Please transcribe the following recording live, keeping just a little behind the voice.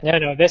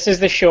No, this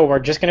is the show. We're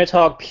just going to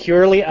talk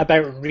purely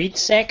about read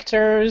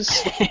sectors,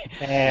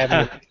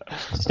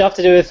 stuff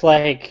to do with,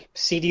 like,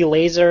 CD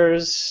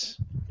lasers.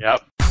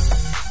 Yep.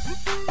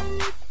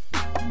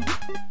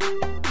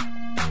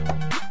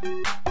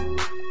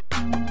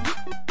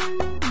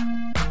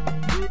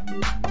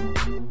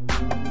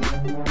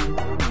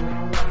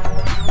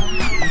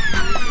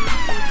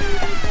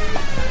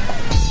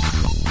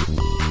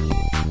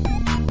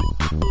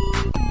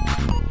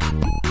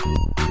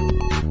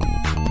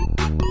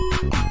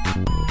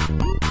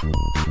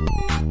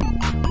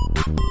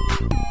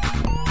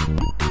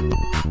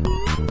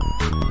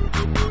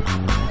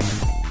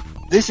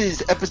 This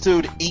is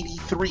episode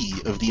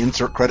 83 of the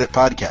Insert Credit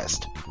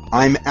Podcast.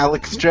 I'm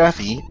Alex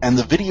Jaffe, and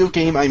the video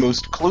game I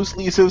most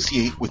closely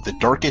associate with the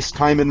darkest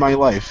time in my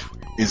life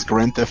is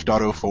Grand Theft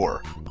Auto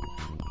 4.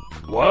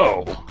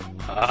 Whoa.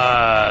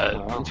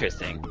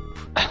 Interesting.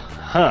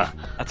 Huh.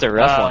 That's a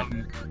rough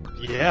one.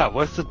 Yeah,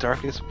 what's the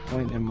darkest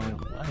point in my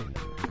life?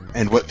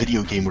 And what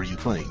video game were you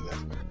playing then?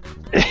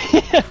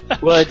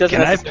 Well, it doesn't.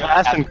 Can I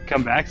pass and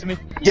come back to me?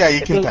 Yeah,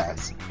 you can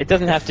pass. It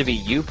doesn't have to be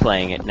you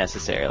playing it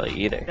necessarily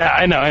either. Yeah,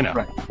 I know.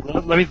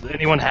 Right. Let me.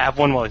 Anyone have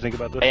one while I think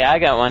about this? Hey, I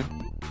got one.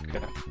 Okay.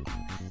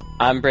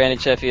 I'm Brandon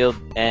Sheffield,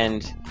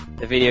 and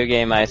the video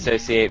game I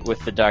associate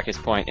with the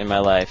darkest point in my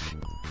life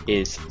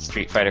is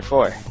Street Fighter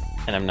 4,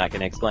 and I'm not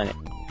going to explain it.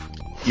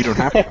 You don't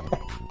have to.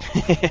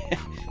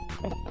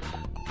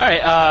 All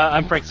right,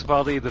 I'm Frank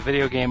Cifaldi. The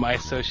video game I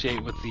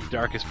associate with the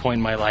darkest point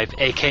in my life,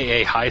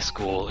 aka high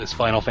school, is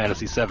Final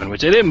Fantasy VII,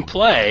 which I didn't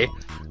play,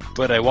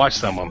 but I watched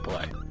someone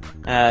play.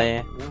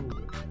 Yeah.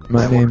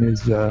 My name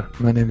is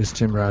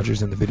Tim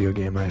Rogers, and the video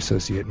game I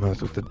associate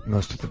most with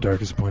the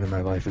darkest point in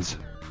my life is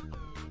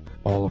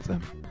all of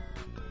them.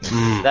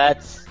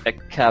 That's a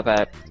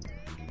cop-out.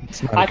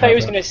 I thought he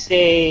was going to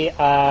say...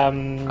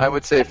 I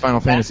would say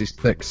Final Fantasy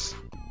VI.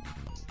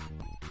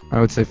 I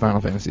would say Final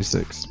Fantasy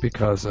VI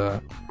because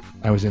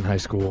I was in high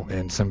school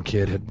and some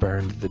kid had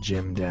burned the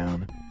gym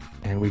down,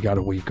 and we got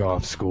a week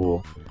off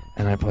school,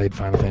 and I played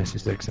Final Fantasy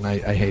VI, and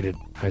I hated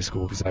high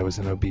school because I was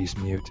an obese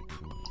mute,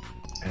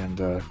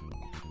 and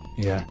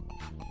yeah.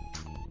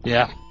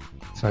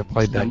 So I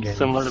played that game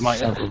similar to my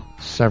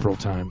several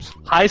times.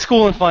 High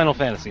school and Final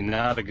Fantasy,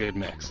 not a good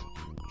mix.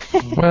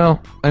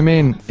 Well, I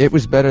mean, it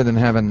was better than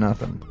having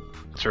nothing.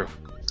 True.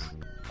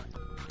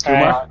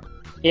 Kumar?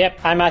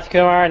 Yep, I'm Matthew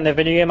Kumar, and the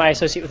video game I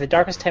associate with the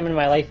darkest time in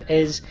my life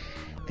is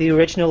the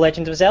original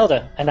Legend of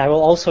Zelda, and I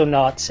will also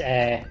not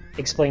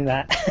explain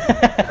that.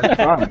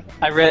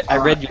 I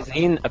read your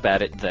zine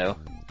about it, though.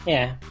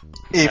 Yeah.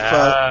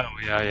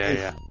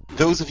 If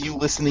those of you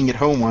listening at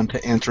home want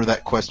to answer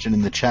that question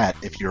in the chat,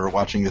 if you're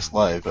watching this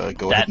live,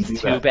 go ahead and do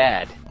That's that. too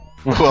bad.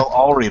 Well,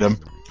 I'll read them,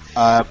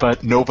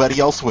 but nobody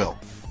else will.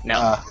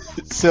 No.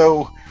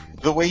 So,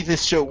 the way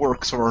this show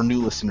works for our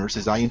new listeners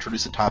is I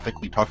introduce a topic,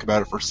 we talk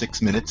about it for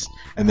 6 minutes,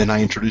 and then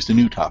I introduce a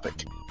new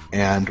topic.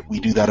 And we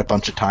do that a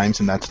bunch of times,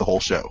 and that's the whole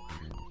show.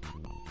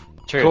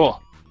 True.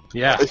 Cool.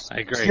 Yeah,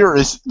 I agree. Here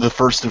is the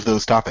first of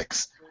those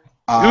topics.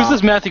 Who's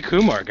this Matthew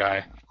Kumar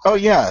guy? Oh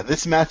yeah,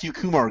 this Matthew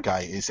Kumar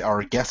guy is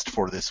our guest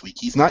for this week.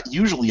 He's not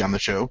usually on the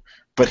show,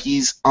 but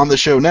he's on the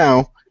show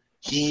now.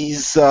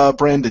 He's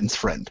Brandon's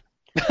friend.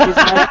 He's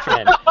my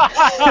friend.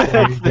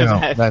 There you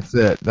go. That's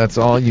it. That's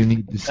all you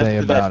need to say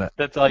about it.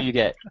 That's all you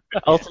get.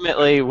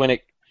 Ultimately, when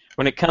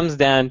it comes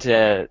down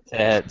to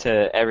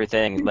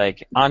everything,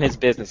 like on his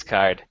business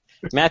card,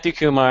 Matthew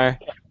Kumar,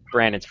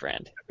 Brandon's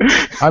friend.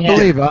 I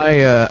believe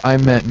I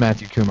met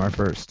Matthew Kumar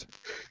first.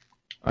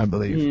 I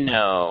believe.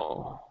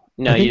 No,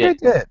 I you think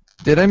didn't. I did.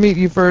 Did I meet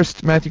you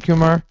first, Matthew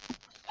Kumar?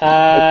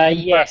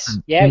 Yes.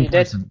 Yeah, you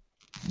did.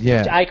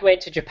 Yeah. I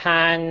went to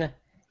Japan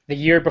the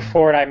year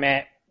before I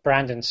met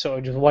Brandon, so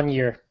it was 1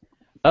 year.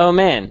 Oh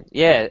man,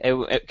 yeah,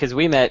 because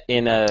we met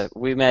in a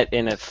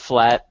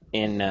flat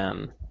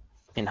in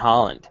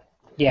Holland.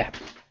 Yeah.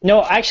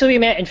 No, actually we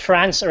met in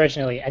France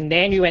originally, and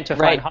then we went to a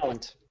flat in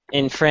Holland.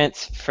 In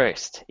France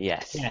first,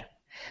 yes. Yeah.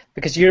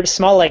 Because Europe's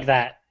small like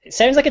that. It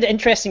sounds like an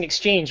interesting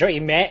exchange, right?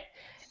 You met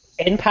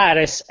in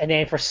Paris, and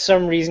then for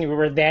some reason we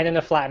were then in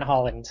a flat in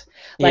Holland.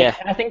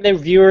 I think the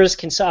viewers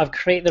can sort of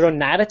create their own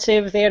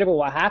narrative there about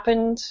what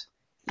happened.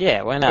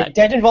 Yeah, why not? It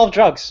did involve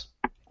drugs.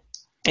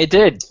 It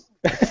did.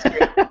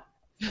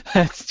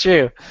 That's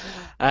true.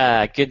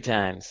 Good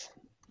times.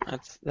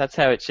 That's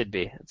how it should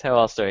be. That's how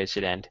all stories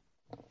should end.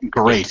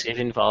 Great. It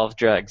involved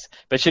drugs.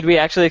 But should we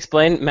actually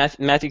explain?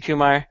 Matthew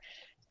Kumar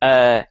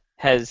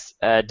has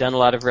done a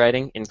lot of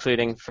writing,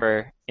 including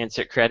for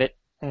Insert Credit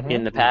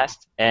in the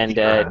past, and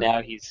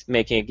now he's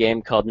making a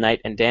game called Knight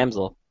and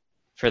Damsel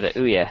for the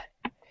Ouya.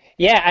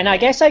 Yeah, and I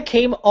guess I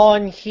came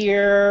on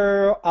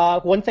here.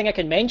 One thing I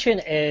can mention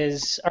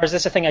is, or is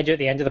this a thing I do at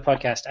the end of the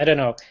podcast? I don't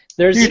know.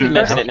 You can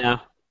mention it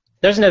now.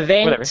 There's an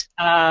event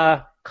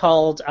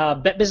called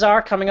Bit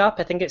Bazaar coming up.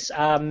 I think it's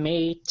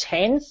May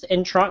 10th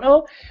in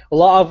Toronto. A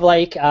lot of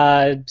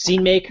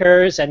zine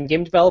makers and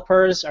game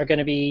developers are going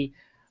to be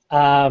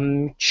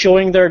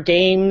showing their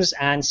games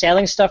and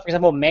selling stuff. For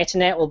example,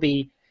 MetaNet will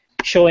be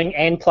showing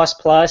N++,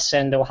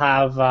 and they'll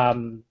have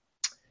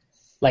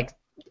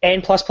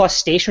N++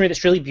 stationery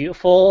that's really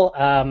beautiful.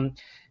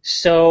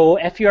 So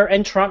if you're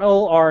in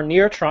Toronto or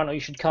near Toronto, you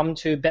should come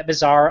to Bit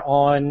Bazaar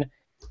on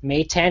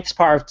May 10th. It's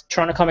part of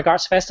Toronto Comic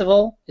Arts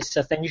Festival. It's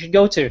a thing you should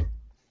go to.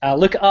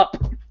 Look it up.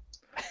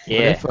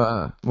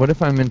 Yeah. What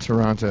if I'm in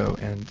Toronto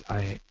and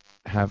I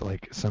have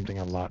like something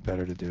a lot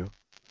better to do?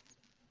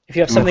 If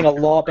you have something a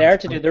lot better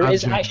to do, there I'm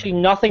is joking. actually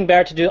nothing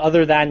better to do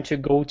other than to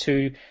go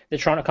to the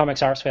Toronto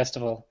Comics Arts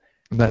Festival.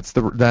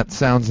 That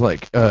sounds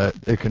like a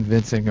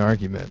convincing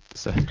argument.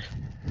 So.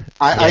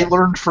 I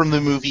learned from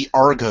the movie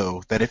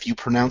Argo that if you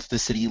pronounce the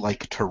city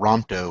like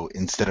Toronto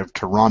instead of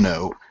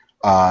Toronto,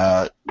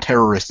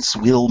 terrorists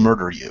will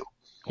murder you.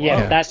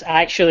 Yeah, that's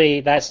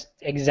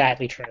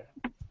exactly true.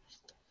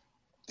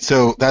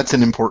 So that's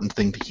an important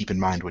thing to keep in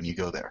mind when you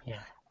go there.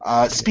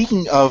 Yeah.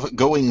 Speaking of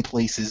going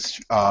places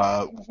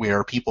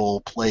where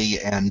people play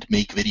and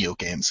make video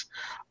games,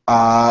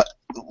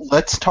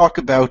 let's talk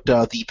about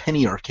the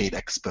Penny Arcade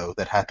Expo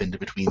that happened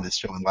between this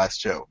show and last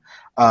show.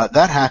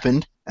 That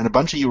happened, and a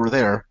bunch of you were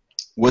there.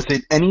 Was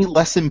it any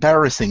less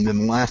embarrassing than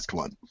the last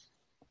one?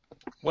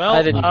 Well,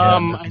 I didn't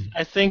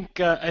I think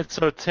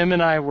so. Tim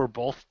and I were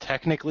both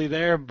technically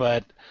there,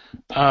 but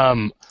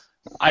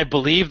I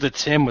believe that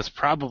Tim was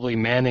probably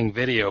manning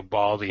Video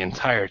Ball the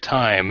entire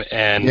time,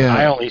 and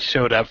I only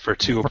showed up for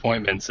 2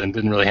 appointments and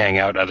didn't really hang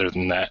out other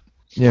than that.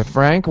 Yeah,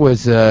 Frank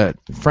was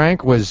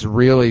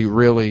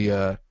really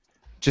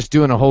just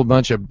doing a whole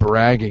bunch of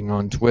bragging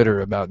on Twitter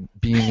about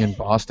being in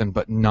Boston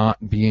but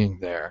not being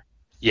there.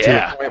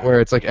 Yeah. To the point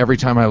where it's like every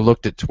time I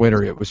looked at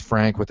Twitter, it was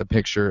Frank with a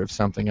picture of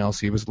something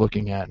else he was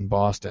looking at in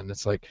Boston.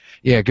 It's like,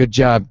 yeah, good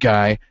job,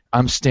 guy.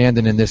 I'm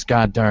standing in this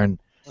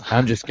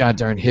I'm just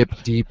goddamn hip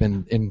deep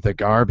in the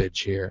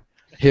garbage here.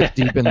 Hip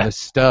deep in the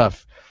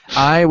stuff.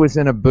 I was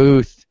in a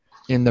booth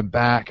in the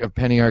back of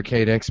Penny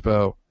Arcade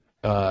Expo,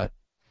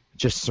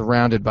 just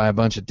surrounded by a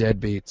bunch of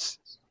deadbeats.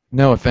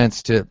 No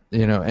offense to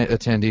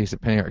attendees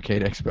at Penny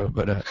Arcade Expo,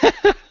 but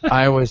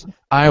I was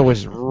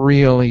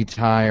really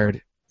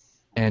tired,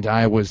 and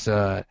I was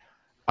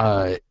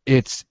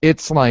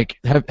it's like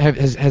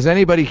has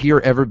anybody here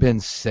ever been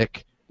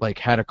sick, like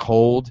had a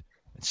cold,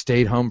 and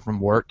stayed home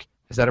from work?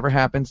 Has that ever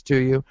happened to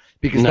you?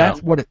 Because No.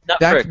 that's what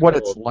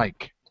it's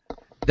like.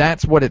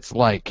 That's what it's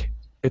like.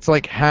 It's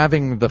like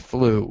having the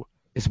flu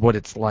is what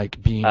it's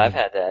like being. I've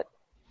had that.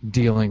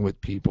 Dealing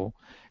with people.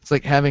 It's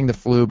like having the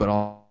flu, but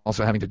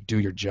also having to do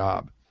your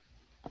job.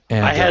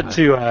 And, I had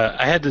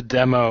to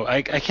demo.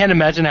 I can't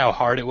imagine how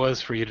hard it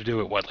was for you to do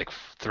it. What, like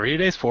 3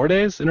 days, 4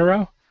 days in a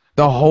row?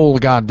 the whole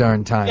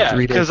goddamn time. Yeah,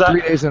 3 days,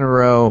 3 days in a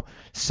row,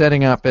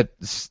 setting up at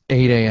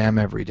 8 a.m.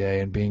 every day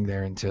and being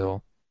there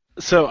until.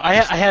 So I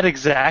had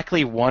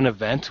exactly one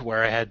event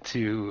where I had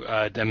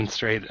to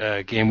demonstrate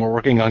a game we're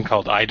working on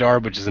called IDAR,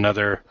 which is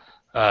another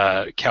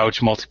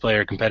couch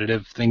multiplayer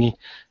competitive thingy,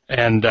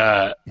 and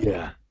I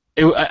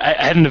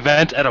had an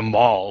event at a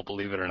mall.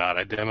 Believe it or not,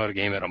 I demoed a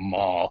game at a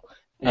mall,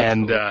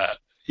 and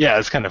yeah,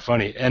 it's kind of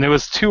funny. And it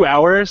was 2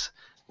 hours,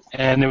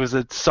 and it was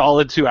a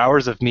solid 2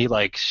 hours of me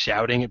like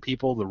shouting at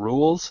people the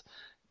rules.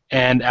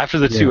 And after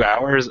the 2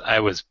 hours, I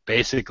was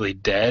basically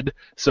dead.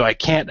 So I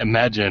can't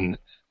imagine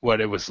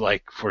what it was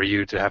like for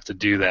you to have to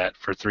do that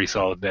for 3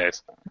 solid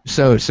days.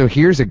 So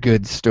here's a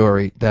good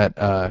story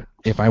that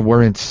if I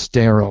weren't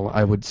sterile,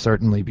 I would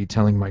certainly be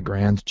telling my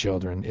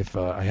grandchildren if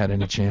I had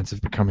any chance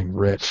of becoming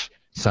rich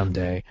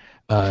someday.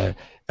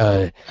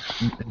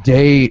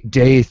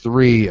 Day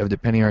 3 of the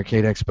Penny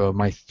Arcade Expo,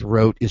 my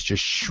throat is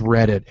just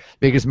shredded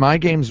because my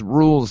game's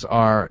rules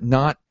are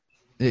not,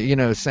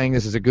 saying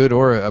this is a good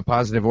or a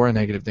positive or a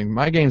negative thing.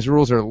 My game's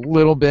rules are a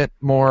little bit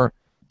more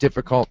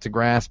difficult to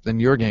grasp than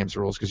your game's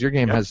rules because your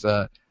game has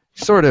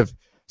sort of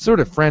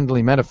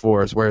friendly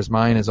metaphors, whereas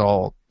mine is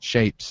all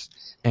shapes.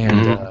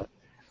 And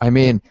I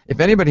mean,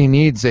 if anybody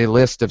needs a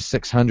list of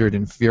 600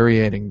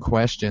 infuriating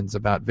questions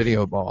about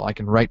Video Ball, I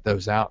can write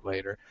those out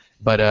later.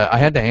 But I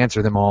had to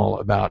answer them all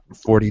about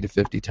 40 to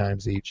 50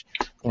 times each,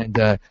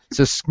 and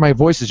so my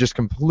voice is just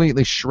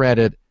completely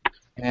shredded.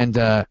 And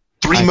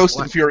 3 most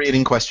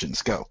infuriating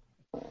questions. Go.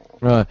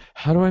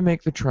 How do I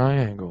make the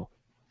triangle?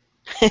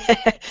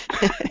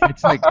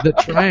 It's like the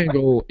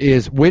triangle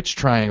is which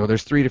triangle?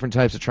 There's 3 different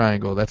types of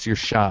triangle. That's your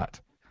shot.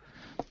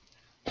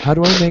 How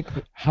do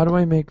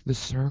I make the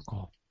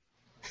circle?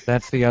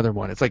 That's the other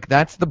one. It's like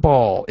that's the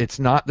ball. It's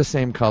not the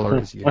same color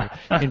as you.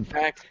 In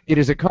fact, it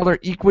is a color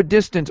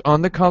equidistant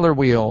on the color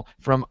wheel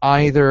from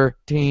either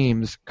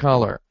team's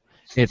color.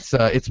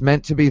 It's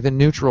meant to be the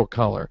neutral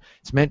color.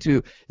 It's meant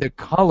to. The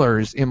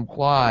colors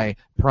imply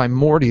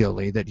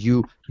primordially that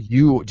you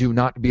do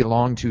not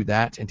belong to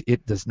that, and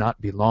it does not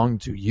belong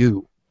to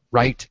you.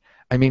 Right?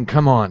 I mean,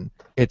 come on.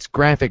 It's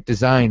graphic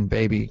design,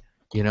 baby.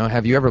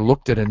 Have you ever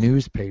looked at a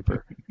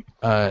newspaper?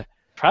 No,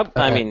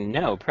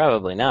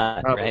 probably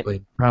not.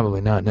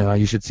 Probably not. No,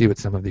 you should see what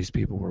some of these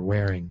people were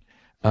wearing.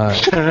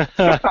 Newspapers.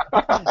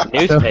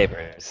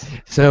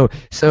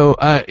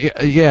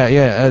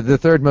 The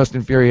third most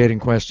infuriating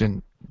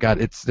question.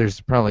 There's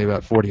probably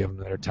about 40 of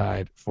them that are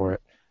tied for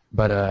it.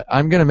 But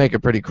I'm gonna make it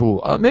pretty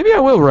cool. Maybe I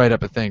will write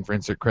up a thing for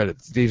insert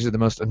credits. These are the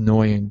most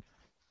annoying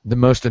the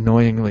most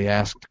annoyingly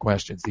asked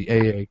questions, the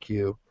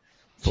AAQ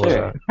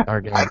for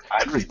our game.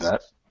 I'd read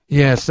that.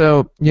 Yeah,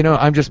 so,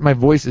 my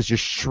voice is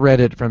just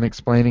shredded from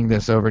explaining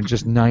this over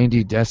just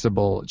 90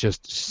 decibel,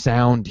 just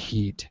sound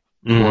heat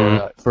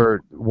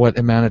for what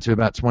amounted to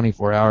about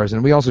 24 hours.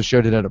 And we also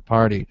showed it at a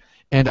party.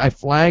 And I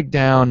flagged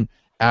down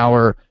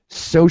our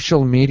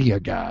social media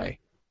guy,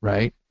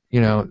 right?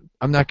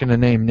 I'm not going to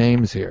name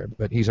names here,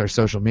 but he's our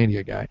social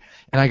media guy.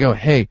 And I go,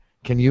 hey,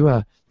 can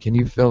you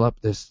fill up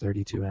this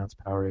 32-ounce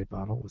Powerade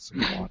bottle with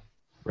some water,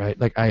 right?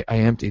 Like, I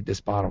emptied this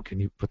bottle.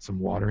 Can you put some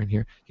water in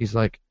here? He's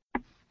like,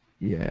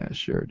 yeah,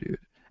 sure, dude.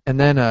 And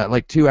then,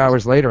 2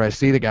 hours later, I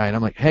see the guy, and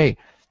I'm like, hey,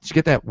 did you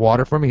get that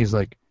water for me? He's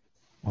like,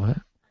 what?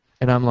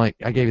 And I'm like,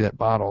 I gave you that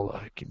bottle.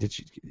 Did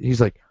you?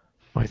 He's like,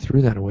 I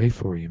threw that away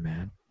for you,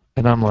 man.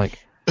 And I'm like,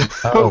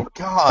 oh,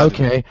 God.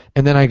 Okay.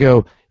 And then I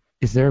go,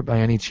 is there by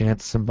any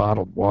chance some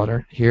bottled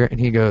water here? And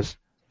he goes,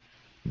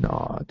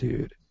 nah,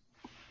 dude.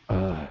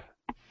 Do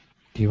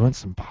you want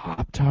some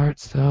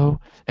Pop-Tarts, though?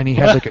 And he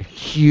had, like, a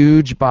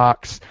huge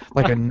box,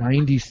 like a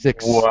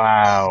 96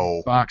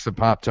 box of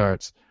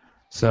Pop-Tarts.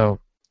 So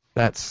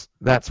that's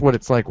what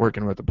it's like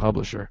working with a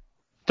publisher.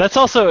 That's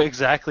also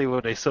exactly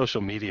what a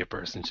social media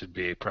person should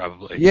be,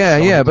 probably.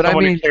 Yeah, but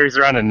someone who carries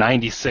around a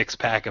 96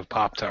 pack of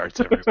Pop-Tarts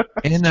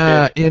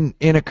everywhere.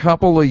 in a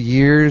couple of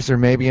years, or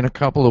maybe in a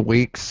couple of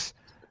weeks,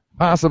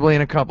 possibly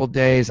in a couple of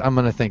days, I'm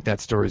gonna think that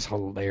story's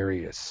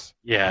hilarious.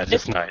 Yeah,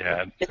 just not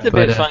yet. It's a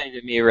bit funny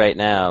to me right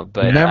now,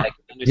 but I can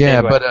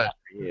understand why it's not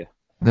for you.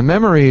 The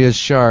memory is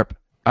sharp.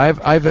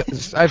 I've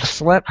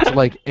slept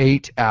like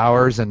 8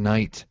 hours a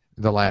night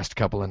the last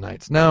couple of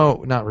nights.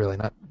 No, not really,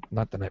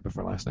 not the night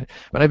before last night.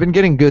 But I've been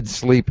getting good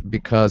sleep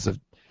because of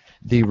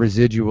the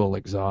residual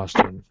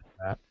exhaustion from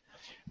that.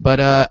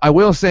 But I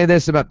will say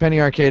this about Penny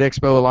Arcade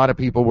Expo. A lot of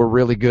people were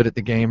really good at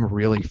the game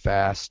really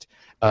fast.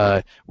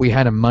 We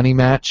had a money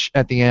match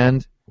at the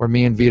end where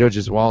me and Vito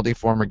Gesualdi,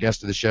 former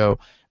guest of the show,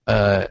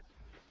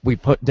 we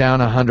put down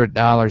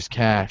 $100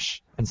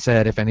 cash and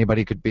said if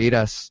anybody could beat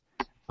us,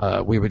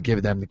 we would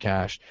give them the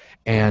cash.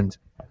 And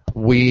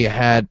we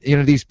had,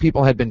 these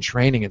people had been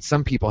training, and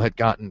some people had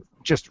gotten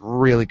just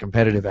really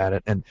competitive at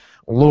it. And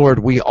Lord,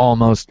 we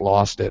almost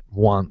lost it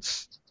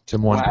once to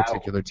one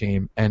particular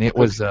team, and it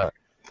was the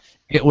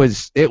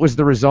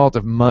result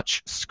of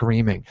much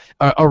screaming.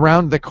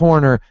 Around the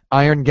corner,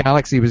 Iron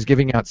Galaxy was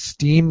giving out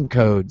Steam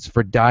codes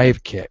for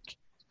Dive Kick.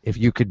 If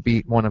you could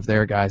beat one of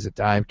their guys at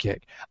Dive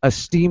Kick, a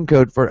Steam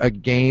code for a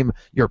game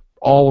you're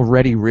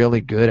already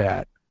really good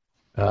at.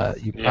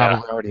 You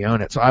probably already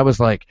own it. So I was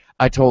like,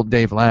 I told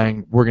Dave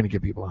Lang, we're going to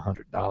give people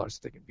 $100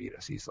 if they can beat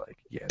us. He's like,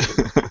 yeah.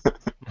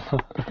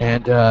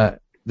 And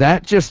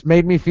that just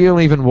made me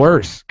feel even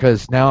worse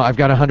because now I've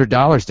got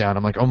 $100 down.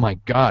 I'm like, oh my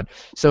God.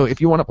 So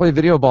if you want to play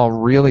video ball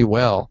really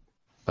well,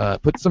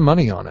 put some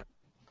money on it.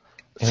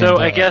 So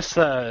I guess,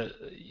 sorry,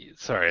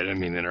 I didn't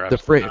mean to interrupt. The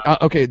phrase,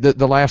 okay,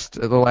 the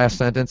last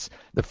sentence,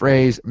 the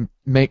phrase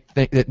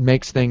that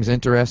makes things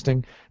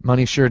interesting.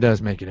 Money sure does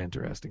make it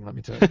interesting. Let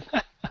me tell you.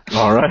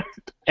 All right.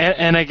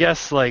 And I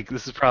guess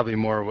this is probably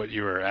more what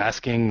you were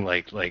asking,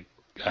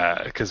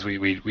 because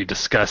we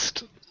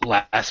discussed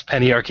last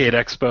Penny Arcade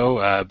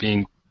Expo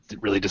being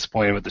really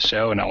disappointed with the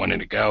show and not wanting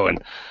to go,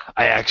 and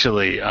I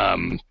actually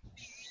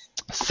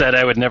said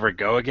I would never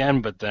go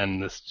again, but then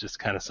this just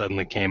kind of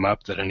suddenly came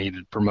up that I needed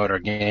to promote our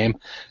game,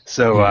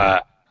 so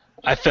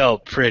I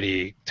felt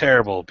pretty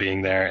terrible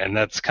being there, and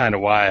that's kind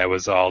of why I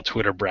was all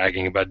Twitter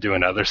bragging about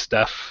doing other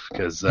stuff,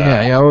 because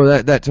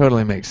that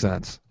totally makes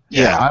sense.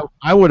 Yeah,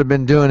 I would have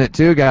been doing it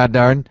too. God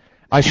darn,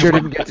 I sure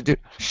didn't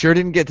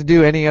get to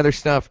do any other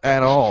stuff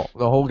at all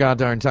the whole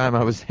goddamn time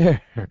I was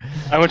there.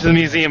 I went to the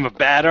Museum of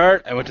Bad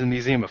Art. I went to the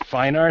Museum of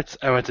Fine Arts.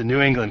 I went to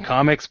New England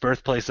Comics,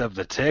 birthplace of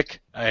the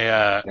Tick.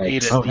 I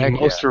ate at the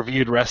most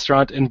reviewed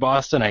restaurant in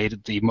Boston. I ate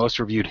at the most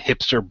reviewed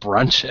hipster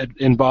brunch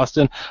in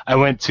Boston. I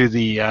went to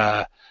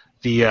the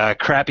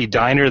crappy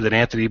diner that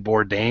Anthony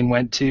Bourdain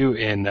went to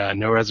in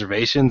No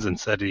Reservations and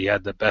said he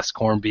had the best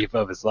corned beef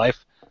of his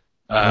life.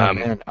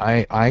 Man,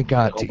 I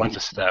got a whole bunch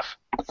of stuff.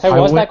 Hey,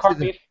 what was that corned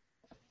beef?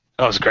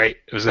 Oh, it was great.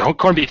 It was a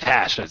corned beef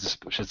hash. I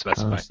should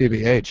specify.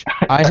 CBH.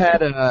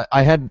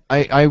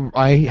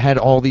 I had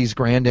all these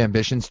grand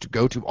ambitions to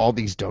go to all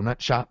these donut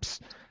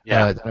shops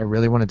that I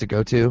really wanted to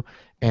go to,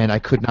 and I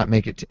could not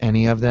make it to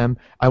any of them.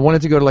 I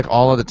wanted to go to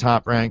all of the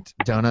top-ranked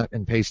donut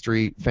and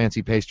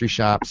fancy pastry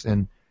shops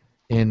in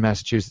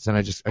Massachusetts, and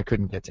I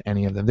couldn't get to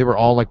any of them. They were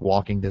all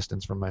walking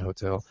distance from my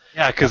hotel.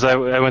 Yeah, because I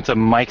went to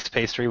Mike's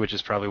Pastry, which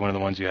is probably one of the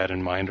ones you had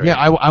in mind, right? Yeah,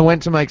 I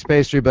went to Mike's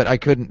Pastry, but I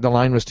couldn't. The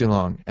line was too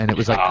long, and it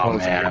was oh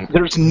man.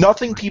 There's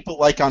nothing people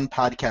like on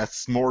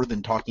podcasts more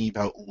than talking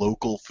about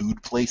local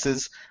food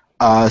places.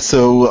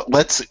 So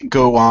let's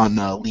go on,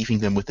 leaving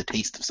them with a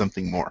taste of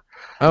something more.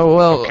 Oh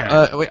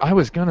well, wait, I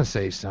was gonna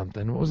say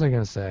something. What was I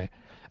gonna say?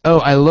 Oh,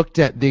 I looked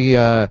at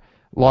the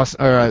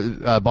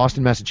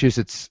Boston,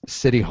 Massachusetts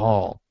City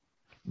Hall,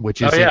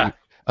 which is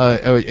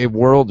a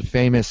world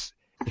famous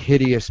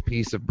hideous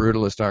piece of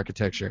brutalist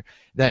architecture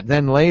that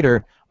then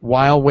later,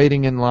 while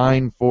waiting in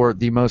line for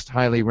the most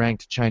highly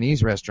ranked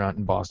Chinese restaurant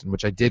in Boston,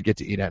 which I did get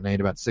to eat at, and I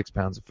ate about 6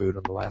 pounds of food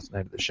on the last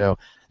night of the show,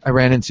 I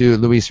ran into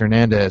Luis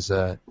Hernandez,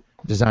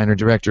 designer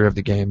director of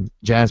the game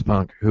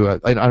Jazzpunk, who I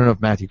don't know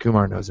if Matthew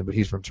Kumar knows him, but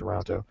he's from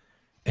Toronto,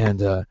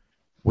 and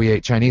we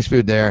ate Chinese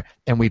food there,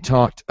 and we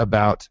talked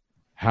about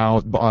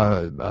how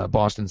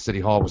Boston City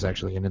Hall was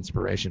actually an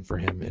inspiration for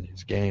him in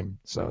his game,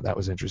 so that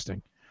was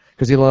interesting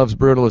because he loves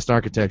brutalist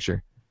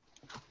architecture.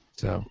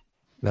 So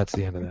that's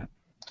the end of that.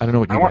 I don't know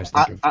what you guys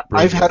think of.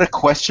 I've had a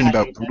question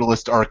about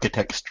brutalist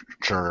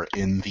architecture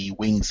in the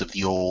wings of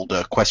the old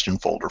question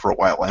folder for a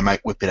while. I might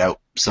whip it out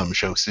some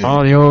show soon.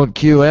 Oh, the old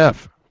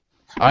QF.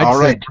 I'd say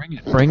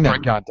right. bring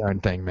that goddamn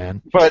thing,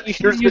 man. But You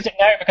should use it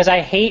now because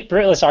I hate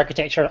brutalist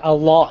architecture a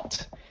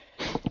lot.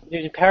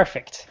 It's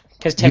perfect.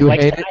 Because Tim You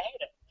likes hate it, it? I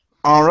hate it.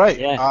 all right,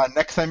 Yeah.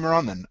 next time you're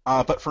on then.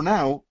 But for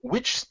now,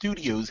 which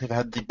studios have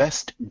had the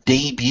best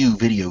debut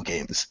video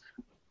games?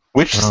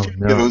 Which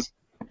studios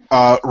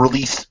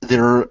released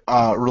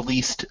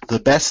the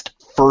best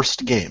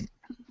first game?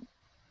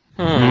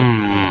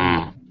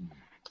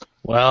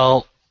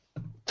 Well,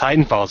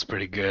 Titanfall's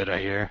pretty good, I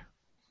hear.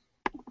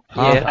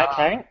 Yeah. Does that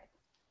count?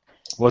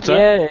 What's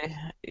that?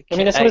 Yeah. I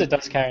mean, I suppose it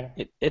does count.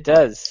 It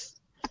does.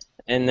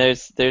 And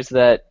there's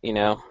that,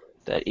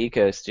 that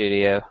Eco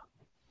studio.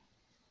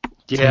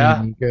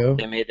 Yeah. Nico.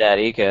 They made that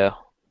Eco.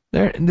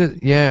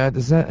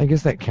 Does that? I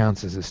guess that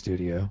counts as a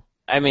studio.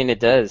 I mean, it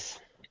does.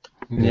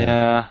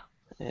 Yeah.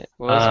 It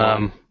was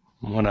one.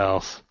 What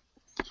else?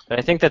 But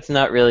I think that's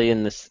not really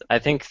in this. I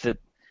think that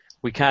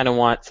we kind of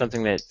want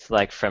something that's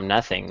like from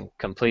nothing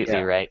completely,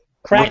 Yeah. right?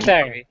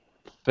 Crackdown.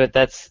 But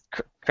that's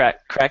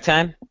crack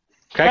time?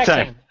 Crack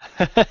time.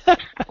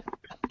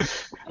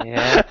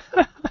 Yeah.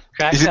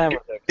 Crack Is it- time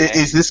was okay.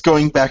 Is this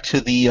going back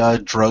to the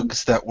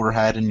drugs that were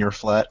had in your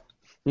flat?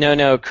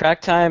 No,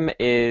 crack time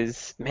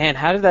is, man,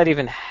 how did that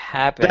even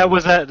happen? That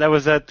was at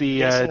the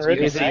Jason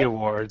Rubin, GDC right?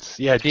 Awards.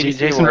 Yeah, GDC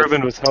Jason Awards.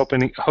 Rubin was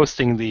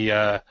hosting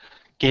the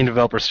Game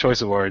Developers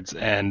Choice Awards,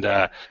 and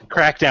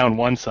Crackdown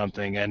won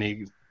something, and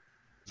he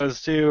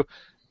goes to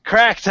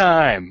Crack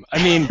Time.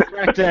 I mean,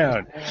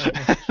 Crackdown.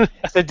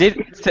 So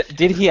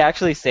did he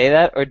actually say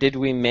that, or did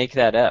we make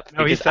that up?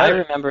 No, he Because said I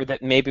it. remember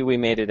that maybe we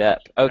made it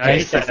up. Okay,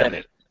 he said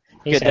it.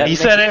 He Good, said that He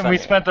makes said it it, and we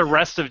funny. spent the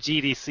rest of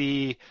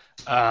GDC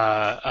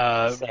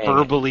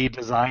verbally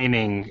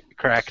designing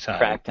Crack Time.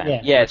 Crack time.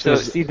 Yeah. Yeah. So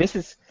was- see, this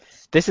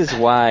is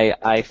why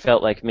I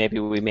felt like maybe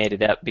we made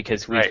it up,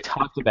 because we've Right.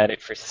 talked about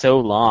it for so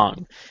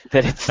long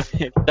that it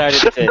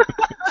started to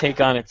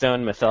take on its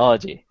own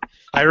mythology.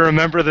 I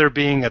remember there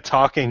being a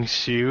talking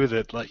shoe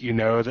that let you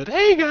know that,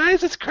 hey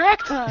guys, it's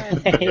Crack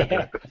Time.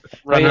 Yeah.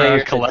 Running Oh, yeah, around you're at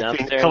the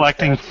collecting dumpster and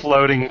collecting stuff.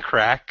 floating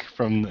crack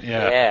from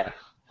Yeah.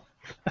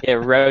 Yeah,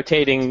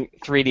 rotating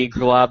 3D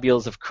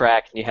globules of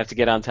crack, and you have to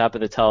get on top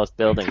of the tallest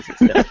buildings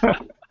and stuff.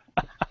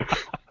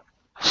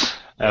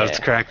 That was Yeah.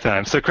 Crack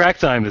Time. So Crack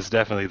Time is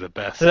definitely the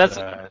best. So that's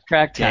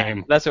crack time.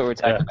 game. That's what we're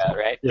talking about,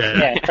 right?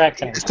 Yeah,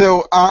 crackdown.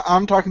 So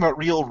I'm talking about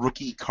real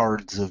rookie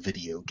cards of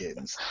video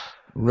games.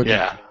 Rookie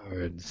Yeah.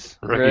 cards.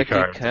 Rookie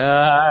card.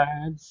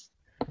 cards.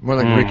 More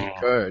like Hmm. Ricky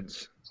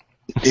cards.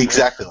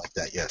 Exactly like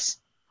that. Yes.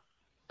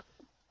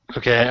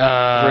 Okay.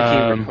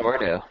 Rookie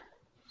Recordo.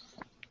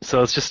 So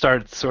let's just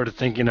start sort of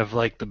thinking of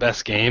like the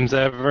best games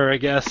ever, I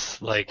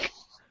guess. Like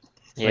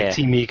Yeah.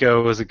 Team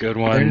Eco was a good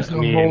one. There's a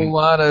whole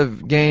lot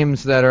of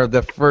games that are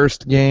the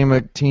first game a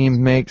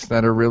team makes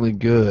that are really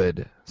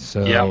good.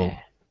 So, Yeah.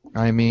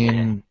 I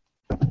mean,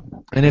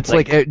 and it's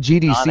like,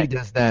 GDC Sonic.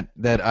 does that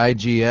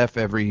IGF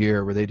every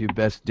year where they do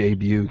best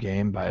debut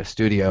game by a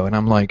studio, and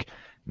I'm like,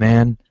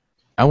 man,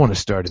 I want to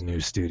start a new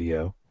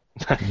studio.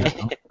 You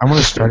know? I want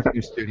to start a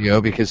new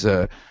studio because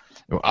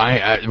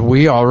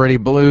we already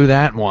blew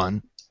that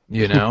one.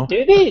 You know?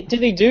 Do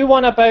they do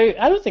one about?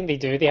 I don't think they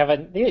do. Do they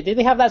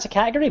have that as a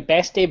category?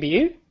 Best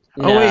debut?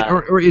 Oh wait, Nah.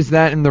 or is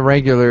that in the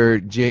regular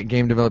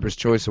Game Developers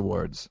Choice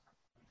Awards?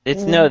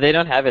 No, they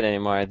don't have it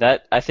anymore.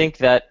 I think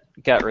that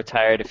got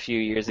retired a few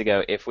years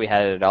ago, if we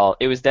had it at all.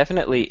 It was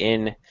definitely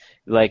in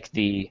like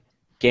the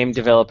Game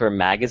Developer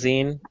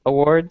Magazine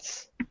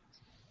Awards,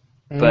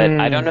 but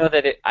I don't know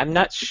that I'm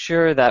not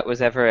sure that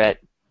was ever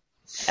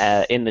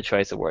in the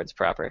Choice Awards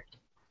proper.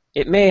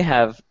 It may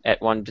have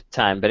at one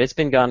time, but it's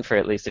been gone for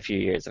at least a few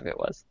years if it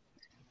was.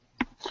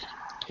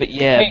 But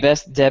yeah, Wait.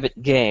 best debut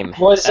game.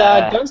 Was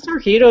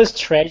Gunstar Heroes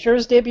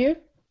Treasures debut?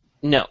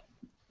 No,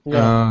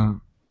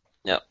 No.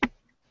 No.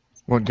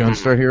 What,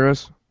 Gunstar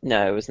Heroes?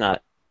 no, it was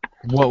not.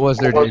 What was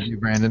their debut,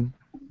 Brandon?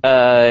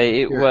 It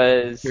Hear it.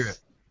 was. Hear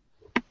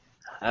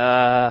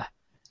it.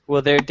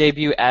 Well, their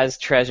debut as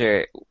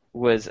Treasure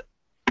was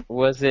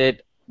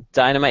it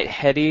Dynamite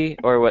Heady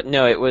or what?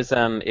 No, it was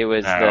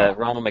the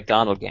Ronald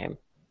McDonald game.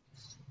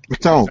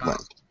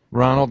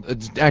 McDonald.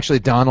 It's actually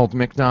Donald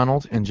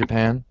McDonald in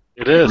Japan.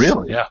 It is.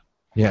 Really? Yeah.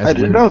 Yeah, I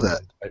didn't know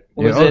that.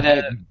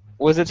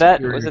 Was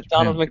it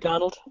Donald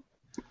McDonald?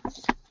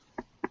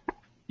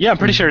 Yeah, I'm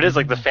pretty sure it is.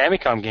 Like the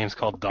Famicom game's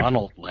called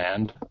Donald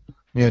Land.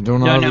 Yeah, No,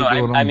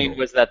 I mean,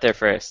 was that their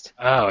first?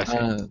 Oh, I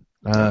see.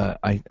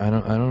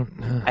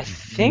 I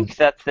think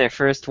that's their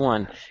first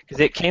one because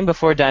it came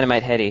before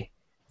Dynamite Heady,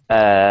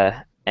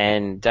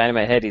 and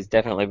Dynamite Heady's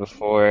definitely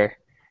before.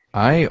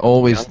 I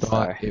always Gunstar.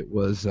 thought it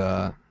was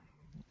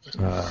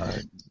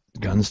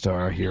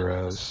Gunstar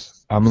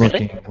Heroes. I'm Really?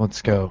 looking.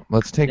 Let's go.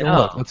 Let's take a No.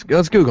 look.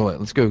 Let's Google it.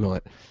 Let's Google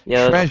it.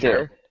 Yeah, let's do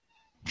Treasure. it.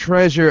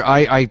 Treasure.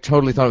 I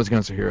totally thought it was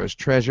Gunstar Heroes.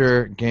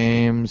 Treasure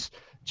Games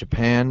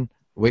Japan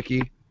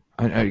Wiki.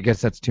 I guess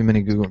that's too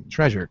many Google.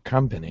 Treasure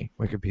Company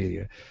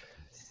Wikipedia.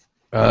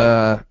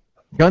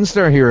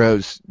 Gunstar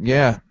Heroes.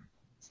 Yeah.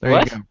 There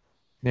What? you go.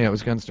 Yeah, it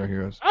was Gunstar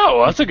Heroes. Oh,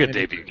 well, that's a good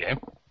debut game.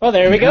 Well,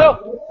 there we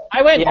go.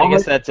 I win. Yeah, I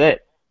guess that's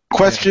it.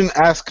 Question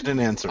asked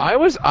and answered. I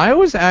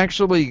was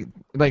actually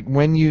like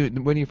when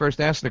you first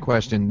asked the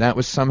question, that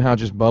was somehow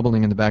just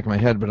bubbling in the back of my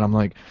head. But I'm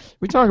like,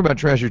 we talk about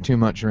Treasure too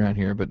much around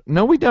here, but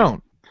no, we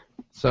don't.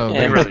 So Yeah, They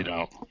there- really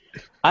don't.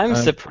 I'm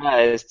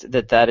surprised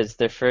that is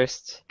their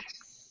first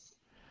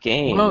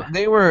game. well,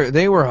 they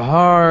were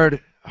hard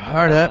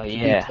up to be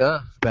yeah.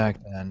 tough back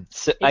then.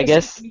 So, I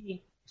guess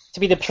to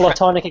be the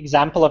platonic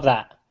example of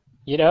that,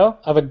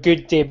 of a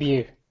good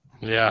debut.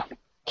 Yeah.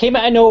 Came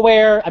out of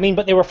nowhere. I mean,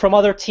 but they were from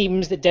other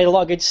teams that did a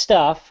lot of good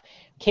stuff.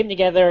 Came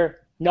together,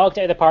 knocked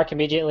it out of the park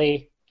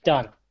immediately.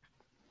 Done.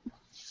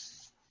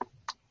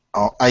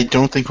 Oh, I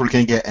don't think we're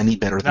going to get any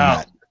better than No.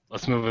 that.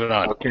 Let's move it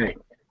on. Okay.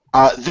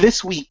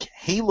 This week,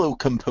 Halo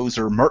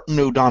composer Martin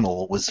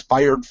O'Donnell was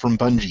fired from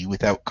Bungie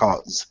without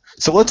cause.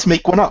 So let's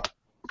make one up.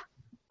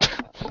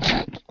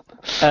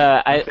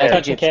 I think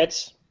Touching it's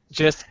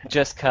kids.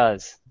 just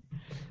cause.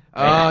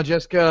 Oh,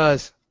 just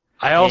cause.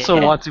 I also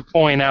Yeah. want to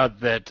point out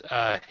that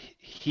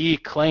he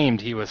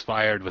claimed he was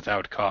fired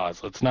without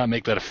cause. Let's not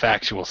make that a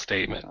factual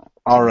statement.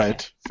 All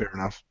right, fair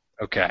enough.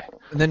 Okay.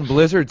 And then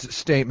Blizzard's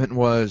statement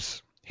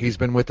was, he's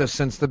been with us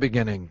since the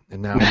beginning,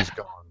 and now he's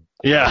gone.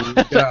 Yeah.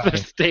 Yeah. The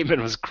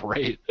statement was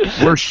great.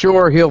 We're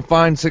sure he'll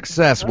find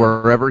success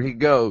wherever he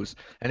goes.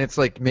 And it's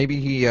like maybe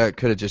he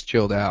could have just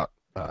chilled out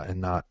and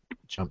not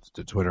jumped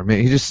to Twitter.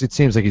 Maybe it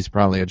seems like he's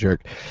probably a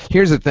jerk.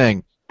 Here's the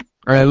thing.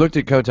 All right, I looked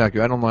at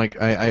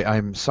Kotaku.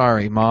 I'm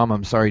sorry, Mom.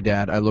 I'm sorry,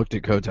 Dad. I looked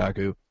at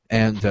Kotaku,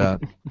 and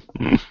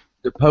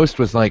the post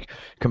was like,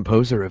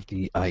 composer of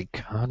the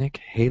iconic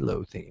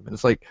Halo theme. And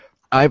it's like,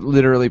 I've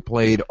literally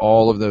played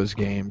all of those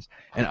games,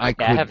 and I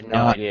have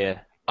no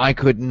idea. I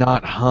could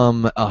not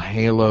hum a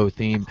Halo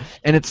theme.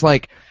 And it's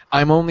like,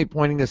 I'm only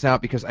pointing this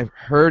out because I've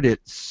heard it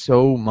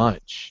so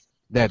much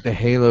that the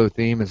Halo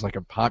theme is like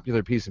a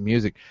popular piece of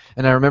music.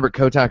 And I remember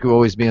Kotaku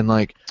always being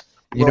like,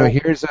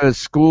 here's a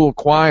school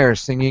choir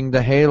singing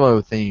the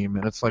Halo theme.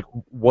 And it's like,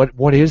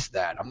 what is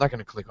that? I'm not going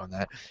to click on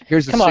that.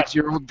 Here's a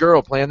 6-year-old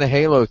girl playing the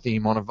Halo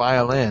theme on a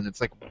violin. It's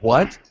like,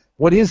 what?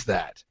 What is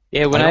that?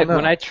 Yeah, when I don't know.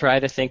 when I try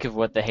to think of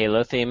what the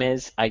Halo theme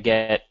is, I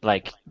get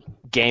like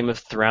Game of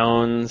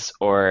Thrones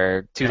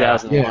or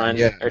 2001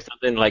 Yeah. or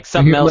something like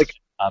something hear, else like-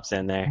 pops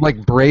in there. Like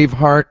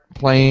Braveheart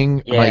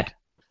playing Yeah. like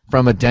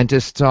from a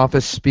dentist's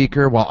office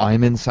speaker while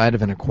I'm inside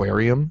of an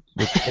aquarium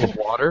with full of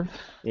water.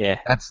 Yeah.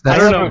 That's I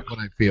don't know. what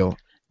I feel.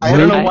 I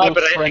don't know why, why,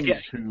 but I friend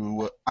get-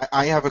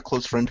 I have a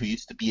close friend who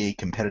used to be a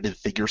competitive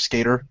figure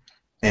skater,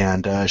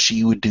 and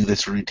she would do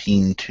this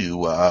routine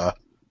to a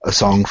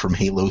song from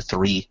Halo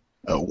 3,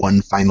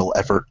 One Final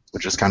Effort,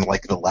 which is kind of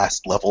like the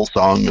last level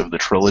song of the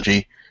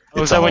trilogy.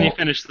 Was It's that when all- you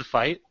finished the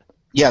fight?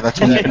 Yeah, that's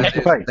when you finish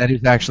the fight. That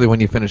is actually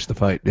when you finish the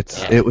fight.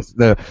 It was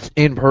the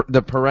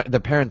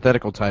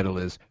parenthetical title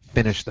is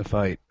 "Finish the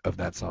Fight" of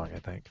that song. I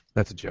think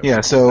that's a joke. Yeah,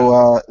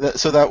 so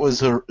that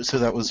was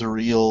a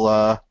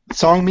real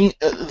song.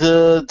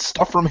 The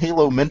stuff from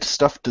Halo meant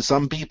stuff to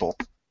some people.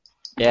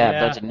 Yeah, a Yeah.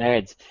 bunch of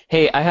nerds.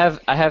 Hey, I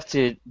have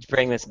to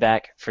bring this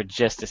back for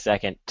just a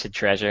second to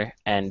Treasure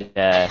and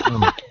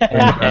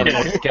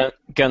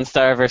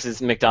Gunstar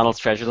versus McDonald's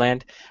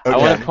Treasureland. I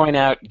want to point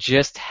out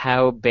just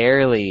how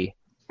barely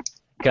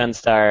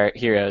Gunstar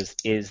Heroes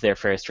is their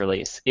first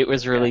release. It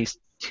was released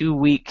 2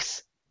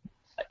 weeks,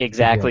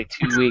 exactly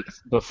 2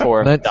 weeks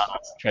before Let's-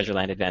 McDonald's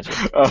Treasureland Adventure.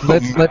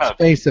 Let's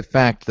face the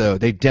fact, though.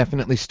 They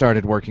definitely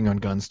started working on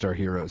Gunstar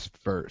Heroes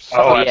first.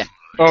 Oh, yeah.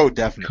 Oh,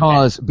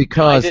 definitely.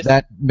 Because I just-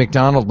 that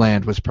McDonald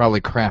land was probably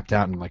crapped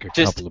out in like a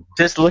Just couple of.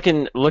 just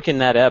looking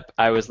that up,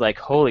 I was like,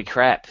 holy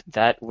crap,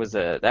 that was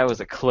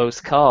a close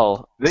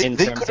call They in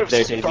could terms have of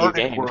their debut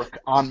started game. work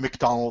on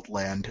McDonald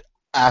Land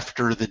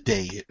after the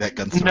day that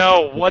Gunstar.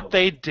 No, what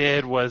they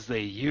did was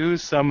they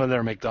used some of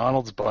their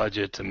McDonald's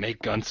budget to make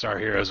Gunstar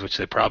Heroes, which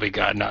they probably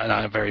got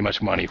not very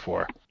much money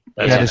for.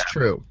 That is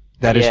true.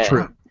 That is Yeah.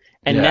 true.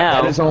 And Yeah,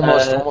 now That is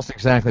almost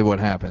exactly what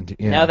happened.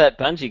 Yeah. now that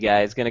Bungie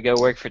guy is going to go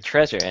work for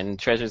Treasure, and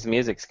Treasure's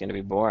music's going to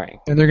be boring.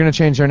 And they're going to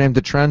change their name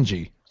to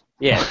Trungy.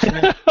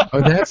 Yeah. Oh,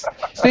 that's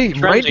see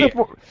right Trungy.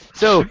 before.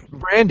 So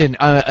Brandon,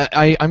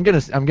 I'm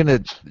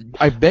gonna.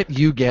 I bet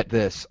you get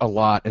this a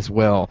lot as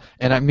well.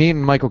 And me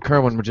and Michael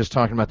Kerwin were just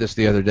talking about this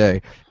the other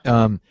day.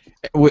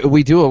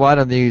 We do a lot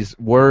of these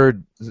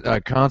word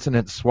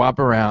consonant swap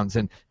arounds,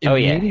 and Oh,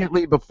 yeah.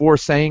 immediately before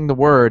saying the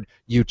word,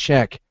 you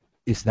check.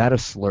 Is that a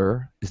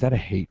slur? Is that a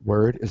hate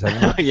word? Is that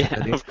an Yeah,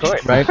 obscenity? of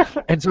course. Right?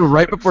 And so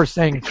right before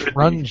saying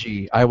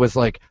trungy, I was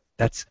like,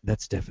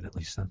 that's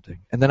definitely something.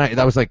 And then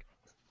I was like,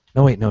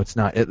 no, wait, no, it's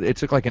not. It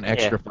took like an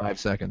extra 5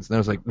 seconds. And I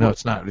was like, no,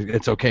 it's not.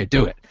 It's okay.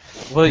 Do it.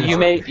 Well, you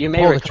may Pull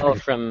the recall trigger.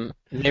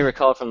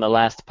 from the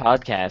last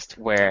podcast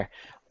where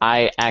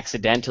I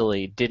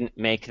accidentally didn't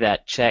make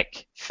that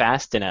check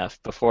fast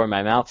enough before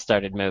my mouth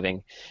started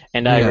moving,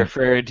 and I Yeah.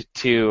 referred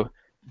to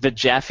the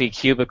Jaffe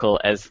cubicle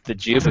as the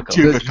jubicle.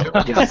 Cubicle.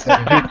 Yes,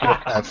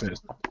 that's it.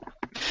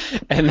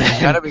 And You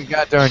then gotta be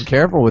goddamn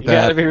careful with you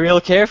gotta that. be real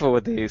careful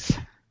with these.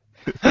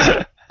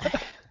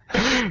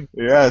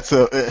 Yeah,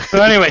 so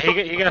So anyway,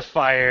 he got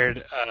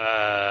fired.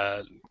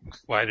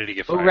 Why did he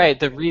get Oh, fired? right,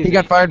 the reason. He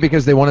got fired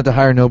because they wanted to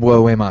hire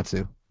Nobuo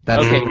Uematsu.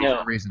 That's Okay, the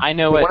no, reason. I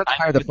know they what. wanted to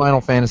hire the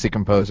Final Fantasy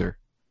composer.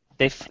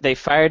 They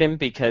fired him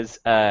because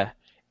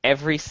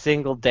every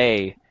single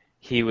day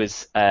he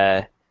was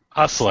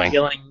Hustling.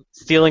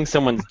 stealing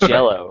someone's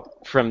Jello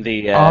from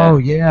the Oh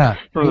yeah,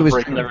 he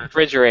was. from the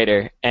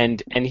refrigerator,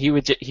 and he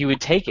would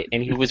take it,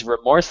 and he was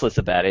remorseless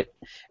about it,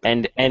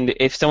 and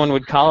if someone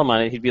would call him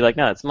on it, he'd be like,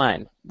 "No, it's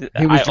mine."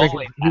 He was I drinking.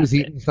 always He was have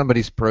it. eating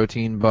somebody's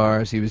protein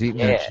bars. He was eating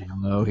their Yeah.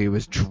 Jello. He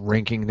was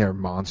drinking their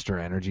Monster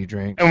Energy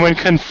drink. And when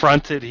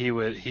confronted, he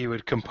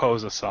would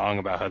compose a song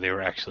about how they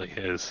were actually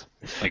his.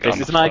 Like This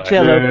on is the my fly.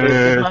 Jello. This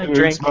is my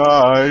drink. it's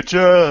my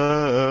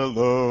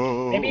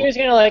Jello. Maybe he was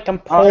gonna like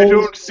compose. I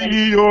don't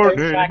see your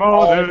name soundtrack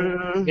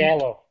on it.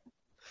 Jello.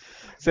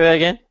 Say that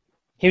again.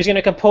 He was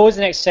gonna compose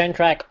the next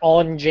soundtrack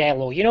on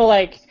Jello. You know,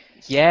 like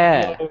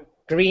Yeah. you know,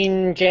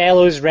 green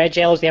Jellos, red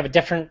Jellos. They have a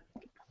different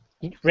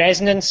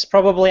resonance,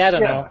 probably. I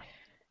don't know.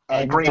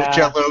 And, Green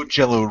Jello,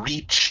 Jello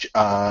Reach,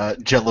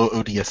 Jello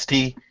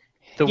ODST.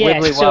 The Yeah,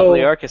 Wibbly so-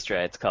 Wobbly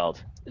Orchestra, it's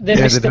called. The,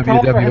 Yeah, mis- the the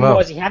problem for him WWO.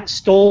 was he hadn't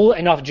stole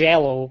enough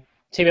Jello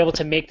to be able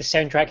to make the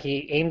soundtrack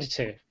he aimed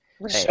to.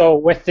 Right. So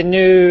with the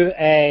new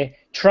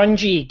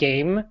Trungy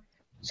game,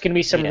 it's going to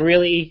be some Yeah.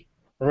 really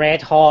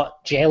red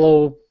hot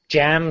Jello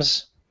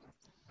jams.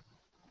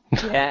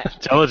 Yeah.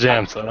 Jello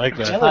jams. I like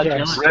that. Jello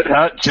jams. Red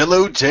Hot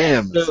Jello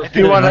Jams. I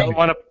do want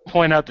to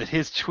point out that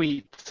his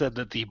tweet said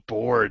that the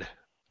board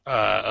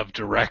of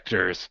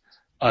directors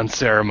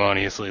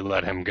unceremoniously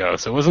let him go.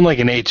 So it wasn't like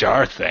an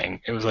HR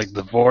thing. It was like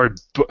the board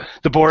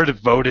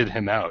voted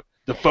him out.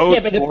 The vote Yeah,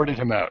 but the- voted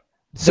him out.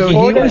 So The he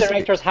board of was.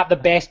 directors have the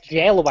best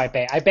Jello, I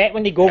bet. I bet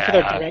when they go for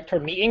their Yeah. director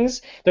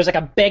meetings, there's like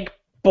a big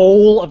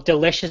bowl of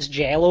delicious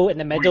Jello in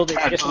the middle that you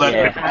can't just let put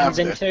your him have hands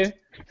this. into.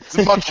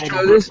 It's much So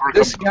too this good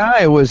this for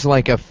guy was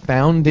like a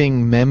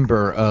founding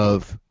member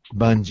of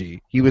Bungie.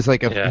 He was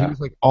like Yeah. he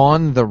was like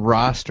on the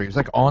roster. He was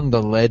like on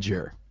the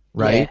ledger,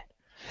 right?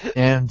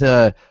 And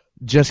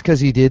just because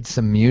he did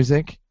some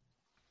music,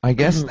 I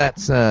guess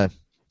that's a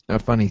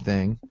funny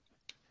thing.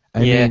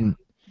 I Yeah. mean,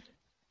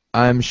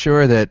 I'm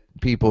sure that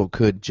people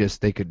could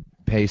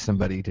pay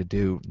somebody to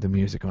do the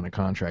music on a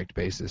contract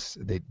basis.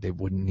 They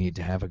wouldn't need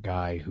to have a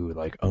guy who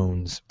like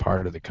owns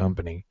part of the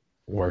company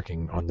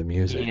working on the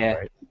music, Yeah.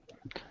 right?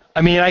 I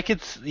mean, I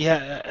could.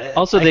 Yeah.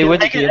 Also, I they could-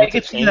 wouldn't I be could, able I to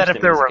could see change that the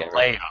if there were music ever.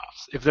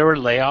 layoffs. If there were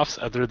layoffs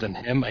other than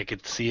him, I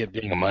could see it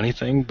being a money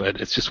thing.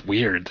 But it's just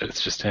weird that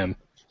it's just him.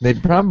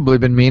 They'd probably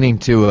been meaning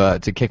to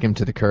kick him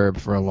to the curb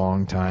for a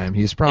long time.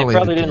 He's They probably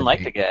probably the didn't like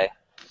the deadbeat. guy.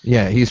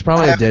 Yeah, he's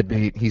probably a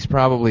deadbeat. He's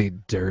probably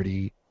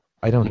dirty.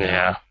 I don't know.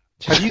 Yeah.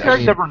 Have you I guys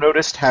mean- ever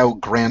noticed how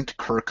Grant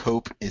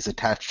Kirkhope is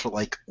attached to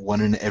like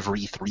 1 in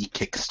every 3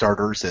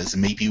 Kickstarters as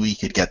maybe we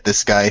could get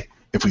this guy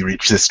if we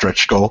reach this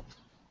stretch goal?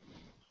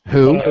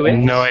 Who? Who is?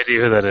 No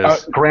idea who that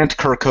is. Grant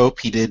Kirkhope,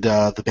 he did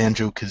the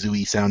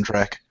Banjo-Kazooie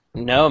soundtrack.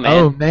 No, man.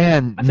 Oh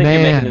man, I think you're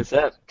making man. this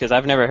up because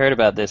I've never heard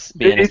about this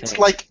being a It's thing.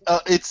 like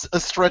it's a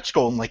stretch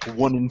goal in like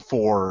 1 in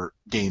 4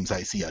 games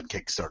I see on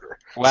Kickstarter.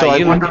 Wow, so I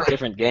you wonder look at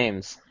different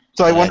games.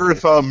 So I Yeah, wonder I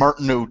if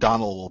Martin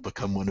O'Donnell will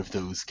become one of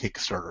those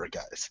Kickstarter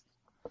guys.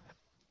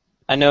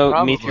 I know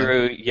Probably.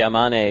 Mitsuru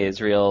Yamane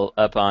is real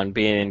up on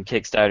being in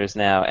Kickstarters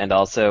now, and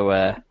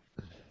also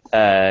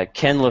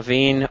Ken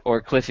Levine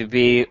or Cliffy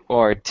B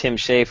or Tim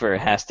Schafer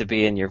has to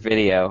be in your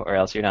video, or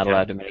else you're not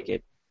allowed to make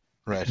it.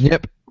 Right.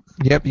 Yep.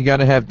 You got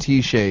to have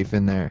T-Shafe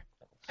in there.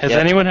 Has Yep.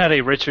 anyone had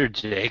a Richard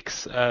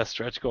Jakes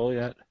stretch goal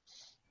yet?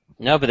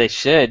 No, but they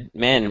should.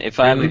 Man, if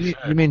You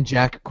I'm mean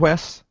Jack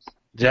Quest?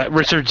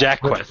 Richard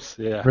Jacquez.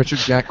 Yeah. Richard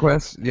Jack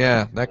Quest?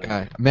 Yeah, that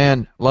guy.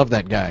 Man, love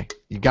that guy.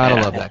 You gotta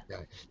love that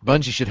guy.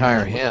 Bungie should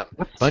hire him.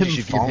 Bungie Tim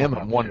should give him a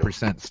Fallon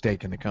 1%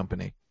 stake in the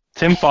company.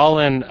 Tim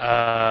Fallon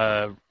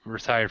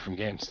retired from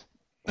games.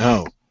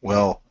 Oh,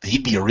 well,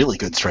 he'd be a really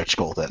good stretch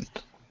goal then.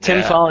 Tim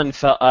Yeah. Fallon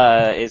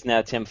is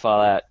now Tim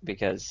Fallout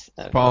because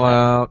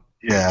Fallout.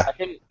 Yeah.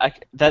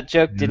 that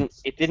joke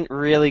didn't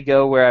really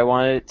go where I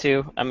wanted it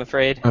to. I'm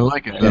afraid. I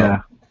like it though.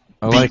 Yeah.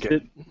 I like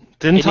it.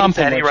 Didn't It Tom needs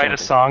a Petty more write a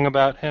something. song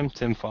about him,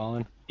 Tim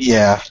Fallon?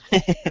 Yeah.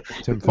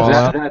 Tim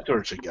Fallout. That's where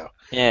it should go.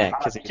 Yeah,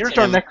 because Here's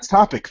our next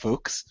topic,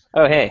 folks.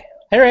 Oh hey,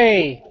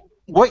 Hooray!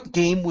 What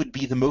game would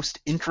be the most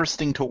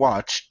interesting to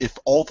watch if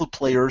all the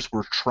players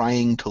were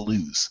trying to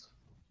lose?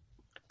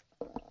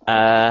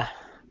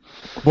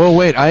 Well,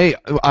 wait.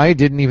 I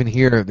didn't even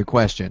hear the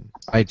question.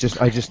 I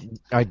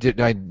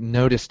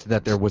noticed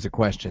that there was a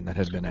question that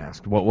had been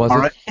asked. What was All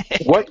it? right.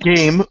 What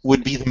game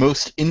would be the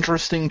most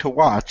interesting to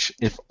watch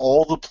if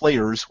all the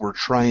players were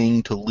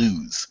trying to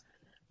lose?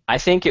 I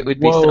think it would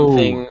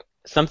be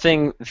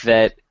something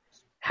that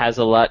has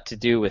a lot to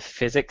do with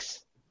physics.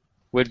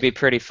 Would be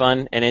pretty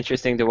fun and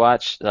interesting to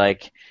watch.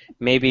 Like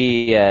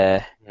maybe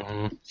I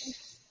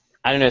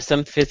don't know,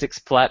 some physics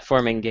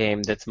platforming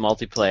game that's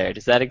multiplayer.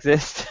 Does that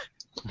exist?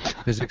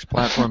 Physics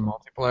platform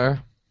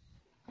multiplayer?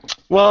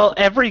 Well,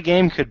 every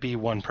game could be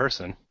one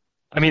person.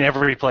 I mean,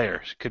 every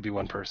player could be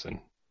one person.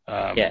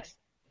 Yes.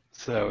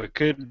 So it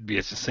could be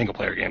it's a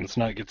single-player game. Let's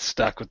not get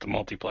stuck with the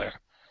multiplayer.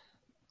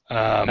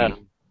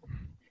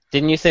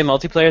 Didn't you say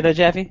multiplayer though,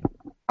 Jeffy?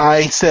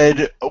 I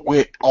said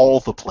with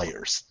all the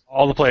players.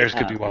 All the players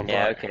could be one player.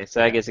 Yeah, okay,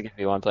 so I guess it could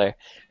be one player.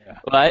 Yeah.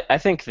 Well, I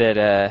think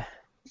that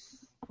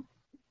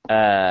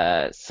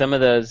some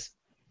of those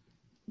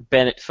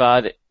Bennett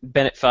Foddy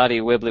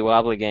wibbly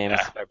wobbly games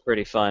are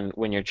pretty fun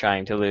when you're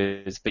trying to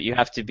lose, but you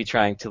have to be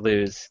trying to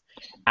lose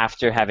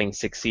after having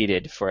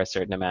succeeded for a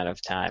certain amount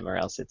of time, or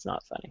else it's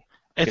not funny.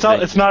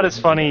 It's not as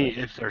funny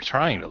if they're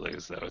trying to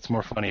lose, though. It's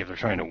more funny if they're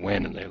trying to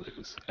win and they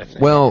lose, I think.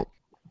 Well,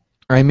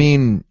 I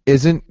mean,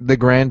 isn't the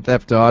Grand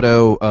Theft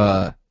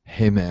Auto,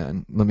 hey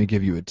man, let me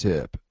give you a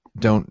tip.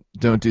 Don't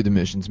do the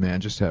missions,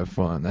 man. Just have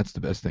fun. That's the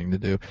best thing to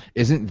do.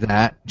 Isn't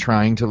that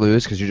trying to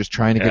lose because you're just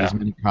trying to get as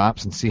many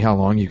cops and see how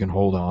long you can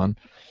hold on?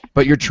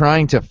 But you're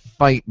trying to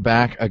fight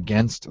back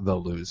against the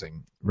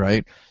losing,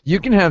 right? You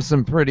can have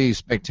some pretty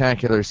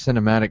spectacular,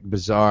 cinematic,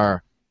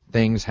 bizarre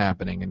things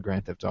happening in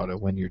Grand Theft Auto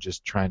when you're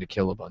just trying to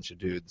kill a bunch of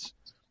dudes.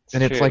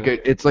 And it's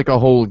like a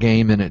whole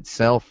game in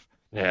itself.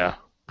 Yeah.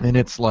 And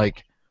it's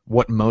like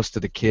what most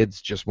of the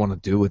kids just want to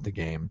do with the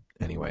game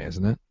anyway,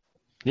 isn't it?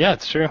 Yeah,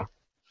 it's true.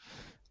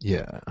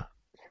 Yeah.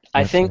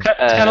 I think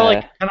kind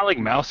of like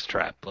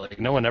Mousetrap. Like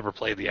no one ever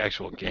played the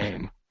actual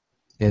game.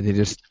 Yeah, they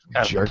just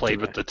Kind of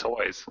played with the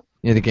toys.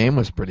 Yeah, the game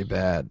was pretty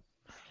bad.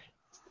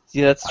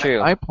 Yeah, that's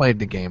true. I played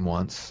the game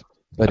once.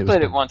 But I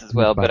played it once as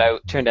well, but I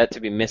turned out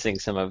to be missing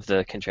some of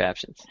the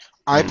contraptions.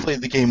 I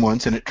played the game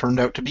once, and it turned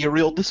out to be a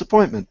real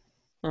disappointment.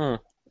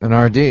 An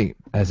RD,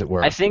 as it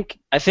were. I think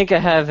I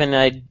have an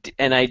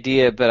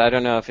idea, but I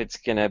don't know if it's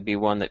gonna be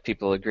one that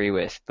people agree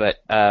with. But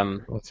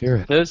let's hear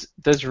it.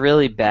 Those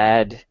really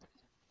bad,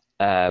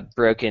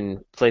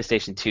 broken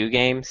PlayStation 2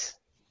 games,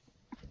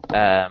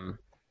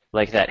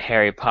 like that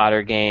Harry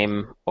Potter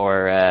game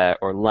or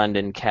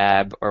London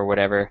Cab or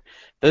whatever.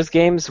 Those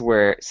games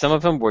some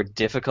of them were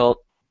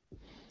difficult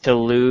to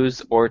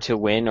lose or to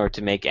win or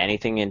to make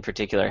anything in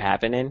particular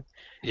happen in.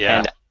 Yeah.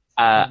 And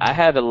I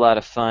had a lot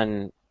of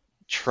fun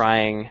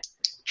trying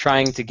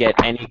to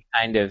get any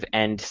kind of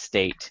end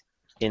state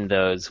in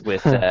those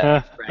with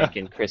Frank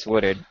and Chris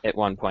Woodard at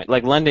one point.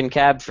 Like London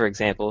Cab, for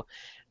example.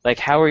 Like,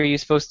 how are you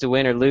supposed to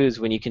win or lose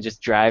when you can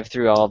just drive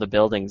through all the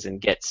buildings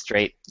and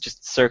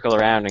just circle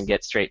around and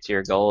get straight to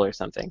your goal or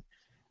something?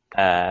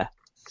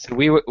 So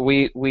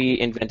we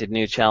invented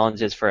new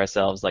challenges for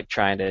ourselves, like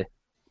trying to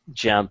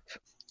jump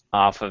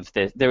off of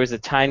this. There was a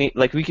tiny,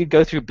 like we could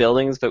go through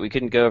buildings, but we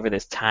couldn't go over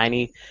this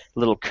tiny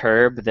little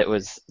curb that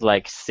was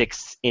like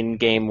 6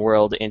 in-game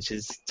world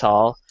inches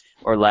tall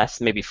or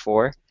less, maybe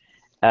 4.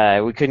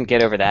 We couldn't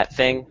get over that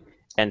thing,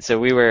 and so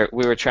we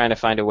were trying to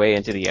find a way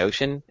into the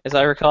ocean, as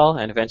I recall,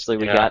 and eventually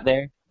we got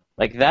there.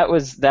 Like that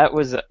was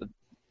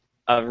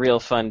a real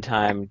fun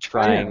time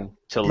trying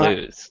to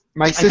lose.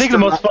 My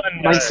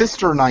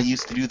sister and I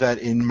used to do that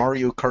in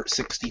Mario Kart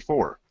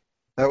 64.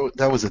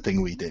 That was a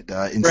thing we did.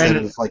 Instead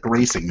of like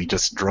racing, we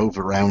just drove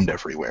around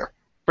everywhere.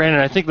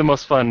 Brandon, I think the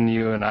most fun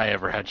you and I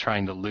ever had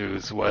trying to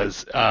lose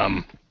was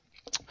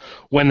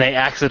when they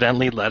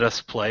accidentally let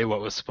us play what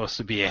was supposed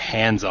to be a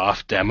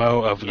hands-off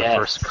demo of the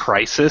first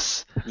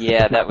Crisis.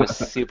 Yeah, that was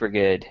super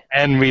good.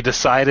 And we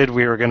decided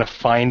we were going to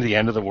find the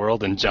end of the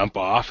world and jump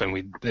off, and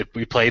we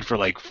played for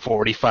like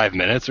 45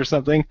 minutes or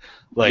something.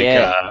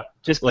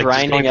 Just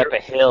grinding up a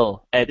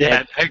hill.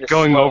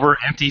 Going over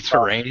empty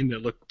terrain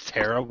that looked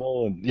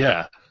terrible. And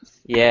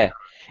Yeah,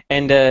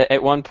 and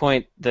at one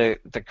point the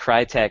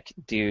Crytek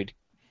dude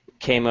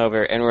came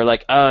over and we're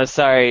like, oh,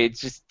 sorry,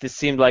 this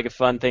seemed like a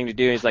fun thing to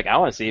do. And he's like, I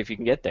want to see if you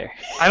can get there.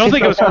 I don't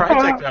think it was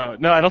Crytek though.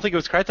 No, I don't think it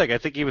was Crytek. I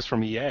think he was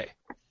from EA.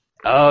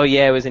 Oh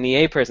yeah, it was an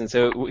EA person,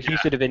 so he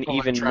should have been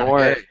even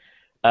more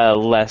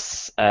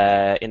less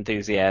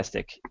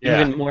enthusiastic.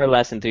 Yeah. Even more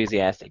less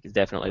enthusiastic is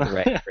definitely the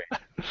right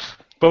phrase.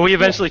 But we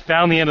eventually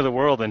found the end of the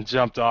world and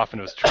jumped off, and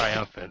it was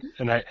triumphant.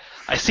 And I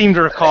seem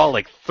to recall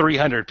like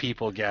 300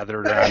 people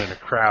gathered around in a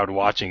crowd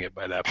watching it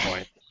by that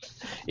point.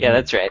 Yeah,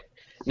 that's right.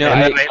 No,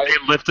 and then they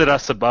lifted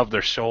us above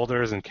their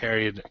shoulders and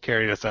carried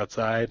us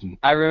outside. And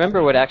I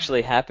remember what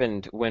actually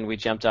happened when we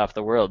jumped off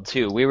the world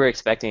too. We were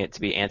expecting it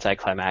to be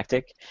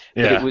anticlimactic,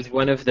 but it was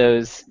one of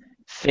those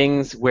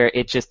things where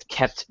it just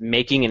kept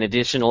making an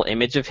additional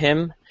image of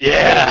him.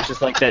 Yeah. It was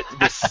just like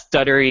this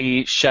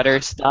stuttery shutter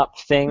stop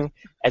thing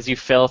as you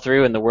fell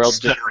through, and the world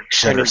just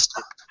turned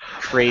into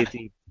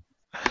crazy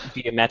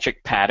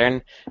geometric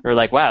pattern. We're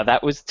like, wow,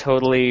 that was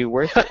totally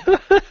worth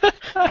it.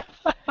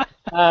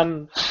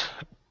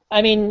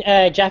 I mean,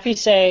 Jeffy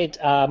said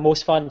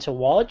most fun to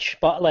watch,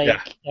 but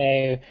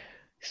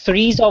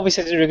Three's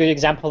obviously a really good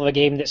example of a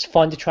game that's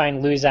fun to try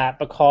and lose at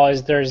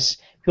because there's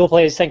people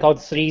play this thing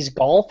called Three's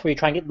Golf where you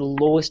try and get the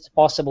lowest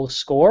possible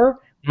score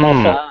while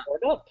filling the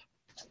board up.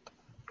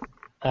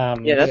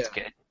 Yeah, that's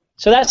good.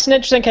 So that's an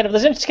interesting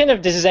there's an interesting kind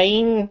of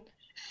design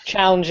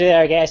challenge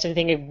there, I guess. I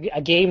think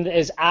a game that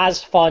is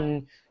as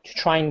fun to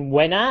try and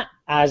win at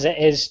as it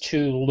is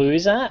to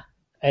lose at.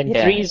 And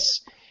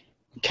Three's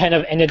kind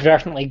of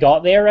inadvertently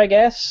got there, I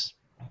guess.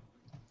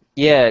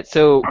 Yeah,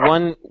 so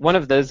one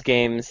of those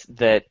games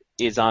that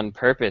is on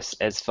purpose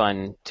as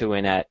fun to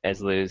win at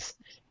as lose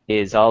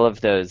is all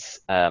of those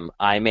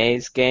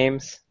iMaze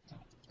games.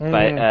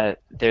 But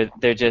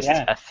they're just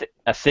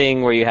a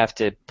thing where you have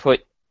to put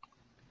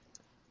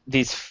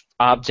these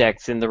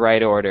objects in the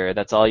right order.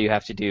 That's all you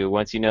have to do.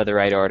 Once you know the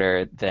right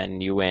order,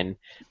 then you win.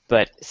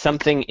 But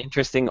something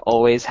interesting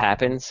always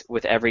happens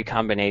with every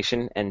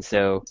combination, and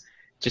so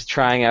just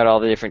trying out all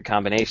the different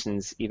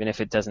combinations, even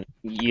if it doesn't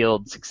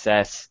yield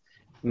success,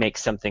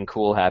 makes something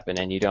cool happen,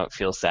 and you don't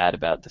feel sad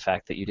about the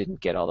fact that you didn't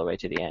get all the way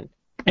to the end.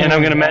 And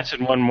I'm going to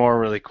mention one more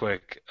really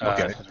quick,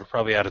 Okay. because we're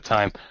probably out of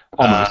time.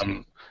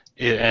 Almost.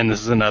 And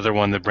this is another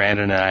one that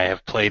Brandon and I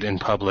have played in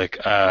public.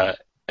 A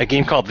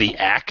game called The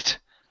Act,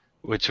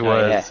 which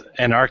was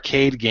an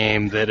arcade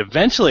game that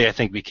eventually I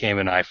think became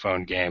an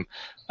iPhone game.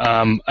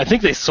 I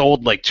think they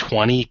sold like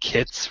 20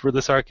 kits for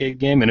this arcade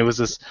game, and it was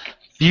this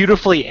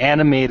beautifully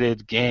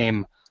animated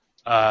game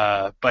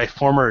by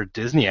former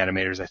Disney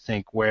animators, I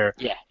think, where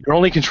your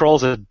only control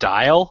is a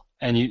dial,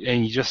 and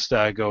you just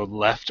go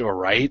left or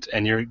right,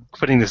 and you're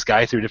putting this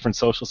guy through different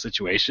social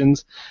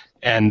situations,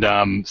 and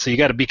so you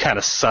got to be kind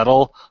of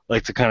subtle,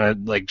 like to kind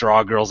of like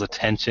draw a girl's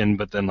attention,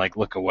 but then like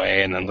look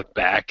away and then look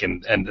back,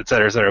 and et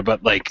cetera, et cetera.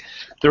 But like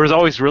there was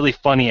always really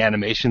funny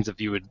animations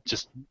if you would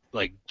just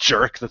like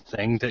jerk the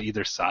thing to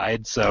either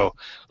side. So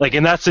like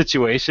in that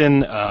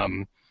situation,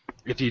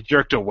 if you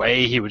jerked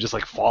away, he would just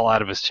like fall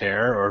out of his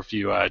chair, or if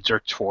you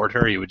jerked toward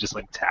her, he would just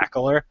like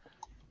tackle her.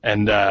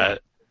 And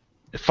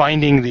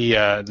finding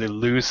the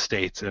lose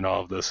states in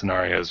all of those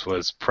scenarios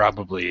was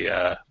probably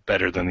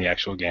better than the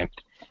actual game.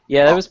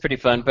 Yeah, that was pretty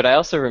fun. But I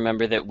also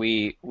remember that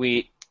we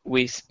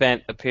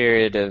spent a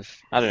period of,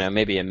 I don't know,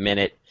 maybe a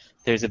minute.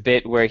 There's a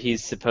bit where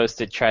he's supposed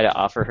to try to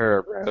offer her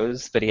a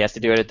rose, but he has to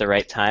do it at the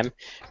right time.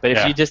 But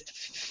if you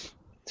just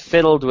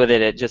fiddled with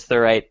it at just the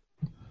right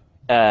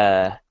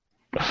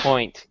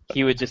point,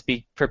 he would just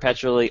be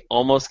perpetually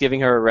almost giving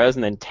her a rose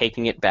and then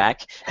taking it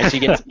back, and she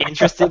gets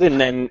interested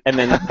and then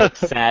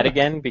sad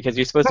again because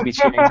you're supposed to be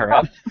cheering her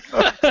up.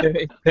 So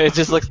it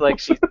just looks like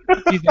she's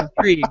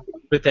intrigued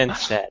but then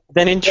sad,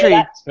 then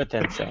intrigued but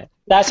then sad.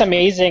 That's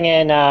amazing,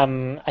 and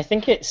I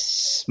think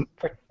it's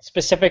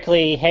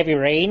specifically Heavy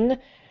Rain.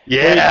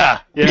 Yeah.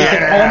 You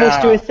can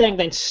almost do a thing,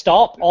 then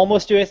stop.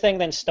 Almost do a thing,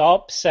 then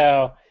stop.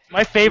 So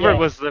my favorite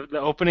was the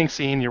opening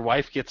scene. Your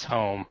wife gets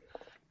home.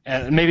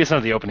 And maybe it's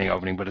not the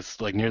opening, but it's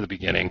like near the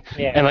beginning.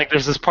 Yeah. And like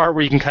there's this part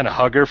where you can kind of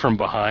hug her from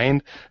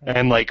behind,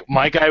 and like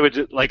my guy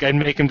would like I'd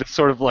make him just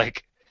sort of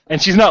like,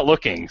 and she's not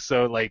looking,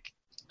 so like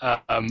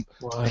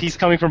he's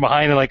coming from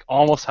behind and like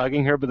almost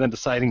hugging her, but then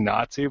deciding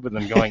not to, but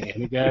then going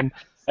in again,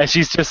 and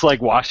she's just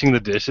like washing the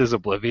dishes,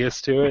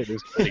 oblivious to it. It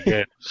was pretty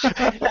good.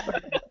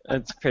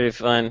 That's pretty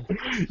fun.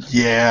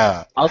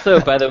 Yeah. Also,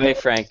 by the way,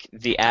 Frank,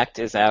 The Act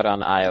is out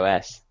on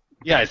iOS.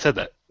 Yeah, I said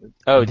that.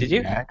 Oh, did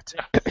you? Act?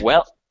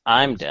 Well,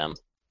 I'm dumb.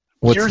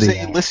 Here's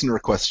a listener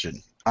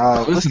question.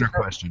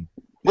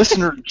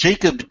 Listener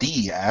Jacob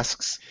D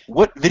asks,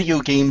 what video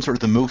games are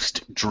the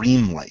most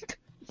dreamlike?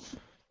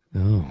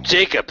 Oh.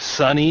 Jacob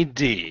Sonny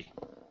D.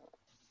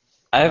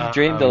 I've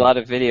dreamed a lot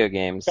of video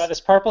games. Got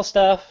this purple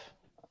stuff.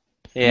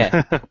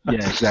 Yeah. Yeah,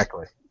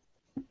 exactly.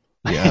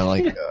 Yeah,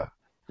 like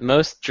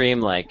most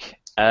dreamlike.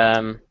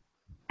 El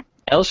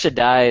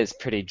Shaddai is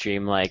pretty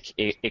dreamlike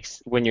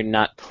when you're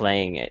not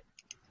playing it.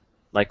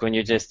 Like when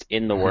you're just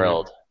in the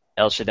world.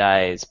 El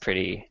Shaddai is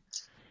pretty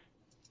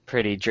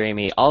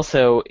dreamy.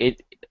 Also,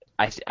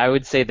 I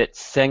would say that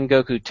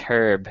Sengoku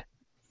Turb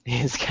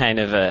is kind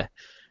of a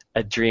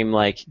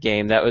dreamlike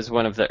game. That was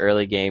one of the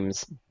early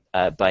games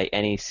by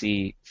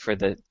NEC for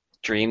the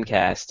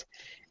Dreamcast,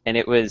 and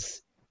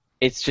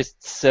it's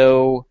just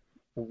so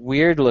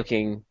weird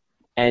looking,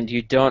 and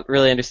you don't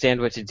really understand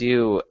what to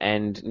do,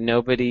 and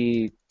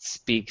nobody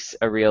speaks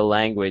a real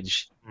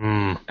language,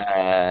 and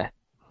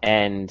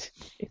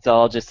it's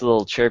all just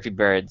little chirpy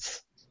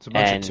birds. it's a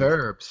bunch of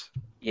turbs.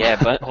 Yeah,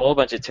 a whole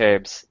bunch of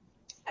turbs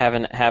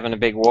having a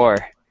big war,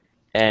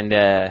 and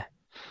the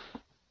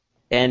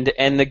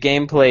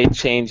gameplay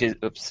changes.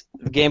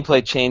 The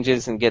gameplay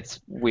changes and gets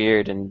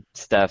weird and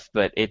stuff,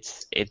 but it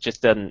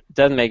just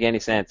doesn't make any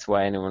sense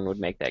why anyone would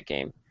make that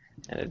game.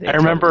 I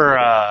remember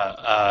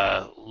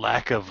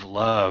Lack of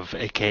Love,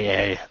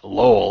 aka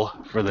LOL,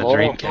 for the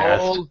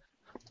Dreamcast.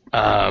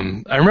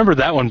 I remember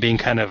that one being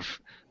kind of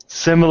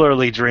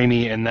similarly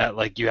dreamy in that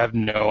like you have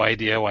no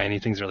idea why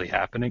anything's really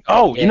happening.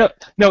 Oh, Yeah.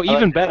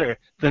 Even better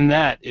than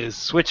that is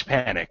Switch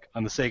Panic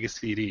on the Sega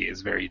CD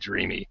is very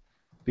dreamy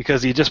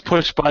because you just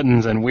push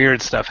buttons and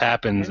weird stuff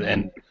happens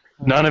and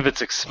none of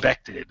it's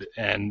expected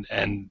and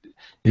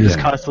you're just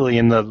constantly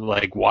in the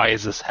like why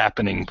is this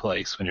happening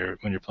place when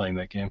you're playing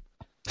that game.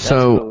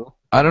 So cool.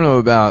 I don't know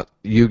about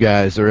you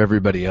guys or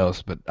everybody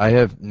else, but I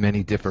have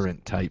many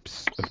different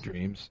types of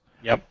dreams.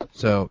 Yep.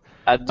 So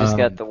I've just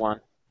got the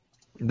one.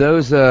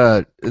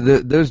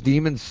 those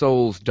Demon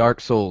Souls,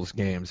 Dark Souls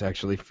games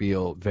actually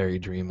feel very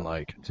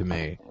dreamlike to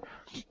me.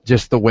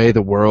 Just the way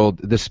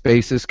the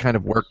spaces kind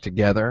of work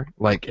together,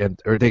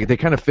 or they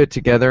kind of fit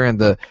together, and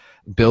the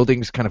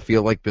buildings kind of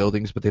feel like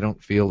buildings, but they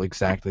don't feel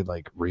exactly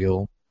like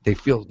real. They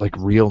feel like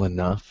real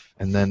enough,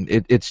 and then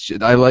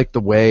I like the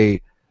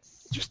way,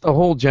 just the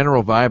whole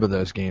general vibe of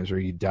those games where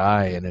you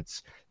die, and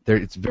it's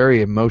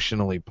very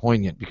emotionally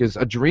poignant because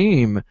a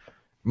dream,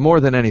 more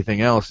than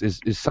anything else,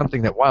 is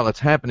something that while it's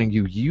happening,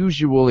 you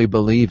usually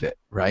believe it,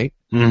 right?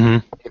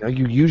 Mm-hmm.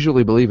 You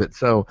usually believe it.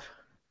 So,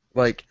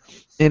 like,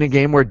 in a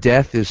game where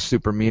death is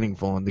super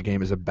meaningful and the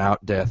game is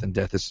about death and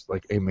death is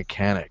like a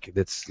mechanic,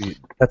 that's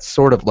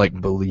sort of like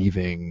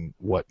believing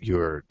what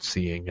you're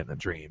seeing in a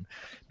dream.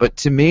 But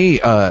to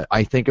me,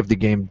 I think of the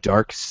game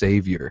Dark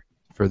Savior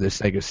for the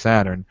Sega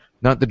Saturn,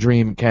 not the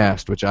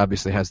Dreamcast, which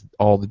obviously has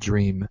all the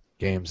Dream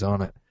games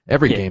on it.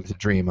 Every game's a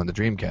dream on the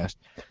Dreamcast.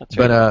 That's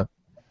right. But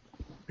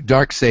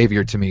Dark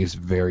Savior to me is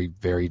very,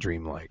 very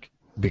dreamlike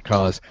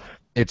because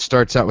it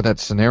starts out with that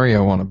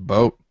scenario on a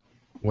boat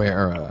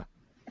where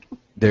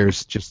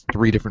there's just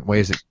 3 different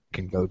ways it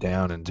can go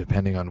down, and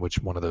depending on which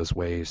one of those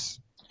ways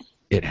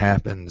it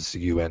happens,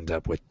 you end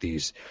up with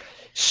these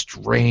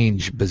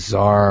strange,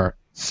 bizarre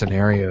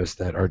scenarios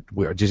that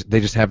they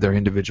just have their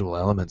individual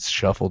elements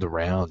shuffled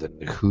around,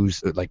 and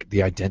who's like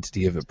the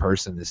identity of a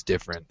person is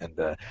different, and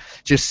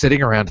just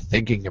sitting around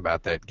thinking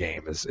about that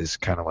game is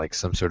kind of like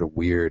some sort of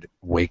weird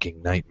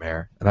waking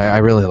nightmare, and I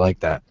really like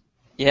that.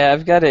 Yeah,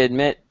 I've got to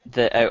admit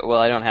that.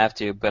 I don't have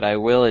to, but I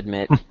will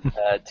admit,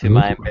 to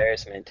my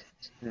embarrassment,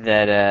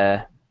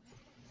 that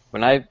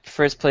when I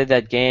first played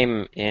that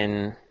game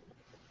in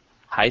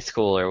high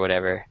school or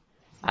whatever,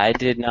 I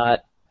did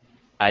not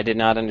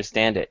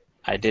understand it.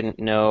 I didn't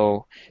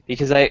know,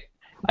 because I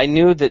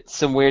knew that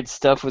some weird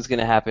stuff was going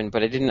to happen,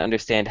 but I didn't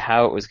understand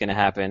how it was going to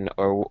happen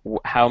or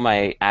how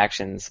my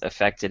actions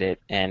affected it,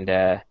 and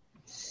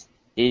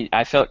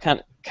I felt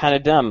kind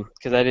of dumb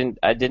because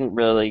I didn't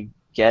really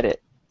get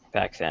it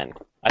back then.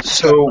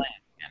 So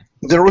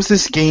there was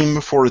this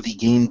game for the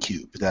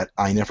GameCube that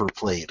I never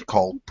played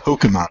called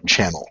Pokemon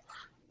Channel.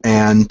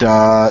 And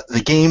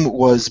the game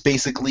was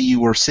basically you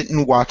were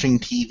sitting watching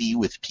TV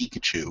with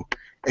Pikachu,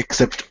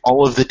 except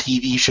all of the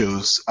TV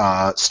shows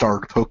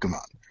starred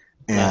Pokemon.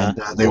 And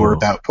they were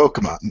about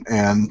Pokemon.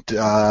 And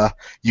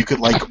you could,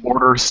 like,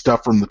 order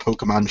stuff from the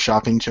Pokemon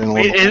shopping channel.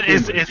 Wait,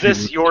 is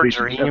this your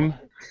dream?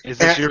 Is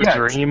this your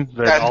dream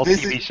that all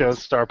TV shows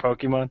star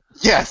Pokemon?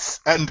 Yes,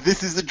 and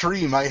this is a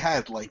dream I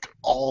had, like,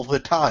 all the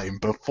time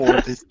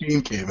before this game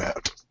came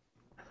out.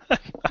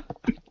 That's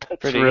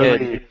pretty really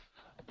good.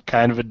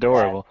 Kind of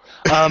adorable.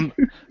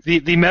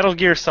 The Metal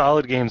Gear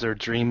Solid games are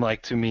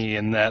dreamlike to me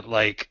in that,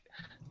 like,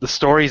 the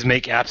stories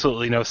make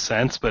absolutely no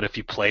sense, but if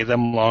you play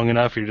them long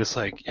enough, you're just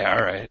like, yeah,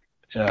 all right.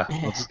 Yeah,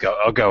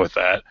 I'll go with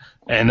that.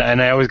 And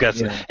I always got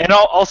and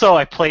also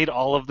I played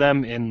all of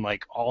them in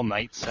like all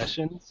night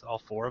sessions, all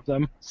 4 of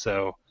them.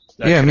 So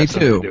that could me have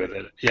something too. to do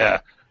with it. Yeah,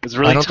 it was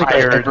really I don't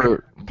tired. think I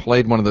ever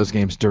played one of those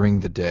games during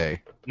the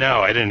day.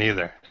 No, I didn't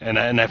either. And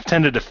I've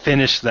tended to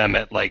finish them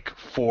at like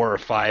 4 or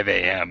 5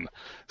 a.m.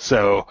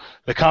 So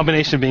the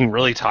combination of being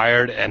really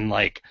tired and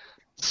like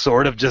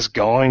sort of just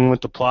going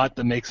with the plot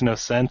that makes no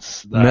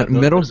sense.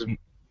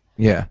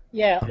 Yeah.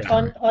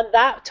 On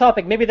that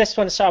topic, maybe this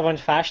one's sort of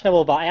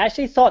unfashionable, but I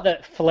actually thought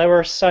that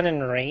Flower, Sun,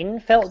 and Rain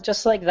felt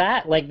just like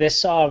that, like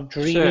this sort of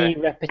dreamy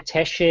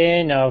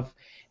repetition of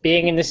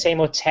being in the same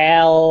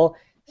hotel,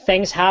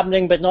 things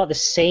happening but not the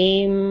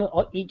same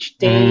each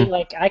day.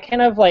 Like I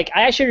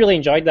actually really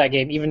enjoyed that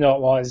game, even though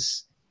it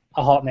was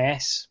a hot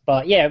mess.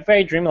 But yeah,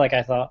 very dreamlike,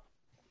 I thought.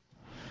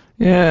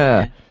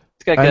 Yeah.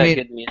 It's got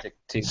good music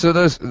too.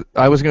 So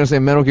I was going to say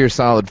Metal Gear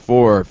Solid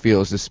 4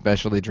 feels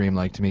especially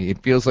dreamlike to me.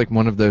 It feels like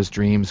one of those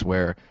dreams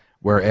where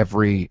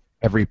every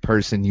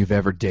person you've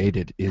ever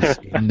dated is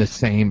in the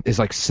same, is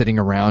like sitting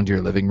around your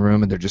living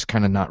room and they're just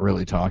kind of not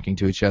really talking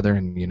to each other,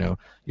 and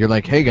you're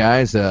like, hey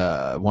guys,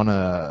 want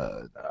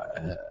to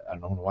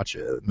watch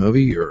a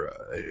movie or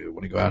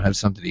want to go out and have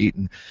something to eat,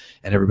 and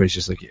everybody's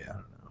just like, yeah, I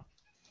don't know,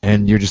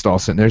 and you're just all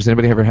sitting there. Has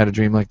anybody ever had a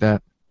dream like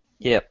that?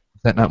 Yep.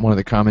 Is that not one of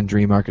the common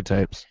dream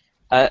archetypes?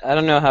 I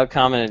don't know how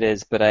common it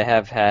is, but I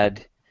have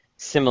had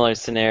similar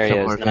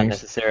scenarios, not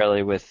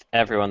necessarily with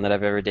everyone that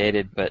I've ever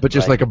dated, but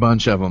just like a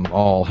bunch of them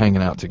all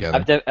hanging out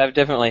together. I've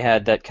definitely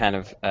had that kind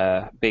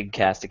of big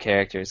cast of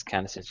characters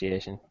kind of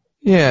situation.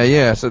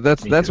 Yeah. So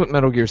that's what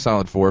Metal Gear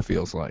Solid 4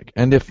 feels like.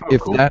 And if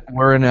that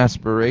were an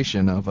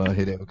aspiration of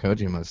Hideo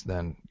Kojima's,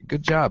 then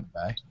good job,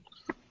 guy.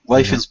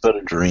 Life is but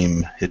a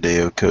dream,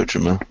 Hideo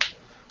Kojima.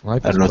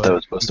 Life I is don't know what that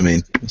was supposed to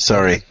mean.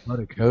 Sorry. What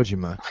a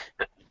Kojima.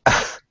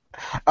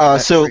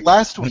 So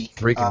last week,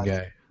 Freaking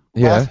guy.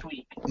 last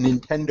week,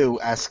 Nintendo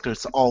asked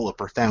us all a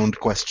profound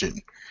question.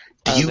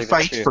 Do you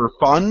fight for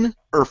fun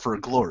or for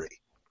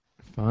glory?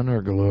 Fun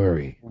or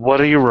glory? What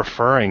are you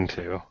referring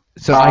to?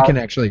 So I can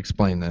actually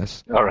explain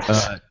this. All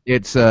right.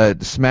 It's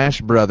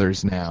Smash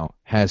Brothers now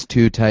has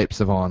 2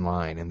 types of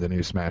online in the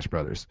new Smash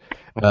Brothers.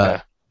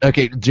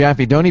 Okay,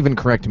 Jaffe, don't even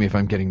correct me if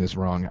I'm getting this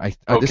wrong.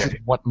 This is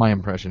what my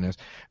impression is.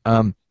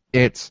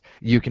 It's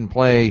you can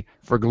play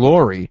for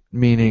glory,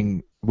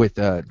 meaning with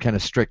kind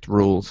of strict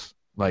rules,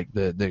 like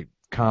the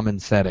common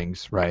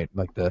settings, right?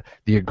 Like the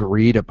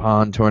agreed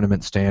upon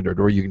tournament standard,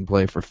 or you can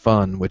play for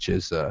fun, which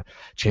is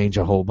change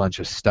a whole bunch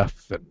of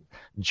stuff and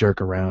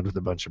jerk around with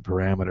a bunch of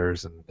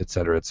parameters and et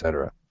cetera, et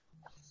cetera.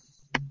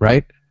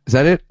 Right? Is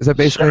that it? Is that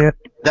basically it?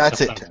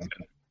 That's it, Tim.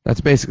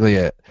 That's basically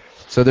it.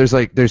 So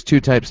there's 2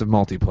 types of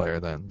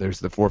multiplayer then. There's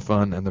the for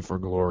fun and the for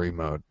glory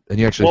mode. And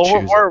you actually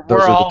choose those we're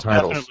are all the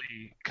titles.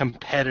 definitely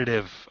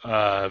competitive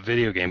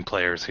video game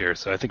players here,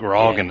 so I think we're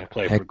all going to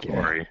play for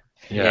glory.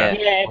 Yeah.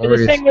 Yeah, but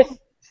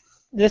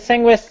the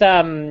thing with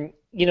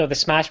the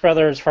Smash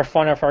Brothers for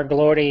fun or for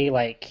glory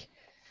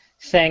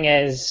thing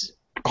is.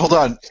 Hold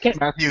on,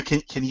 Matthew.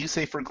 Can you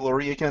say for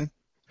glory again?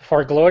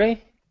 For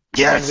glory?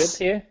 Yes. Sound good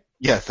to you?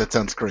 Yes, that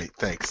sounds great.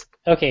 Thanks.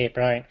 Okay,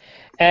 brilliant.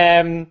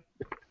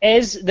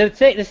 Is the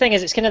thing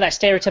is, it's kind of that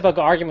stereotypical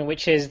argument,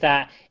 which is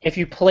that if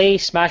you play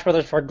Smash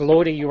Brothers for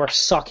glory, you are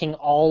sucking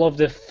all of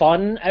the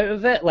fun out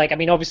of it.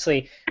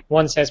 Obviously,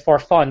 one says for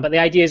fun, but the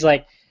idea is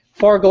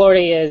for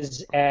glory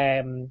is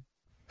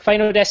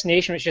Final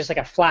Destination, which is just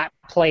a flat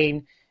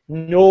plane.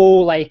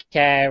 No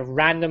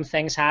random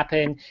things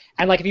happen,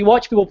 and if you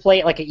watch people play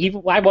it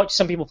Evo, I watch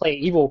some people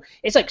play Evo.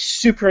 It's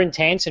super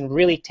intense and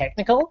really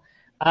technical.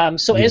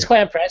 So it is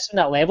quite impressive on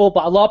that level.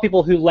 But a lot of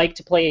people who like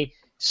to play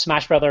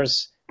Smash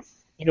Brothers,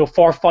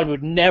 for fun,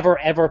 would never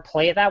ever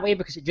play it that way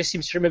because it just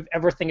seems to remove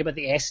everything about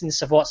the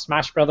essence of what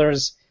Smash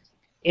Brothers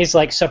is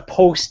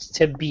supposed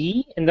to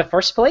be in the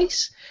first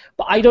place.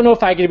 But I don't know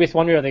if I agree with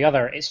one way or the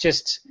other. It's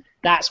just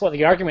that's what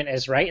the argument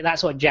is, right?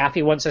 That's what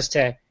Jaffe wants us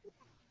to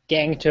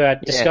get into a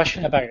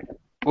discussion about.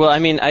 Well, I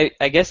mean,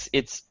 I guess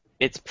it's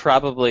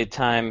probably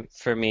time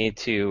for me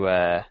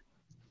to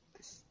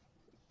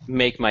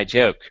make my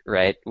joke,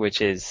 right?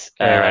 Which is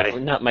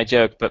not my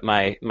joke, but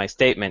my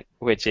statement,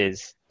 which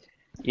is,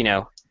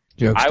 I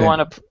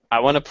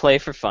want to play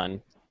for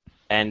fun,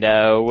 and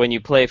when you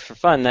play for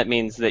fun, that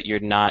means that you're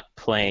not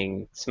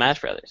playing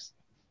Smash Brothers.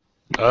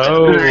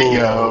 Oh, there you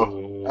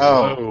go.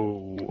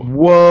 Oh,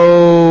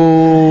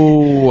 whoa!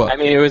 I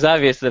mean, it was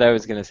obvious that I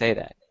was going to say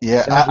that.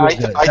 Yeah, I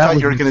thought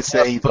you were going to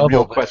say the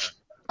real question.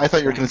 I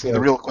thought you were going to say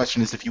the real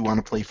question is if you want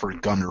to play for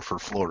gun or for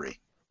Flory.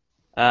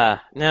 No.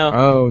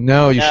 Oh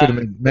no, you should have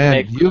made.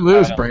 Man, you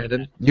lose,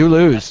 Brandon. You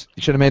lose.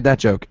 You should have made that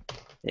joke.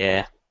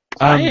 Yeah.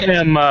 I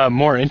am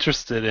more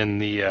interested in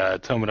the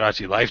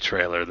Tomodachi Life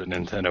trailer that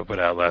Nintendo put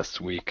out last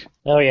week.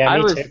 Oh yeah,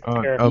 me too.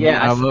 I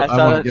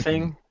saw that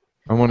thing.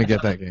 I want to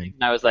get that game.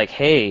 And I was like,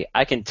 hey,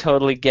 I can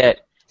totally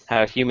get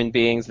how human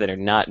beings that are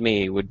not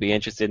me would be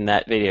interested in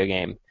that video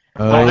game.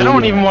 I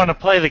don't even want to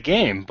play the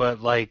game, but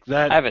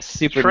that I have a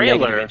super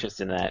negative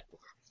interest in that.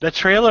 That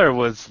trailer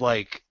was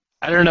I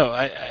don't know,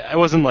 I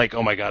wasn't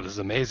oh my god, this is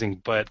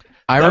amazing, but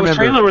the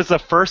trailer was the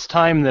first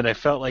time that I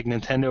felt like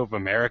Nintendo of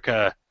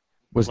America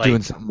was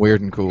doing something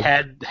weird and cool.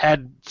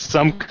 Had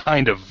some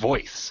kind of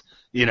voice,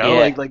 they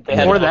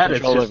before had that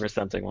it's control just over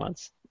something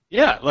once.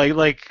 Yeah,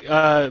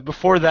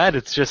 before that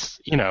it's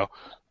just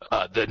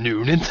the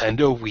new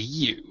Nintendo Wii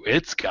U.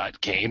 It's got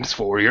games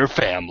for your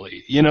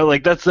family.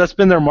 That's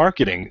been their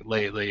marketing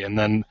lately. And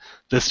then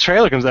this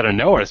trailer comes out of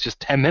nowhere. It's just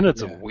 10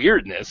 minutes of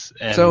weirdness.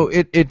 And so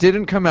it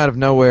didn't come out of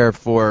nowhere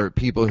for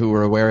people who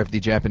were aware of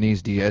the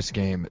Japanese DS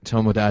game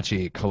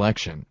Tomodachi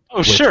Collection.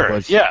 Oh, sure,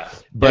 yeah.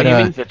 But he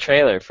means the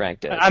trailer,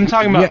 Frank does. I'm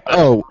talking about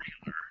trailer,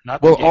 not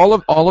the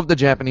game. all of the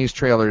Japanese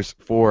trailers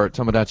for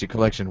Tomodachi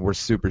Collection were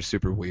super,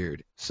 super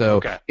weird.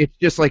 So it's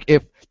just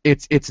if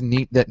it's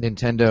neat that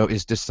Nintendo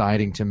is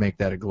deciding to make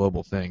that a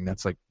global thing.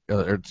 That's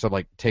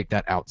take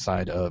that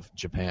outside of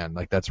Japan.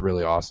 That's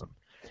really awesome.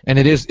 And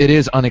it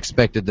is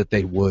unexpected that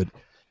they would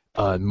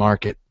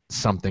market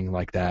something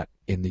like that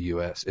in the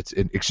U.S. It's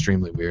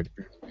extremely weird.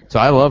 So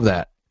I love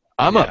that.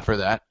 I'm up for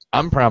that.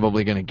 I'm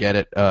probably going to get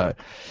it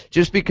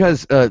just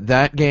because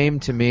that game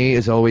to me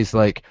is always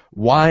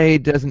why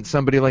doesn't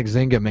somebody like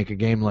Zynga make a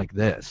game like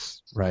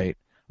this, right?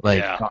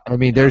 I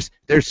mean, there's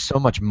so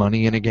much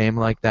money in a game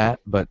like that,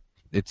 but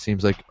it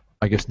seems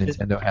I guess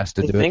Nintendo has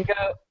to do it. Does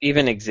Zynga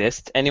even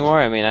exist anymore?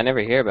 I mean, I never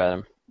hear about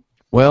them.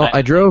 Well,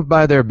 I drove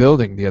by their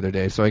building the other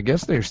day, so I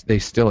guess they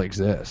still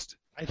exist.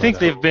 I think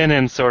they've been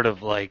in sort of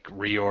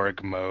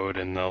reorg mode,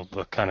 and they'll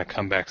kind of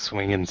come back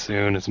swinging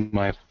soon, is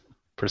my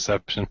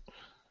perception.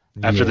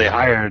 After they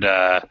hired,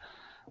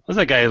 what's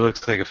that guy who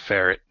looks like a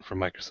ferret from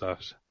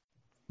Microsoft?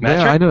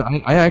 Matrick? Yeah, I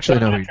know. I actually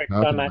know who you're talking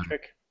about.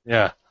 Matrick.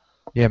 Yeah.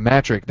 Yeah,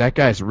 Matrick. That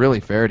guy's really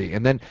ferrety.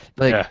 And then,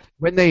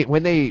 when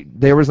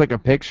there was a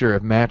picture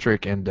of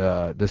Matrick and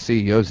the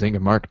CEO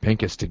Zynga, Mark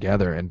Pincus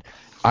together, and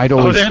I'd Oh,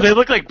 always they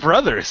look like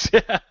brothers.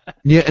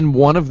 yeah, and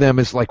one of them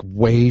is like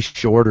way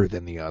shorter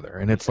than the other,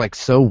 and it's like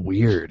so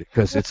weird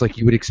because it's like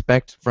you would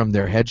expect from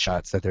their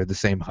headshots that they're the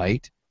same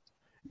height,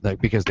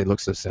 like because they look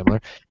so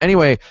similar.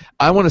 Anyway,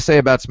 I want to say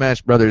about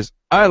Smash Brothers,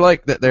 I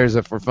like that there's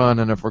a for fun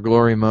and a for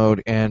glory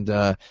mode,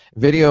 and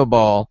Video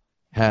Ball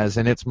has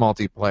in its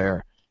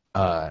multiplayer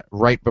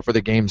right before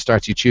the game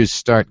starts, you choose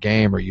start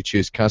game or you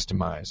choose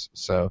customize.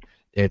 So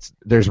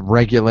there's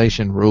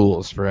regulation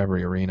rules for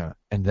every arena,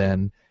 and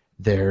then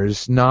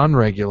there's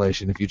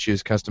non-regulation. If you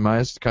choose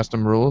customized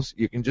custom rules,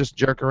 you can just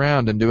jerk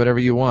around and do whatever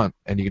you want,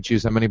 and you can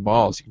choose how many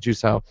balls, you can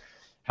choose how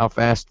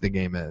fast the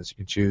game is, you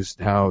can choose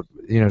how,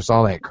 it's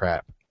all that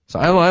crap. So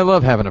I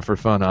love having a for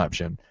fun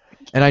option,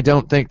 and I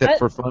don't think that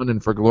for fun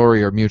and for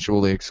glory are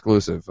mutually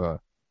exclusive.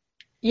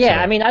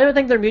 Yeah, I mean, I don't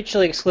think they're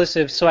mutually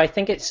exclusive, so I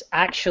think it's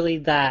actually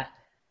that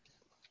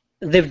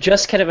they've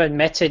just kind of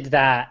admitted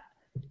that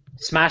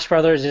Smash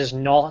Brothers is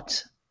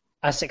not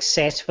a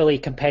successfully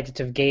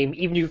competitive game,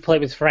 even if you play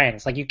with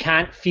friends. Like, you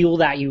can't feel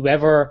that you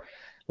ever,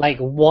 like,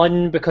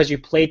 won because you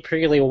played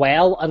pretty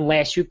well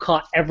unless you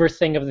cut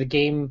everything of the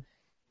game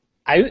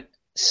out.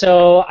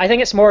 So I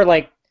think it's more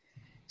like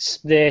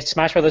the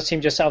Smash Brothers team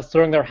just sort of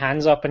throwing their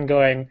hands up and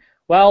going,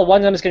 well,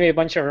 one of them is going to be a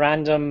bunch of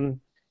random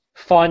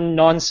fun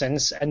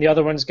nonsense, and the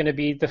other one's going to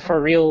be the for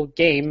real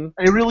game.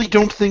 I really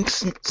don't think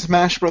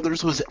Smash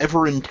Brothers was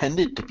ever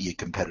intended to be a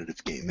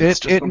competitive game.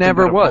 It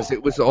never was.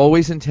 It was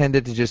always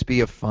intended to just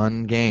be a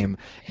fun game.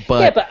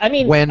 But, yeah, but I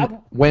mean,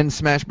 when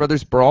Smash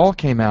Brothers Brawl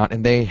came out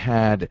and they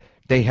had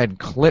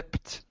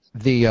clipped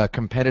the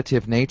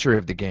competitive nature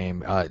of the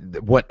game,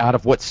 out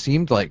of what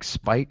seemed like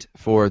spite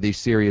for the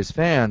serious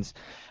fans,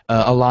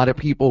 a lot of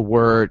people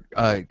were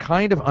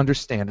kind of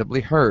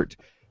understandably hurt.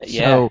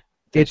 Yeah. So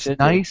it's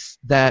nice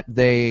that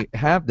they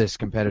have this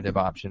competitive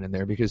option in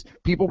there, because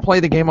people play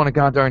the game on a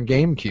goddamn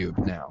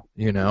GameCube now,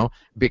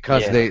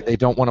 because they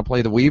don't want to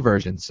play the Wii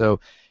version. So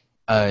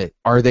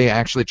are they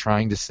actually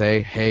trying to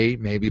say, hey,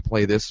 maybe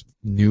play this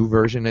new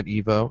version at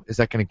EVO? Is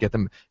that going to get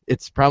them?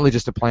 It's probably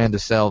just a plan to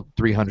sell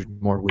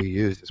 300 more Wii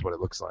U's is what it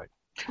looks like.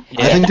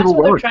 Yeah, I think that's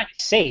what they're trying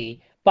to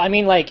say. But I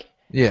mean, like,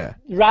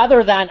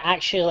 rather than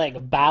actually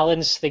like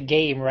balance the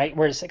game, right,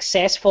 where it's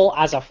successful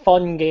as a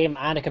fun game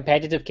and a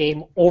competitive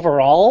game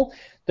overall,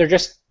 they're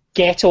just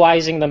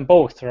ghettoizing them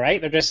both,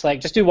 right? They're just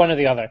like, just do one or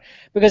the other.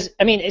 Because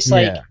I mean, it's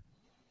like,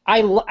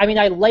 I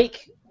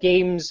like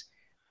games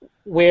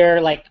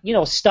where, like,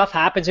 stuff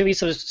happens. Maybe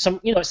so some,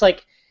 it's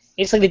like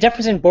the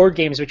difference in board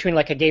games between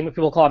like a game that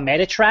people call a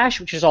meta trash,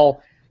 which is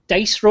all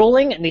dice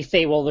rolling, and they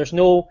say, well, there's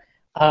no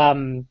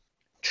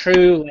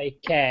true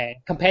like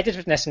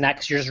competitiveness in that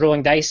because you're just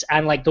rolling dice,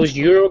 and like those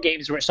Euro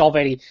games where it's all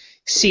very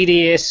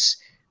serious,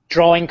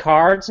 drawing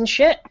cards and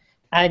shit.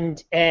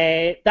 And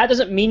that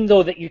doesn't mean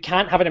though that you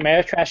can't have an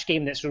Ameritrash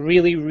game that's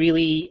really,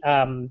 really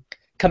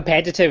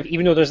competitive,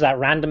 even though there's that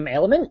random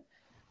element.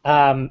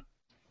 I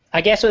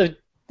guess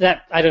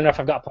that I don't know if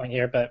I've got a point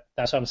here, but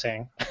that's what I'm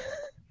saying.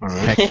 All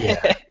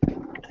right.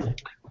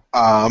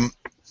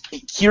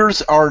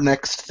 Here's our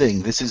next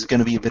thing. This is going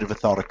to be a bit of a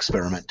thought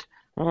experiment.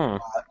 Modern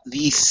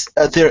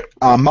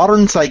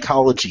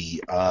psychology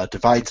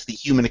divides the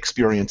human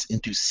experience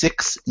into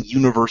 6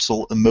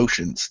 universal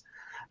emotions.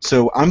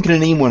 So I'm going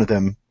to name one of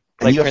them.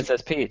 Like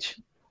Princess Peach.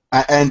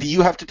 And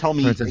you have to tell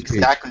me Princess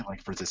exactly Peach.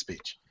 Like Princess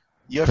Peach.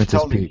 You have to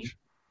tell me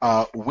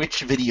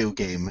which video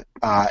game,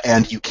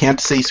 and you can't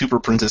say Super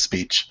Princess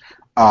Peach,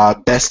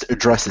 best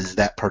addresses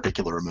that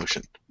particular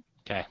emotion.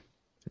 Okay.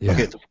 Yeah.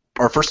 Okay.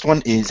 Our first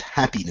one is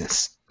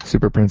happiness.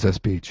 Super Princess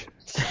Peach.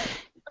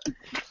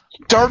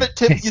 Darn it,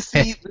 Tim, you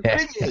see, the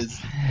thing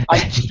is, I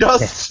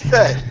just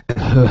said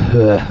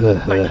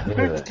like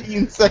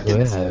 15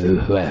 seconds.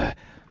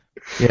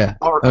 Yeah.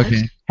 All right.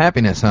 Okay.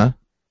 Happiness, huh?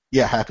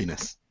 Yeah,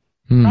 happiness.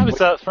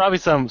 Probably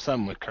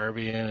something with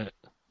Kirby in it.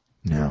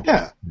 No.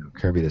 Yeah. No,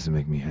 Kirby doesn't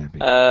make me happy.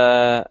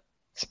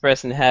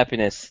 Expressing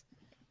happiness.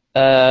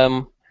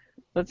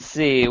 Let's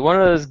see. One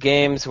of those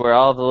games where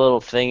all the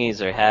little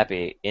thingies are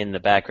happy in the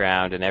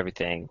background and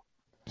everything.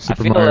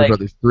 Super Mario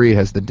Brothers 3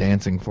 has the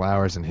dancing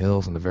flowers and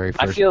hills in the very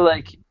first. I feel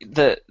like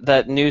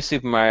that new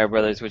Super Mario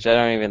Brothers, which I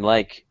don't even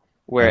like,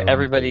 where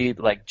everybody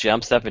like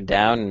jumps up and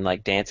down and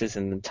like dances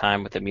in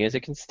time with the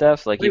music and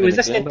stuff. Like, wait, was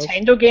this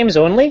Nintendo games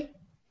only?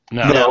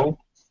 No.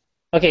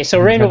 Okay, so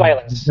Rainbow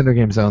Islands. Nintendo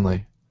games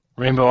only.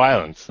 Rainbow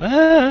Islands.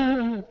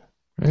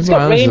 It's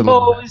got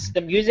rainbows,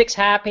 the music's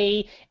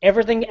happy,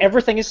 everything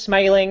is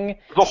smiling.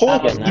 The whole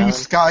Blue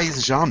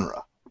Skies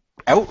genre.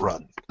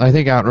 Outrun. I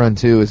think Outrun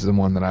 2 is the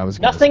one that I was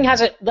going Nothing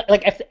has a,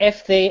 like,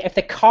 if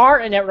the car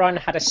in Outrun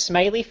had a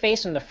smiley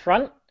face in the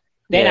front,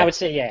 then I would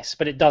say yes,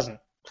 but it doesn't.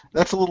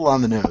 That's a little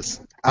on the nose.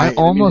 I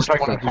almost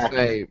wanted to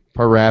say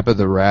Parappa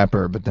the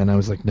Rapper, but then I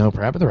was like, no,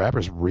 Parappa the Rapper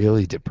is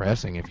really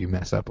depressing if you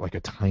mess up like a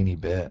tiny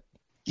bit.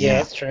 Yeah,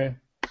 that's true.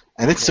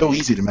 And it's so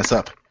easy to mess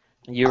up.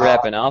 You're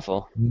rapping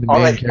awful. The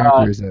main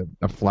character is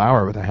a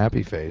flower with a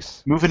happy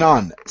face. Moving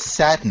on.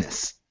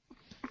 Sadness.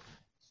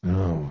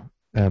 Oh.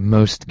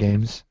 Most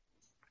games.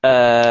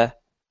 The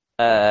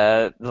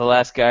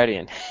Last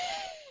Guardian.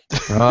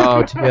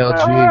 Oh,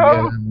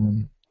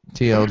 TLG.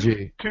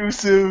 TLG. Too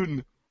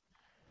soon.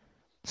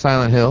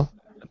 Silent Hill.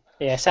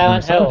 Yeah,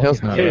 Silent Hill. Silent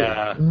Hill's not. Two.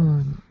 Yeah.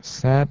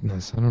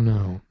 Sadness. I don't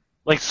know.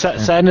 Like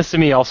sadness to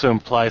me also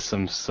implies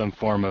some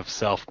form of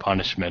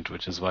self-punishment,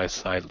 which is why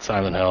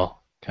Silent Hill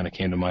kind of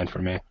came to mind for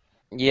me.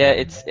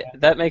 Yeah,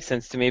 that makes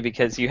sense to me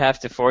because you have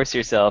to force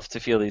yourself to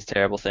feel these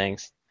terrible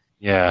things.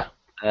 Yeah.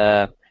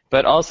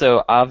 But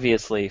also,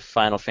 obviously,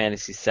 Final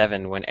Fantasy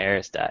VII when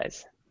Aerith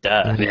dies.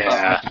 Duh.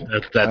 Yeah.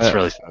 That's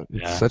really.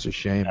 It's such a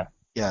shame.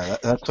 Yeah,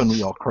 that's when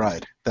we all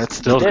cried.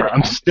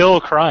 I'm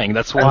still crying.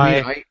 That's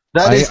why.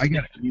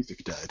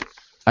 Music died.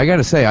 I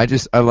gotta say,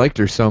 I liked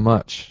her so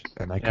much,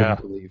 and I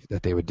couldn't believe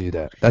that they would do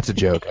that. That's a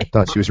joke. I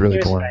thought she was really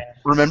corny.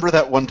 Remember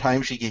that one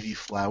time she gave you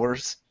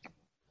flowers?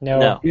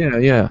 No.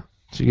 Yeah.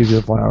 She gives you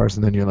the flowers,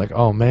 and then you're like,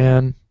 oh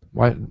man,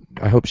 why?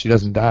 I hope she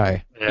doesn't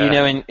die. Yeah. You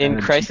know,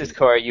 in Crisis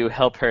Core, you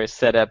help her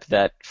set up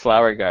that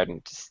flower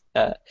garden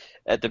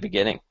at the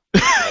beginning.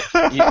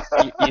 You're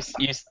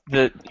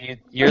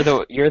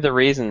the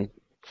reason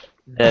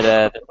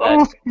that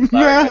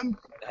Man,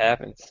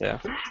 happens. So.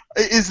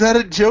 is that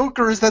a joke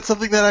or is that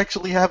something that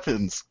actually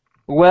happens?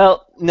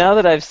 Well, now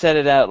that I've said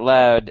it out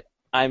loud,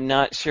 I'm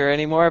not sure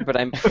anymore, but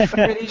I'm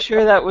pretty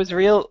sure that was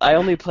real. I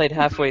only played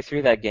halfway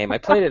through that game. I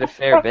played it a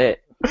fair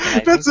bit.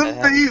 That's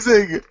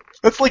amazing!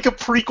 That's like a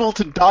prequel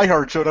to Die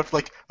Hard showed up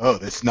like, oh,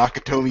 this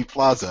Nakatomi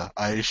Plaza.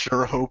 I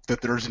sure hope that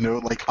there's no,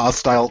 like,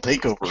 hostile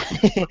takeover.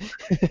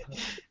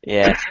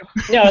 Yeah.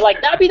 No,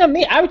 like, that'd be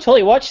amazing. I would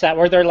totally watch that,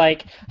 where they're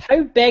like,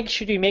 how big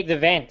should we make the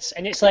vents?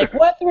 And it's like,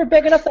 what if they were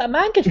big enough that a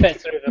man could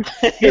fit through them?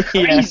 You're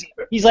crazy.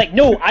 Yeah. He's like,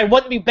 no, I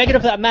want to be big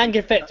enough that a man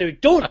can fit through.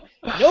 Don't!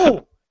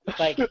 No!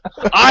 Like,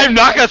 I'm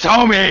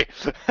Nakatomi!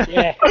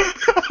 Yeah.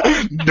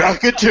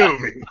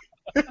 Nakatomi!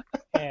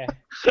 Yeah.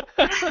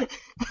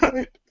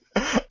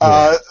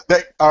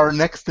 Our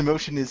next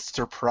emotion is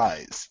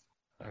surprise.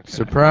 Okay.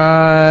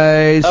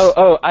 Surprise!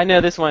 Oh, I know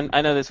this one.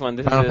 This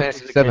Final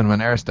Fantasy VII when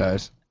Aerith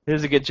dies.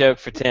 Here's a good joke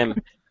for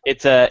Tim.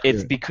 It's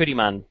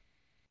Bikuriman.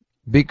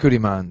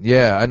 Bikuriman.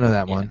 Yeah, I know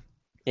that one.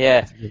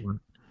 Yeah. That's a good one.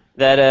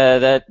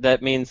 That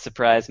means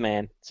surprise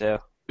man. So.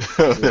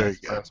 Oh, there you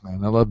go.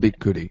 Man. I love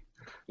Bikuri.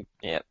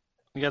 Yeah.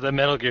 You got that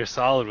Metal Gear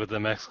Solid with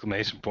them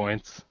exclamation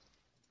points.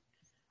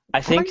 I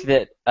think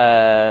that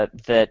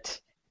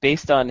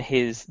based on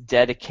his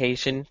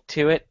dedication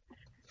to it,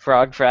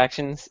 Frog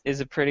Fractions is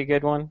a pretty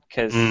good one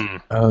because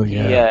Oh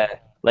yeah.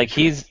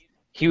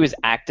 he was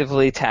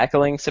actively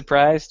tackling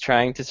surprise,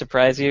 trying to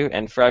surprise you,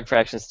 and Frog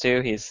Fractions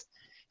 2, he's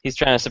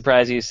trying to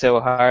surprise you so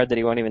hard that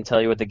he won't even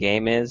tell you what the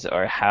game is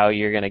or how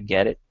you're gonna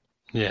get it.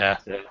 Yeah.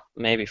 So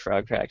maybe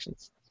Frog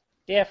Fractions.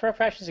 Yeah, Frog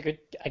Fractions is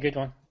a good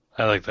one.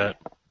 I like that.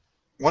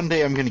 One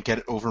day I'm going to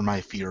get over my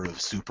fear of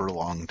super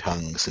long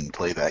tongues and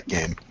play that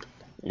game.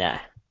 Nah.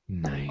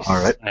 Nice.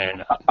 All right. Fair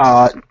enough.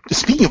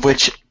 Speaking of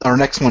which, our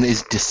next one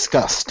is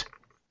Disgust.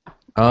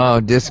 Oh,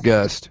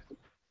 Disgust.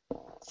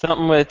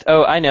 Something with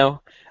I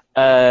know.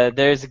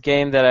 There's a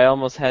game that I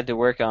almost had to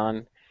work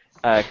on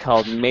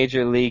called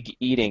Major League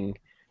Eating,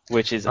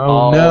 which is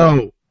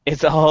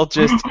it's all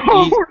just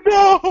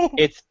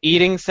it's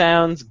eating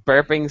sounds,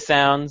 burping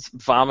sounds,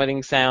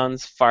 vomiting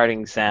sounds,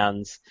 farting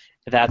sounds.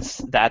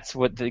 That's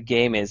what the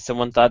game is.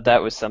 Someone thought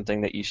that was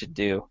something that you should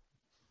do.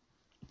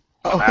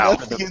 Oh, Wow.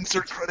 that's the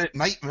insert credit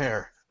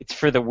nightmare. It's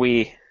for the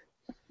Wii.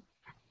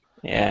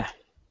 Yeah.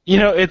 You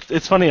know,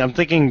 it's funny. I'm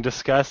thinking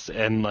Disgust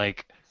and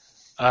like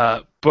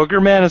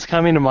Booger Man is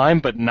coming to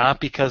mind, but not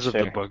because of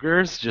the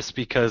boogers, just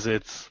because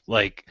it's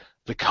like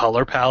the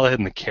color palette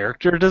and the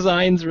character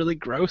design's really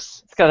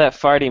gross. It's got that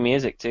farty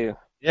music too.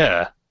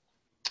 Yeah.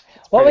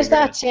 What was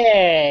that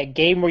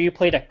game where you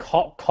played a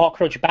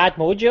cockroach, Bad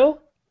Mojo?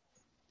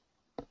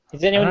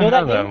 Does anyone know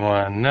that game?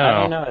 One. No. I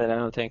don't know it, I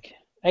don't think.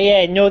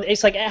 Yeah, no,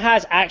 it's like it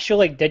has actual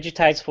like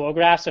digitized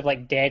photographs of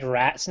like dead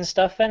rats and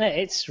stuff in it.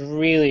 It's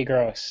really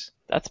gross.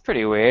 That's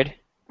pretty weird.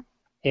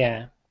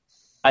 Yeah.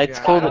 It's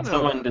cool that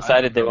someone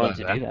decided they wanted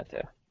to do that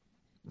though.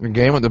 A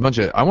game with a bunch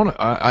of I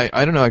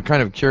don't know. I'm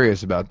kind of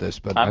curious about this,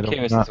 but I'm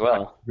curious as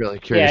well. Really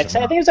curious.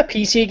 Yeah, I think it's a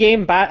PC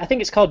game. I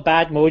think it's called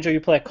Bad Mojo. You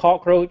play a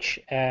cockroach.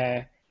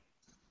 I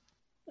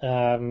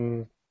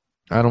don't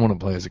want to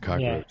play as a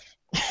cockroach.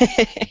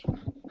 Yeah.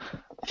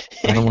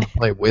 I don't want to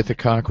play with a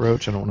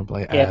cockroach. I don't want to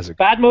play as a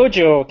Bad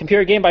Mojo,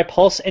 computer game by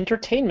Pulse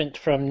Entertainment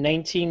from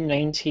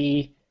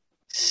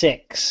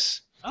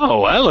 1996.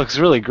 Oh, that looks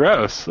really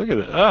gross. Look at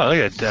it. Oh, look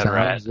at that dead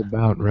rat. Sounds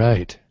about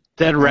right.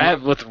 Dead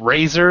rat with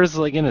razors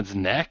like in its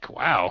neck.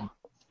 Wow.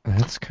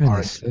 That's kind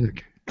of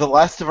sick. The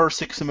last of our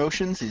 6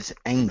 emotions is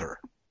anger.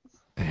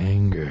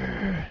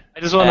 Anger. I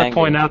just want to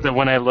point out that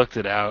when I looked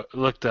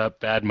up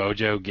Bad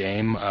Mojo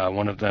game,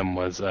 one of them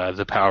was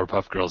the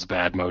Powerpuff Girls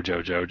Bad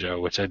Mojo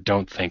Jojo, which I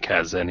don't think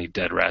has any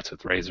dead rats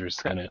with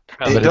razors in it.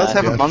 It does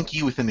have a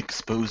monkey with an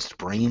exposed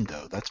brain,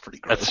 though. That's pretty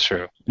gross. That's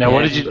true. Now,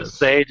 what did you just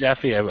say,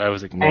 Jeffy? I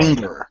was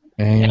ignoring.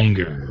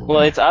 Anger.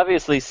 Well, it's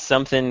obviously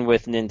something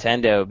with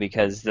Nintendo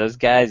because those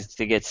guys,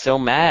 they get so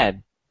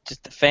mad.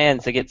 Just the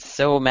fans, they get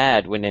so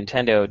mad when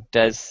Nintendo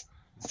does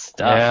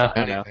stuff. Yeah. I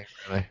don't know.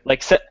 Really.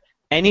 Like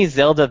any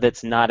Zelda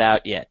that's not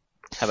out yet.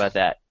 How about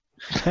that?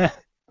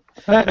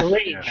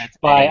 Rage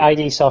by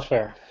ID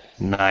Software.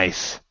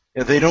 Nice.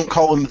 Yeah, they don't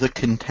call him the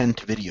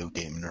content video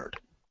game nerd.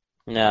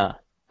 No.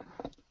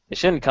 They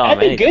shouldn't call him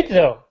That'd be anything. good,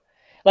 though.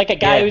 Like a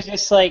guy Yeah. who's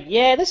just like,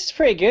 yeah, this is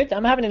pretty good.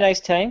 I'm having a nice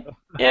time.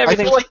 Yeah, I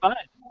everything's feel like, fine.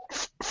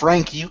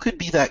 Frank, you could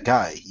be that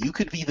guy. You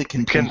could be the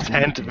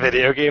Content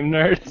video game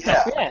nerd.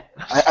 Yeah. Yeah.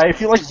 I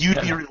feel like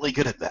you'd be really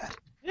good at that.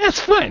 Yeah, it's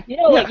fine. You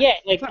know, like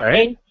all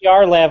right.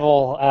 NPR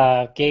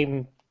level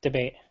game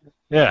debate.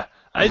 Yeah.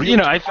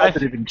 Really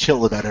positive and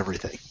chill about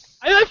everything.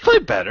 I've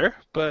played better,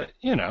 but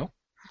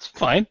it's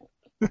fine.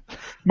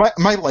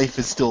 My life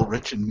is still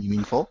rich and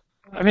meaningful.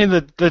 I mean,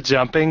 the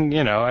jumping,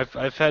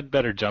 I've had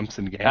better jumps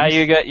in games. Ah,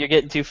 you're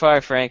getting too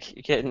far,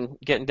 Frank. You're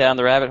getting down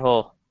the rabbit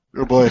hole.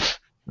 Oh boy,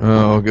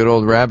 Oh, good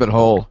old rabbit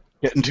hole.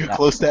 getting too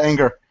close to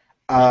anger.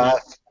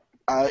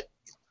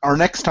 Our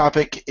next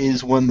topic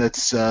is one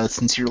that's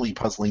sincerely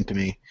puzzling to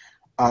me.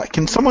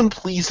 Can someone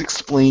please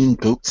explain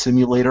Goat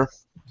Simulator?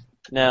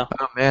 No.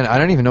 Oh man, I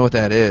don't even know what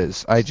that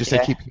is. I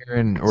Yeah. keep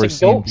hearing or It's a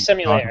seeing goat people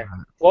simulator. talk about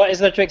it. What is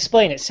there to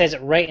explain? It says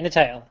it right in the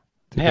title.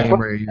 The Yeah. game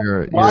where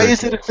you're Why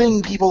is it a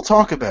thing people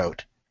talk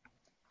about?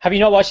 Have you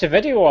not watched a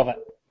video of it?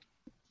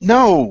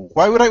 No.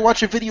 Why would I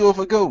watch a video of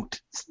a goat?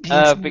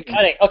 Because,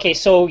 Alright, okay,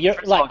 so you're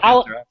First of like,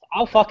 all, goats are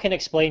I'll fucking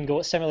explain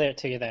Goat Simulator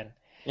to you then.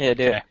 yeah,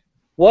 do it.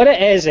 What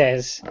it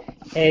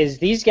is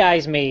these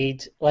guys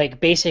made like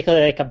basically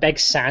like a big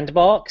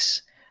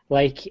sandbox,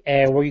 like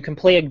where you can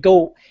play a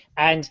goat.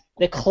 And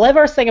the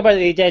clever thing about it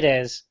they did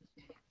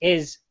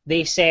is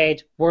they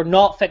said we're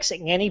not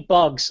fixing any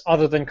bugs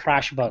other than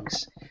crash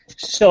bugs.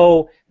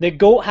 So the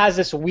goat has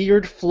this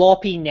weird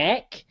floppy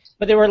neck,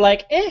 but they were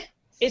like,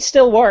 it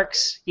still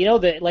works,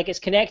 like it's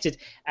connected,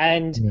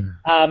 and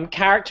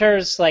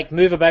characters like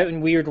move about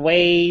in weird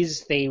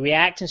ways, they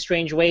react in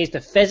strange ways, the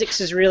physics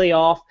is really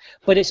off,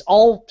 but it's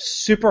all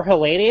super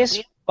hilarious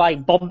by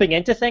bumping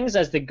into things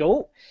as the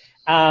goat,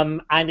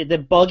 and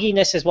the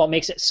bugginess is what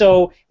makes it.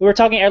 So we were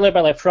talking earlier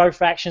about like Fraud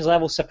Fractions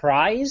level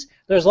surprise.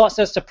 There's lots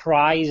of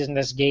surprise in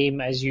this game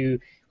as you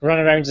run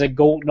around as a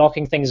goat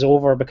knocking things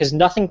over because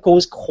nothing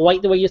goes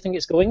quite the way you think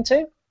it's going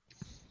to.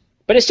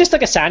 But it's just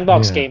like a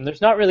sandbox game.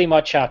 There's not really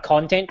much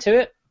content to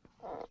it.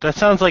 That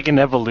sounds like an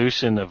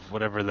evolution of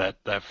whatever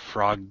that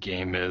frog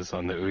game is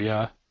on the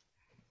Ouya.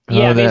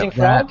 Yeah, Amazing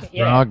Frog. That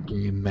Yeah. frog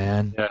game,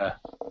 man. Yeah.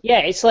 Yeah,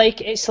 it's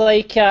like a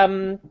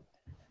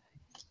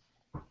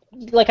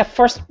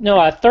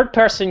third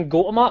person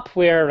goat 'em up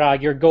where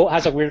your goat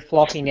has a weird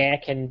floppy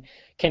neck and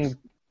can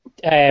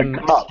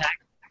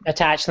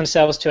attach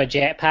themselves to a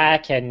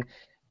jetpack and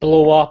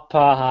blow up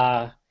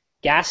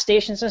gas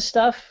stations and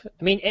stuff.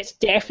 I mean, it's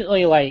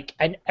definitely like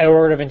an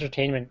hour of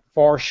entertainment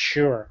for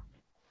sure.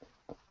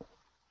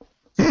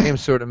 The game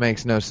sort of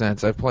makes no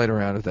sense. I've played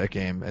around with that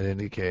game at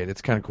Indiecade.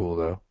 It's kind of cool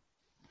though.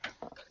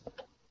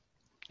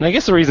 And I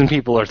guess the reason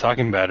people are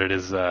talking about it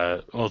is,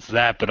 it's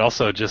that, but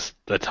also just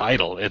the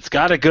title. It's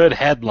got a good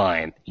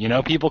headline.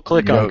 People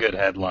click on good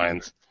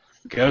headlines.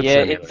 Goat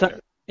Simulator.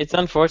 It's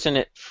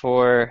unfortunate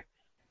for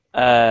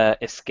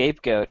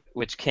Scapegoat,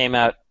 which came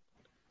out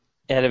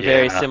at a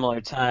very similar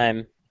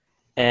time,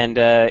 and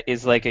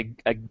is like a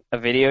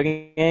video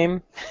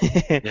game.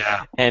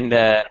 Yeah. And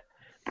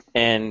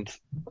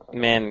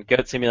man,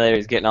 Goat Simulator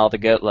is getting all the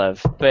goat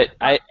love. But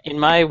in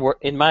my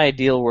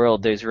ideal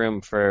world, there's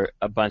room for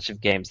a bunch of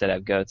games that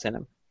have goats in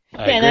them.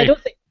 And I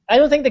don't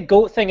think the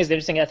goat thing is the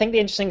interesting. I think the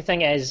interesting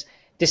thing is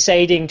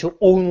deciding to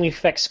only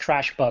fix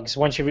crash bugs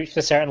once you reach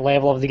a certain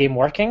level of the game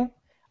working.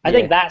 I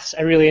think that's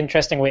a really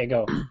interesting way to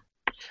go.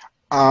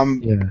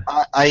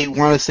 I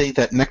want to say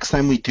that next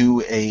time we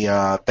do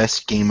a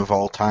best game of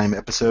all time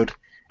episode,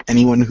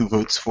 anyone who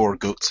votes for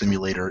Goat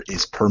Simulator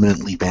is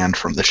permanently banned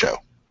from the show.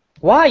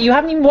 Why? You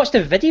haven't even watched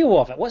a video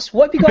of it. What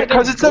have you got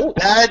Because against it's goats? a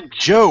bad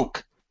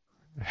joke.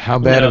 How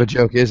bad of a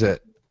joke is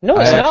it? No,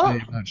 it's not.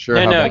 I'm not sure.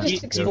 No, how no, bad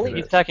just of a joke it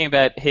he's is. talking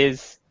about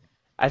his.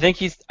 I think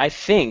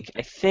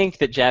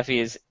that Jaffe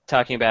is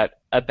talking about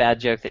a bad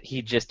joke that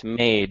he just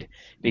made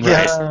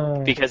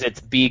because it's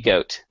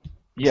B-Goat.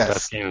 Yes.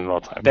 Best game of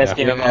all time. Best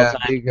game of all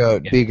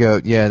time.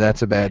 B-Goat. Yeah,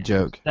 that's a bad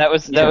joke. That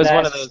was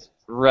one of those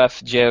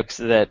rough jokes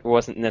that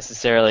wasn't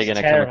necessarily going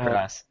to come terrible.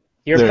 across.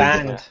 You're There you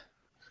banned.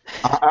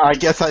 I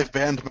guess I've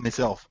banned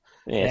myself.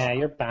 Yes. Yeah,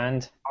 you're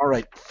banned. All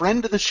right,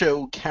 friend of the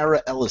show,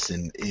 Kara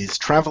Ellison, is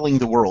traveling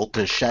the world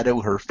to shadow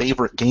her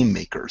favorite game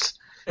makers.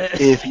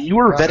 If you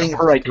were vetting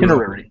her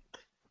itinerary,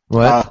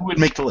 What? who would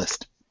make the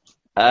list?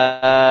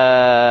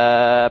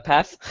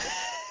 Pass.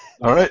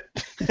 All right.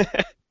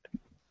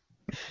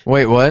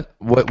 Wait, what?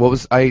 What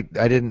was I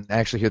didn't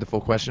actually hear the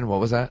full question. What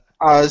was that?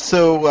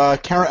 So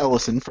Kara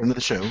Ellison, friend of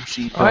the show,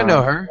 she I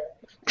know her.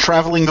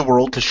 traveling the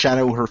world to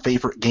shadow her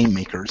favorite game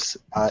makers.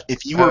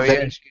 If you were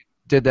vetting, she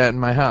did that in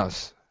my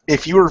house.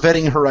 if you were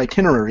vetting her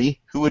itinerary,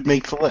 who would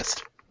make the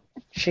list?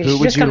 She's Who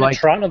would just you come like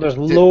to Toronto. There's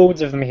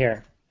loads of them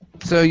here.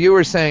 So you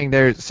were saying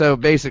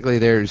basically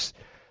there's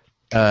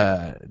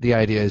the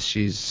idea is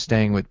she's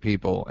staying with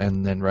people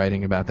and then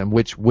writing about them.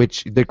 Which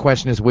the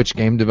question is, which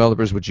game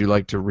developers would you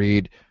like to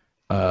read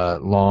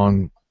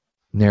long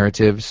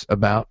narratives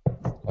about,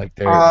 like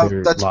their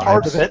That's lives?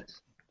 part of it.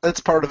 That's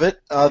part of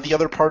it. The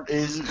other part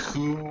is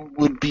who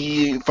would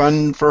be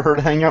fun for her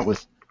to hang out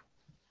with.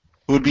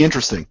 Who would be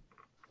interesting.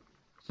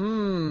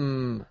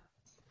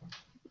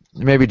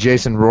 Maybe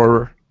Jason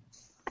Rohrer,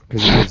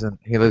 because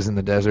he lives in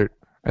the desert.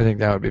 I think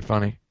that would be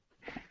funny.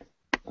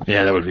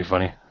 Yeah, that would be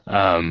funny.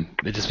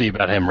 It'd just be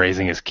about him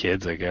raising his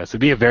kids, I guess.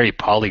 It'd be a very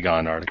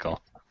Polygon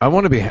article. I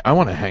want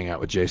to hang out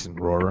with Jason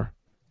Rohrer.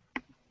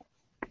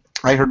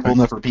 I heard we'll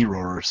never be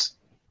roarers.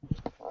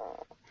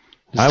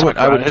 I would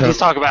just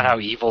talk about how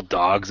evil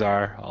dogs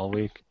are all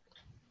week.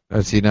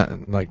 Does he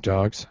not like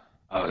dogs?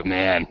 Oh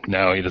man,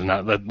 no, he does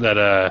not.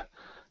 That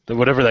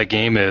whatever that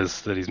game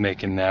is that he's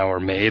making now or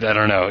made, I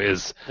don't know,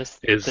 is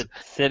the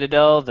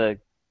Citadel, the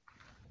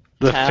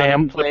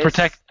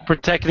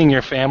protecting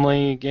your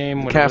family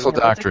game. Castle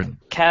Doctrine.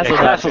 Castle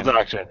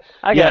Doctrine.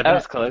 That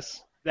was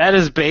close. That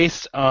is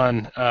based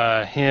on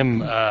him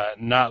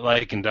not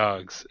liking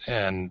dogs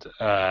and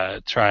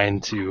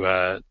trying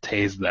to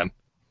tase them.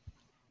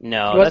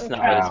 No, that's not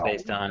what it's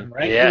based on.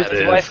 Right? Yeah,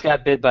 his wife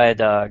got bit by a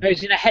dog.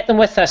 He's gonna hit them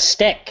with a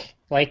stick,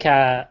 like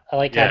a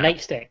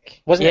nightstick.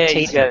 Wasn't it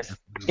taser?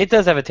 It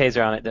does have a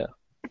taser on it though.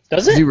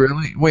 Does Does it? he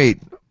really? Wait.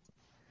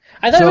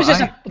 I thought it was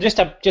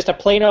just a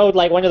plain old,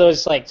 like one of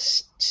those like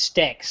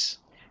sticks.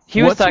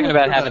 He was talking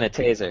about having a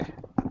taser.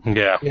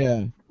 Yeah.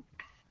 Yeah.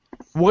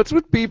 What's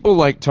with people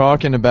like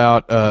talking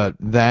about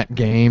that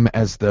game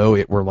as though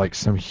it were like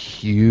some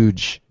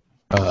huge,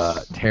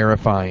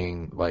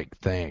 terrifying like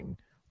thing,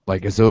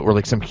 like as though it were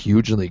like some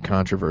hugely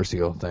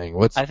controversial thing?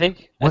 I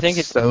think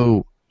it's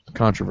so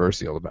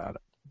controversial about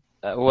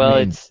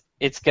it.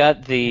 It's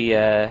got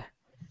the.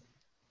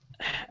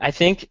 I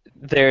think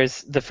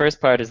the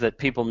first part is that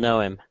people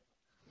know him,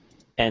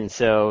 and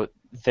so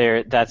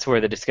that's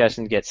where the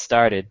discussion gets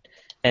started,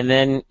 and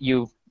then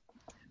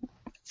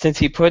since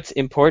he puts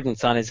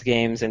importance on his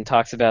games and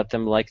talks about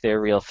them like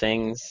they're real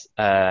things,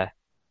 that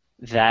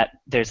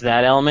there's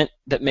that element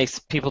that makes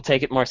people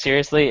take it more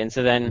seriously, and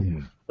so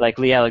then like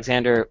Lee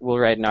Alexander will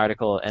write an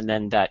article, and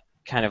then that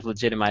kind of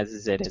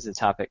legitimizes it as a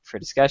topic for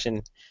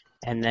discussion,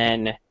 and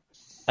then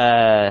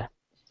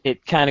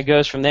it kind of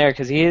goes from there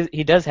because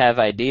he does have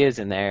ideas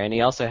in there, and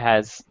he also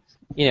has,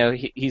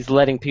 he's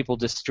letting people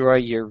destroy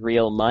your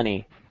real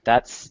money.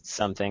 That's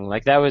something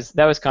like that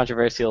was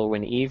controversial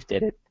when Eve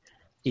did it,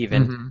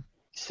 even. Mm-hmm.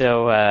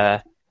 So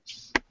I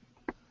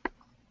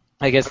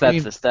guess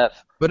that's the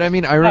stuff. But I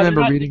mean, I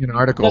remember reading an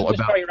article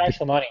about.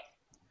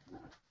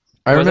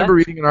 I remember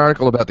reading an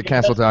article about the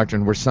Castle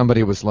Doctrine where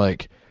somebody was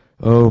like,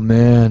 "Oh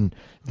man,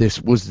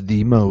 this was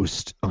the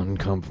most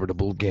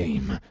uncomfortable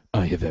game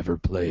I have ever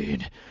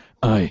played.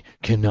 I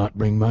cannot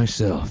bring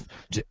myself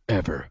to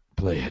ever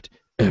play it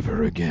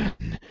ever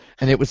again."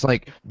 And it was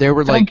like there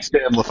were like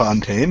Stan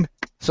LaFontaine.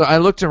 So I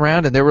looked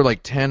around and there were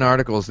like 10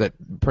 articles that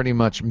pretty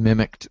much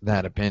mimicked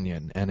that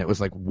opinion, and it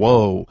was like,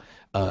 whoa,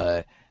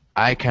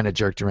 I kind of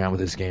jerked around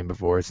with this game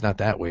before. It's not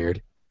that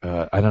weird.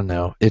 I don't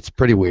know. It's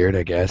pretty weird,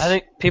 I guess. I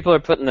think people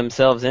are putting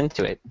themselves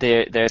into it.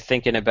 They're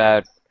thinking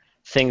about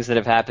things that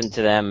have happened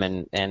to them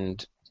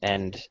and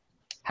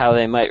how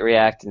they might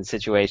react in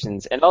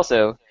situations, and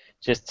also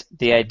just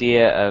the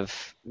idea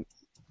of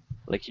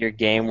like your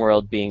game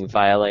world being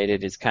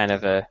violated is kind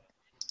of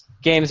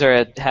games are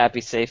a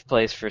happy, safe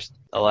place for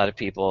a lot of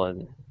people,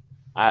 and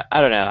I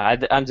don't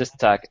know. I'm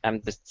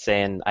just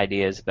saying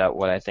ideas about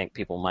what I think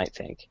people might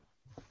think.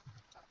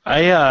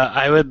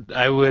 I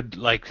would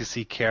like to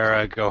see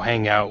Kara go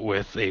hang out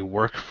with a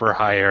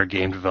work-for-hire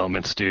game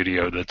development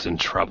studio that's in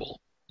trouble.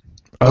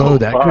 Oh,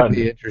 that could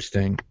be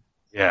interesting.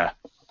 Yeah,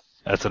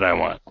 that's what I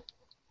want.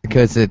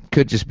 Because it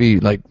could just be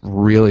like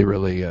really,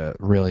 really,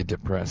 really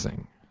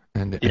depressing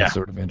and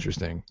sort of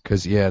interesting.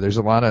 Because there's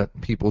a lot of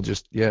people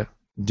just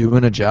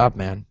doing a job,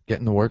 man,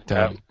 getting the work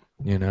done.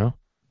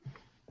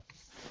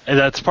 And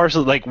that's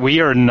partially like we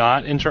are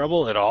not in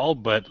trouble at all,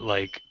 but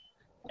like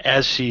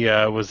as she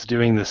was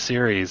doing the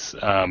series,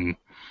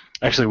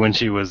 actually when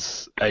she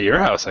was at your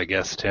house, I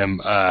guess, Tim,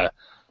 a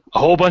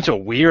whole bunch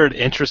of weird,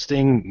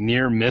 interesting,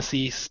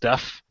 near-missy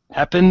stuff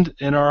happened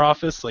in our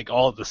office, like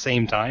all at the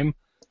same time.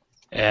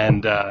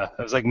 And I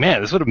was like,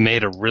 man, this would have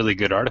made a really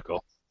good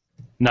article.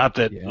 Not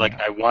that like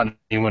I want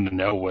anyone to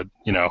know what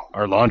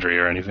our laundry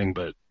or anything,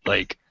 but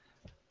like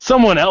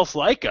someone else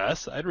like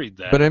us, I'd read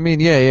that. But I mean,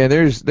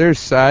 there's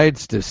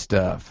sides to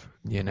stuff,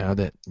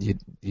 that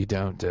you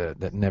don't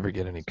that never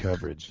get any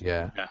coverage.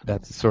 Yeah,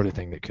 that's the sort of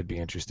thing that could be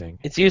interesting.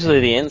 It's usually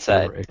the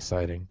inside. Or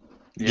exciting.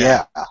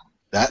 Yeah,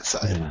 that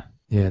side.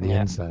 Yeah, the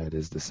inside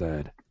is the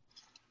side.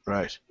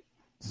 Right.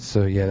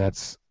 So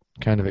that's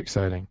kind of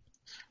exciting.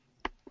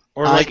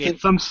 Or like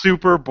it's some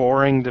super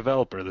boring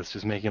developer that's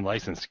just making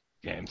licensed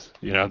games.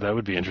 That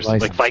would be interesting.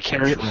 Like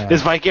Vicarious.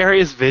 Is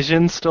Vicarious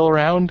Vision still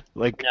around?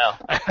 Like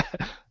no.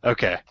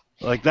 Okay.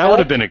 Like that would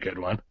have been a good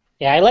one.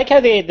 Yeah, I like how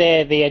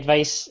the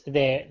advice,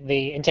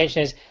 the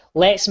intention is,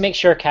 let's make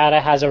sure Kara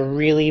has a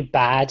really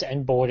bad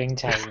and boring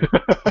time.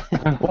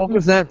 Well,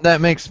 because that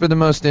makes for the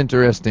most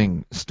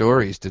interesting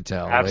stories to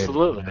tell.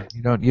 Absolutely.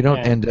 Later. You don't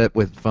end up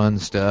with fun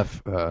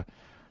stuff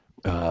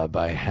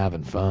by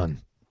having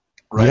fun.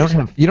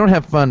 Right. You don't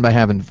have fun by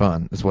having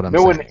fun. Is what I'm No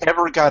saying. one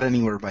ever got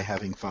anywhere by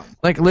having fun.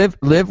 Like live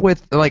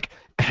with, like,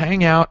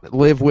 hang out,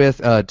 live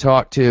with,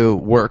 talk to,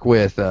 work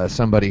with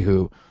somebody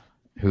who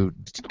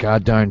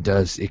god darn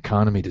does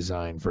economy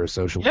design for a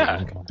social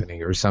game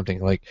company or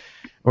something, like,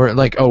 or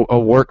like a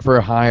work for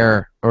a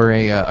hire or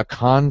a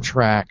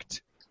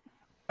contract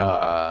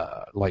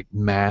like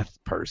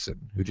math person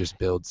who just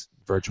builds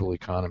virtual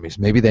economies.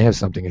 Maybe they have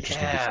something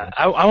interesting to say.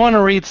 I want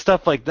to read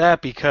stuff like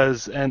that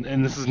because,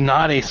 and this is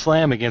not a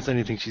slam against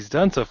anything she's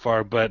done so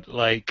far, but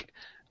like,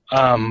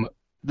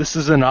 this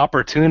is an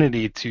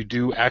opportunity to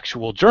do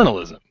actual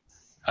journalism.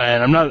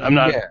 And I'm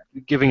not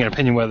giving an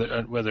opinion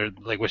whether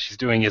like what she's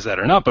doing is that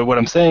or not, but what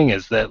I'm saying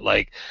is that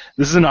like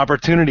this is an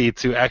opportunity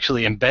to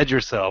actually embed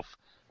yourself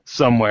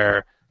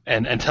somewhere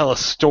and tell a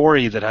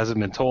story that hasn't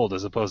been told,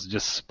 as opposed to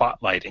just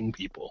spotlighting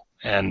people.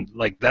 And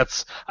like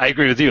I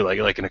agree with you.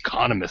 Like an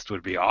economist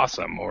would be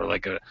awesome, or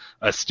like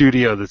a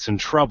studio that's in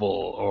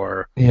trouble,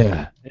 or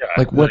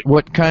like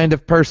what kind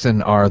of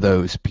person are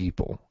those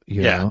people?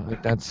 You know,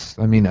 like that's.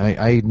 I mean,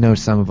 I know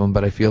some of them,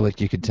 but I feel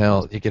like you could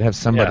have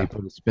somebody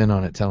put a spin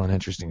on it, tell an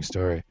interesting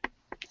story.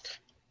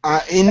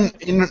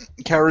 In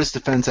Kara's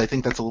defense, I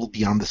think that's a little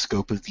beyond the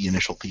scope of the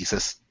initial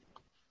thesis.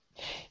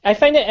 I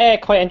find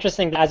it quite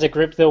interesting as a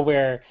group, though,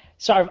 we're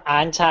sort of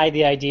anti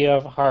the idea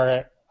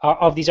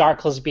of these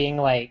articles being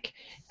like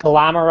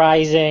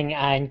glamorizing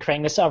and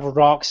creating this sort of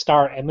rock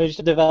star image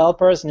to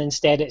developers, and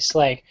instead it's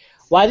like,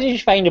 why don't you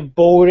find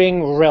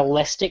boring,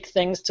 realistic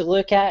things to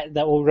look at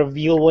that will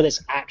reveal what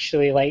it's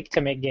actually like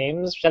to make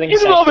games? Which I think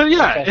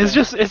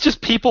it's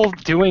just people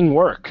doing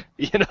work.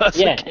 You know, that's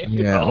what game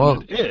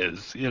development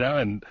is. You know,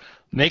 and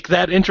make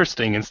that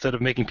interesting instead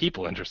of making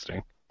people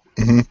interesting.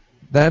 Mm-hmm.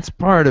 That's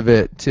part of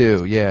it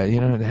too. Yeah,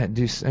 you know,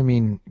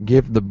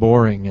 give the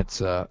boring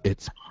its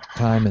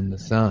time in the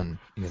sun.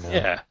 You know.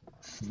 Yeah.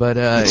 But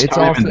it's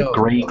time also in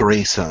the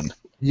gray sun.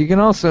 You can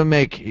also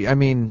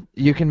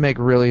you can make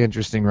really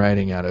interesting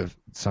writing out of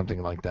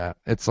something like that.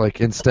 It's like,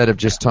 instead of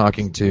just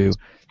talking to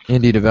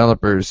indie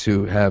developers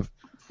who have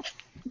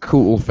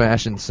cool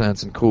fashion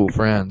sense and cool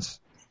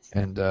friends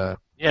and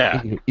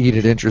eat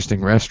at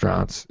interesting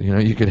restaurants, you know,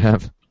 you could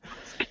have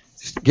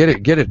get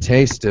a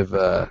taste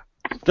of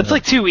that's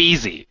like too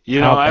easy,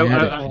 you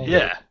know.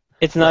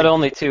 It's not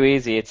only too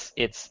easy,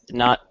 it's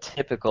not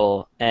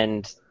typical,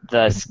 and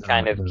thus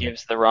kind of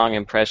gives the wrong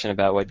impression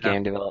about what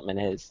game development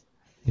is.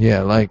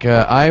 Yeah, like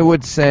I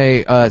would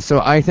say,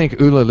 so I think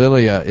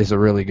ulillillia is a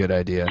really good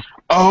idea.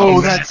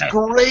 Oh, that's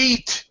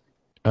great!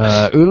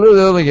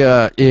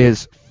 Ulillillia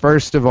is,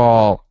 first of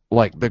all,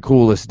 like the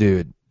coolest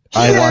dude.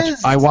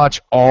 Yes! I watch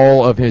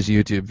all of his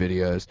YouTube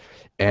videos,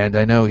 and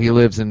I know he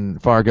lives in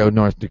Fargo,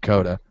 North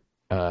Dakota.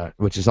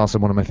 Which is also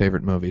one of my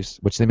favorite movies,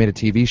 which they made a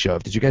TV show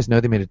of. Did you guys know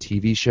they made a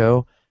TV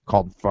show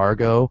called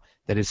Fargo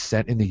that is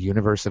set in the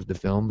universe of the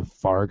film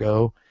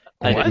Fargo?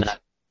 I did not.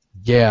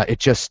 Yeah, it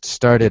just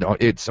started.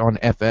 It's on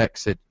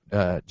FX. It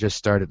just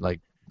started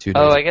like 2 days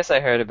ago. I guess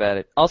I heard about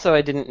it. Also,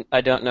 I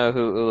don't know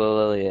who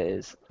ulillillia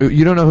is.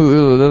 You don't know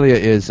who ulillillia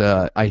is?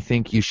 I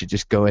think you should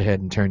just go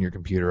ahead and turn your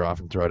computer off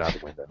and throw it out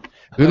the window.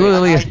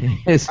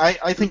 Ulillillia is.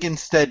 I think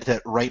instead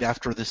that right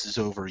after this is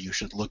over, you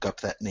should look up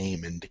that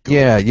name and go.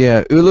 Yeah.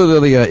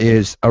 Ulillillia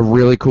is a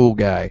really cool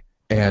guy,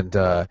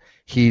 and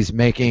he's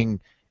making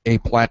a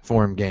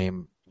platform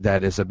game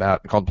that is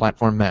called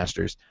Platform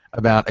Masters,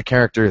 about a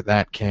character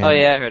that can. Oh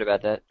yeah, I heard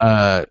about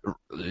that.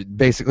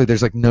 Basically,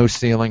 there's like no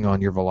ceiling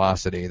on your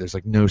velocity. There's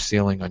like no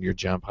ceiling on your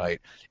jump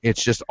height.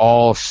 It's just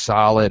all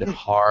solid,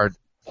 hard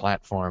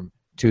platform,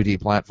 2D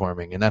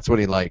platforming, and that's what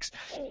he likes.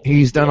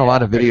 He's done a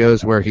lot of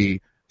videos where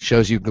he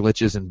shows you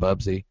glitches in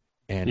Bubsy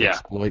and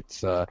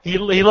exploits. He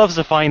loves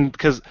to find,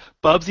 because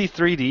Bubsy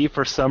 3D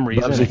for some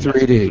reason. Bubsy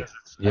 3D.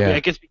 Yeah. I mean, I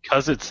guess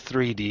because it's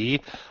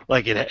 3D,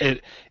 like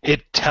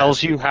it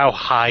tells you how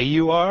high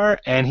you are,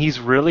 and he's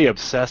really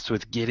obsessed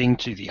with getting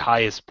to the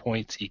highest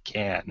points he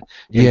can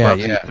in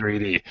Bubsy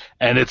 3D,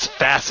 and it's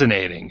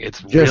fascinating.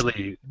 It's just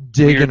really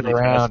digging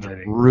around,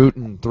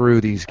 rooting through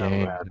these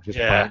games, just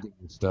finding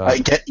stuff.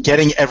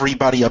 Getting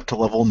everybody up to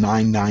level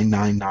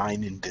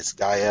 9999 in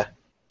Disgaea.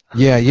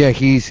 Yeah,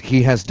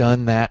 he has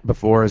done that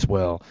before as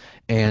well,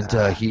 and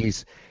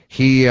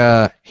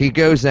he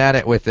goes at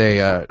it with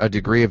a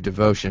degree of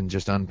devotion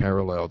just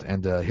unparalleled,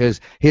 and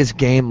his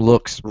game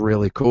looks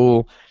really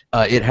cool.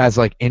 It has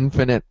like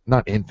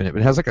not infinite,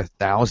 but it has like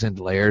 1,000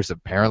 layers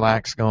of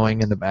parallax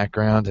going in the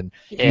background, and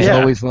he's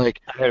always like.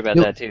 I heard about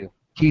that too.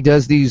 He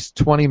does these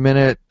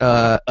 20-minute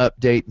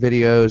update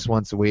videos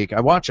once a week.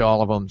 I watch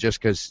all of them just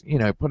because,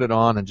 put it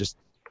on and just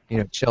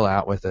chill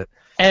out with it.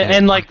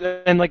 And like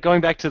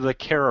going back to the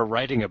Kara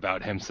writing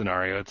about him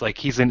scenario, it's like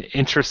he's an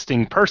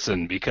interesting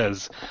person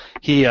because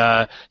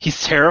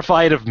he's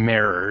terrified of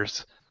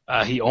mirrors.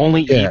 He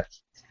only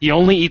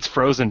eats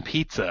frozen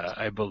pizza,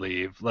 I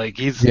believe. Like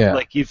he's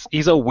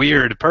a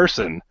weird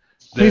person.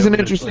 He's an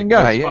interesting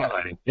guy.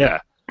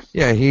 Yeah.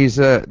 Yeah, he's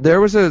there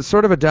was a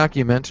sort of a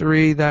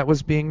documentary that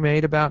was being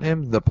made about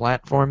him, The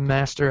Platform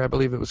Master, I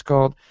believe it was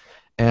called,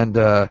 and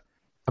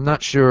I'm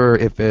not sure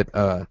if it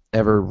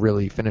ever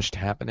really finished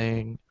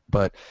happening,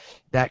 but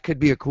that could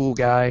be a cool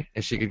guy.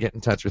 If she could get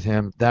in touch with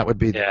him, that would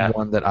be the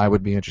one that I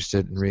would be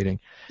interested in reading.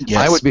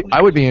 Yes.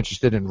 I would be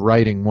interested in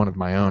writing one of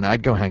my own.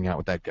 I'd go hang out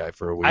with that guy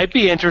for a week. I'd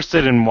be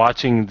interested in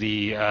watching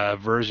the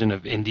version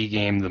of Indie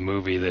Game, the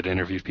movie, that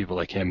interviews people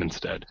like him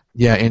instead.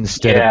 Yeah,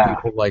 instead of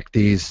people like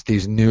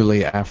these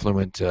newly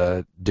affluent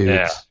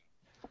dudes.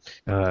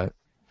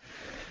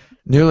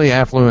 Newly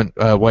affluent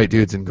white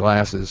dudes in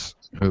glasses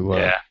who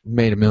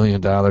made $1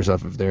 million off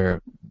of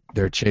their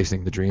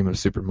chasing the dream of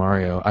Super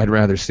Mario. I'd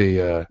rather see.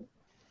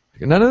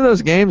 None of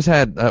those games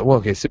had.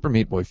 Super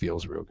Meat Boy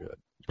feels real good,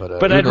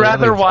 but I'd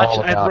rather watch.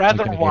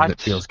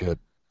 That feels good.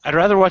 I'd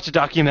rather watch a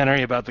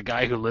documentary about the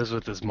guy who lives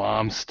with his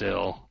mom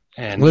still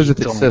and lives with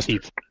his sister.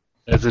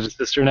 Is it his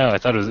sister now? I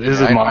thought it was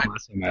his mom.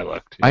 Last time I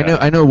looked. Yeah.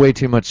 I know way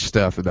too much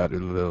stuff about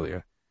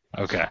ulillillia.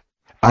 Okay.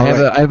 I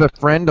have a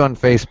friend on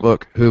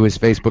Facebook who is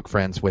Facebook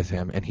friends with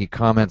him, and he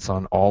comments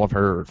on all of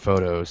her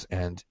photos,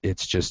 and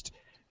it's just,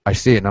 I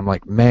see it, and I'm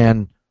like,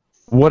 man,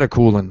 what a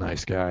cool and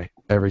nice guy.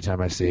 Every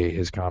time I see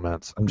his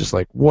comments, I'm just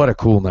like, what a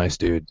cool, nice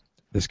dude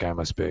this guy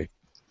must be.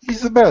 He's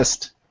the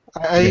best.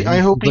 I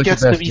hope he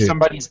gets to be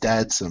somebody's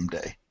dad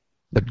someday.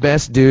 The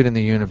best dude in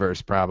the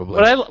universe,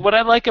 probably. What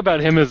I like about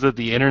him is that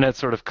the internet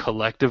sort of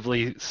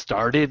collectively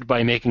started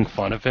by making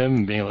fun of him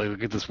and being like,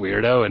 look at this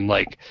weirdo, and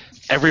like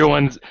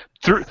everyone's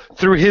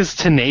through his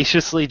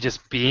tenaciously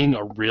just being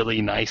a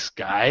really nice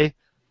guy.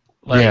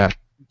 Like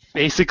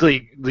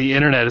basically the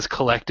internet has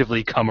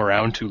collectively come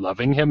around to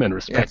loving him and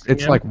respecting him.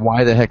 It's like,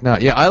 why the heck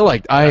not? Yeah,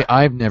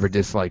 I've never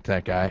disliked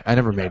that guy. I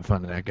never made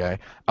fun of that guy.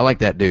 I like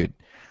that dude.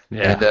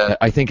 Yeah. And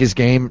I think his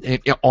game,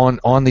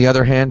 on the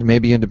other hand,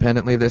 maybe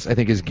independently of this, I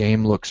think his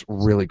game looks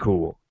really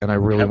cool, and I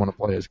really want to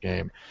play his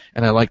game.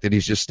 And I like that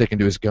he's just sticking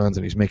to his guns,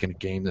 and he's making a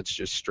game that's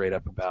just straight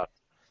up about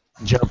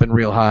jumping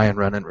real high and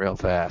running real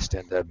fast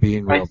and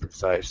being real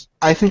precise.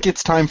 I think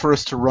it's time for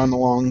us to run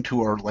along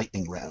to our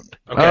lightning round.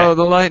 Okay. Oh,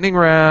 the lightning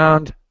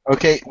round.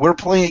 Okay, we're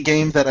playing a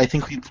game that I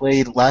think we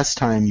played last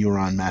time you were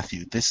on,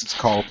 Matthew. This is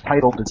called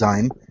Title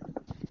Design.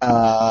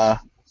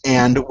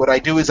 And what I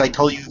do is I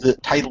tell you the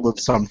title of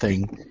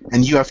something,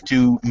 and you have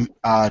to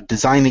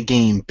design a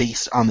game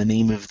based on the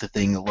name of the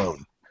thing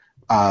alone.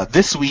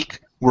 This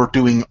week, we're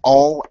doing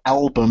all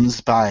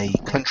albums by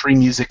country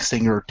music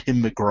singer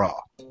Tim McGraw.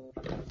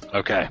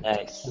 Okay.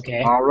 Nice.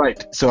 Okay. All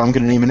right. So I'm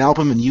going to name an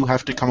album, and you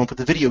have to come up with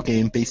a video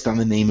game based on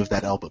the name of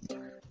that album.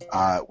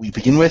 We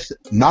begin with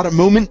Not a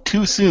Moment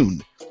Too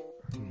Soon.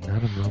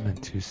 Not a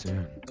moment too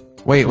soon.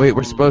 Wait,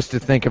 we're supposed to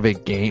think of a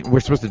game? We're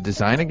supposed to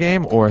design a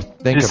game or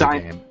think of a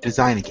game?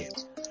 Design a game.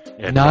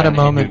 Yeah, Not a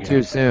Moment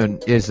Too Soon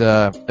is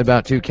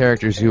about two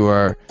characters who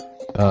are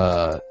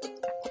about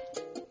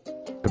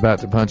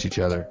to punch each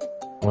other.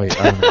 Wait,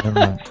 I don't know. Never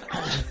mind.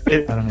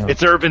 I don't know.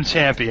 It's Urban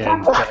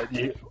Champion,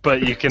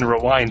 but you can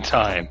rewind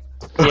time.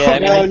 Yeah,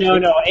 no.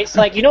 It's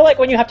like, like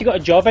when you have to go to a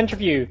job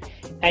interview,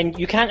 and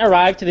you can't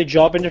arrive to the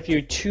job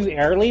interview too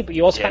early, but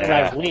you also can't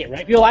arrive late,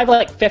 right? If you arrive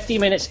like 50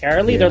 minutes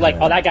early, they're like,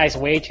 oh, that guy's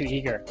way too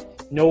eager.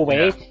 No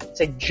way. Yeah.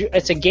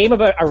 It's a game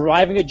about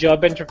arriving at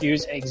job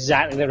interviews at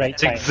exactly the right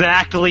time.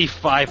 Exactly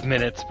 5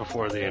 minutes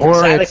before the interview.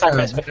 Or it's,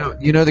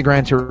 the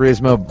Gran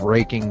Turismo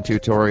braking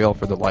tutorial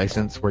for the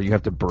license where you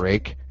have to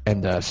brake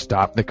and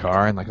stop the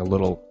car in like a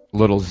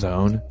little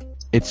zone.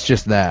 It's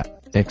just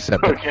that,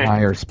 except at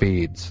higher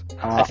speeds.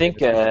 I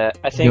think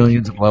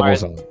millions of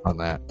levels on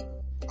that.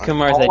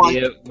 Kumar's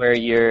idea where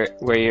you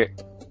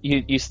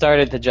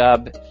started the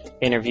job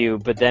interview,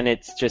 but then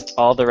it's just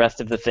all the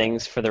rest of the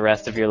things for the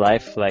rest of your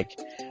life. Like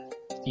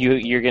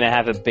you're gonna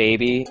have a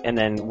baby, and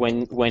then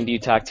when do you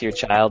talk to your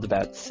child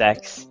about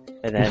sex?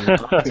 And then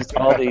just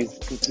all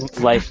these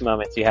life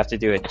moments you have to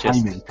do it.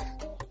 Just timing.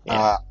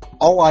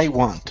 All I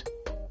Want.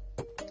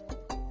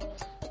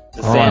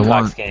 The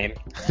sandbox game.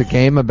 It's a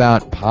game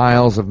about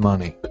piles of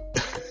money.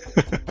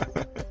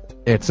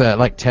 It's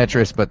like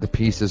Tetris, but the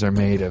pieces are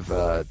made of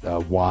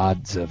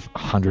wads of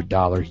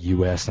 $100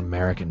 U.S.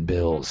 American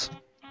bills.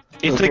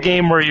 It's a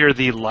game where you're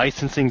the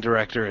licensing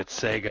director at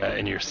Sega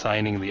and you're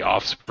signing the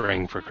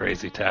offspring for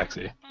Crazy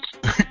Taxi.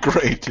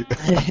 Great.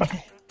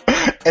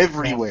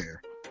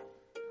 Everywhere.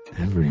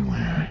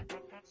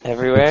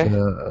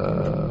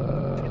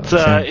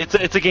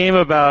 It's a game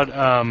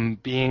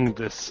about being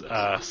this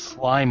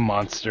slime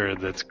monster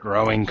that's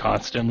growing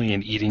constantly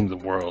and eating the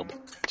world.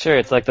 Sure,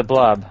 it's like the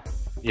Blob.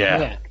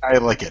 Yeah. I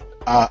like it.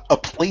 A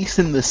Place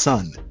in the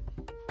Sun.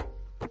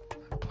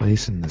 A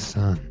Place in the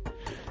Sun.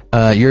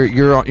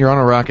 You're on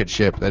a rocket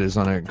ship that is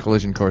on a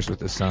collision course with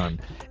the sun,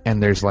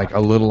 and there's like a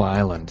little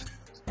island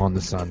on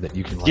the sun that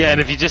you can land. Yeah,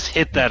 and if you just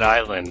hit that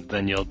island,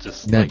 then you'll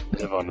just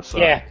live on the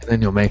sun. Yeah.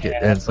 Then you'll make it.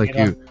 And it's like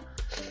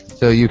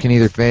so you can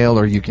either fail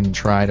or you can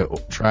try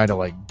to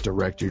like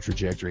direct your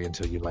trajectory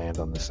until you land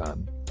on the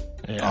sun.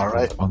 Yeah. All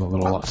right. On the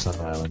little sun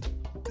island.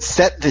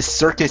 Set This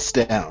Circus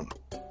Down.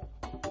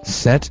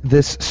 Set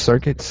this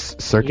circus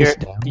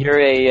down.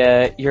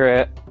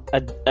 You're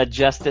a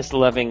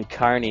justice-loving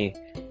carny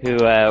who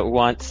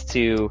wants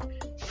to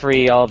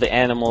free all the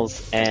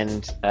animals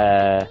and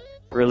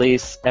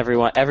release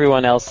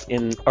everyone else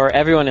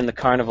everyone in the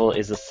carnival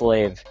is a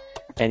slave,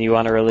 and you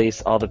want to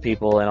release all the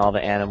people and all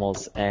the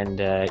animals, and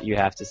you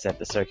have to set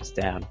the circus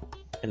down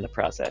in the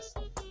process.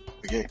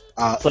 Okay.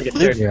 It's like a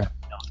live, third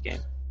game.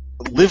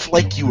 live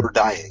like you were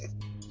dying.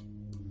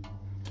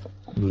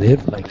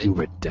 Live like you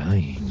were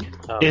dying.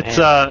 Oh, It's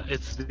man.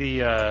 it's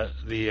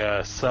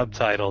the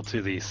subtitle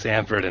to the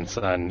Sanford and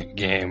Son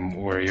game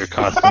where you're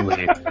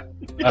constantly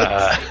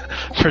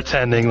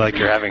pretending like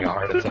you're having a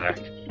heart attack.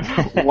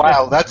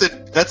 Wow, that's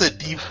a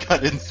deep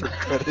cut insert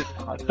credit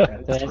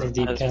podcast. That is a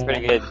deep That's cut.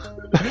 pretty good.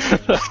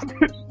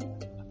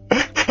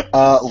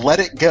 Let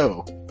It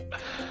Go.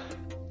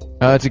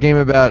 It's a game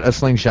about a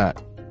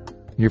slingshot.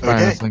 You're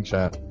firing Okay. a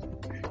slingshot.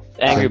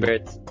 Angry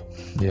Birds.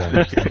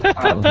 Yeah.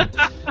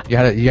 you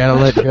gotta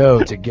let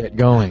go to get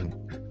going.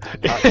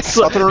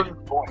 Southern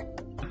Voice.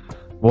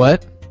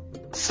 What?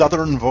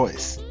 Southern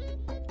Voice.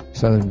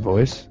 Southern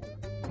Voice?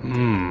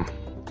 Hmm.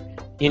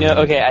 You know,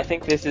 okay, I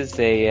think this is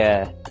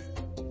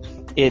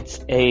it's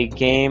a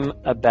game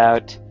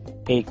about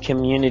a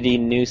community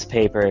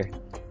newspaper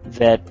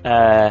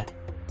that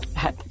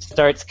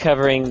starts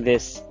covering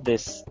this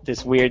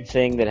weird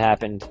thing that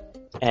happened,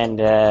 and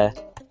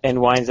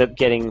winds up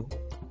getting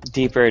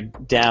deeper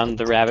down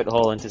the rabbit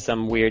hole into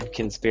some weird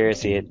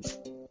conspiracy. It's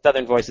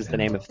Southern Voice is the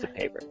name of the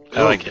paper.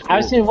 I like it. I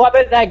was thinking, what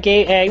about that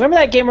game? Remember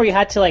that game where you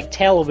had to like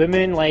tell a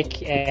woman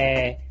like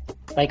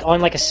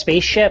on like a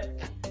spaceship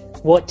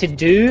what to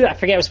do? I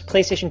forget. It was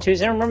PlayStation 2.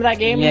 Does anyone remember that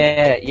game?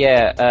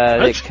 Yeah.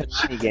 The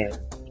community game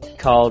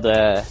called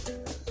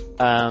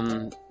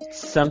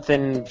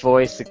something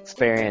voice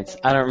experience.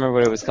 I don't remember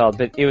what it was called,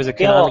 but it was a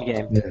Konami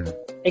game. Yeah.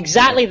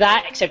 Exactly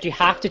that, except you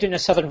have to do it in a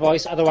Southern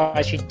voice,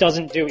 otherwise she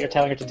doesn't do what you're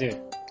telling her to do.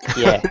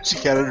 Yeah. She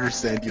can't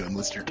understand you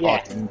unless you're Yeah.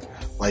 talking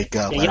like.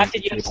 Yeah, you have to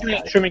do something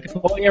like Truman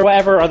Capote or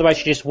whatever, otherwise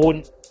she just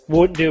won't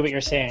do what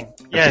you're saying.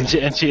 Yeah,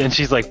 and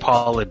she's like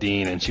Paula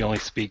Dean, and she only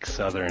speaks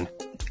Southern.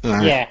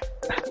 Yeah.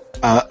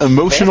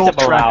 Emotional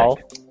Vegetable owl.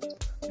 traffic.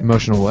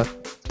 Emotional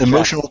what?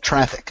 Emotional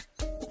traffic.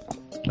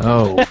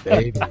 Oh,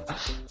 baby.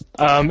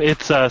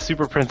 It's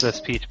Super Princess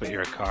Peach, but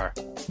you're a car.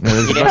 No,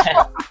 there's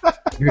a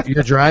Yeah.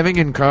 You're driving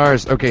in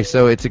cars. Okay,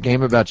 so it's a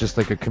game about just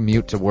like a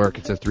commute to work.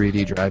 It's a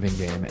 3D driving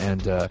game,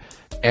 and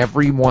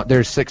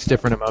there's 6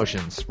 different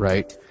emotions,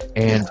 right?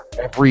 And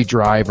every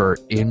driver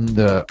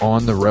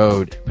on the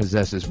road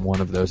possesses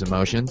one of those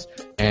emotions,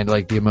 and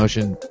like the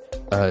emotion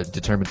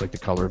determines like the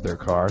color of their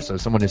car. So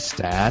if someone is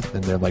sad,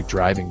 then they're like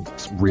driving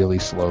really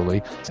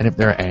slowly, and if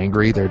they're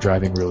angry, they're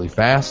driving really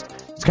fast.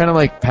 It's kind of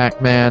like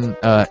Pac-Man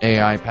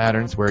AI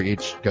patterns, where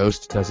each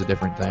ghost does a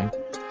different thing.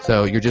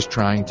 So you're just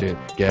trying to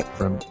get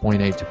from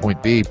point A to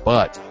point B,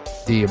 but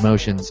the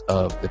emotions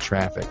of the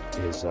traffic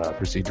is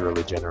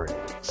procedurally generated.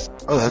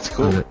 Oh, that's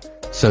cool.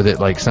 So that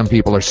like some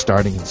people are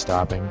starting and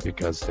stopping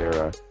because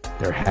they're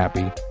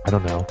happy. I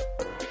don't know.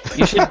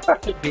 You should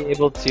be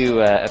able to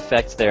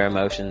affect their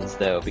emotions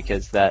though,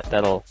 because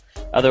that'll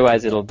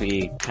otherwise it'll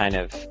be kind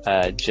of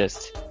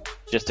just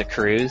a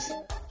cruise.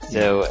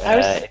 So go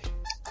ahead.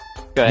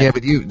 Yeah,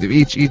 but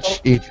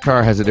each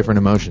car has a different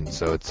emotion,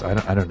 so it's I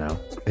don't know.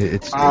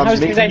 It's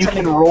Maybe you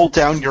can roll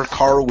down your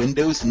car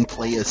windows and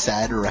play a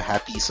sad or a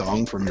happy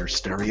song from your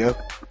stereo.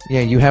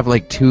 yeah, you have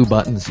like 2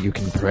 buttons you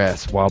can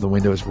press while the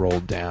window is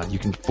rolled down. You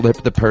can flip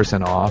the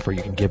person off, or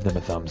you can give them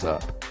a thumbs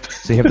up.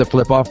 So you have the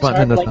flip off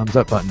button and the thumbs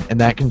up button, and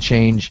that can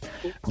change.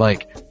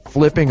 Like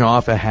flipping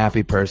off a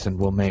happy person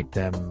will make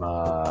them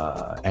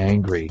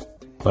angry,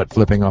 but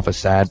flipping off a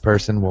sad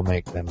person will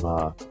make them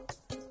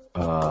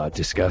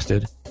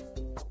disgusted.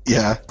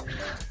 Yeah.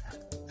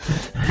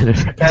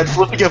 And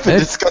flipping up a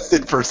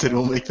disgusted person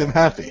will make them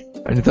happy.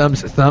 And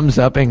thumbs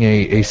upping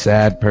a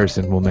sad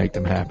person will make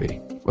them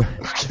happy.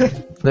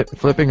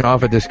 Flipping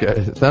off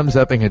thumbs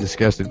upping a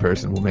disgusted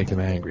person will make them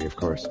angry, of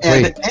course.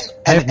 And Wait,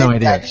 I have no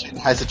idea. action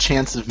has a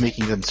chance of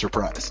making them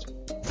surprised.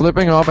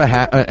 Flipping off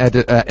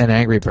an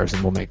angry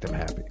person will make them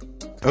happy.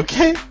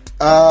 Okay.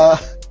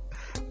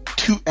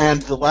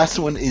 And the last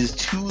one is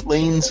 2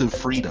 Lanes of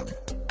Freedom.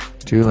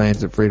 2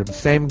 Lanes of Freedom.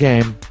 Same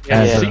game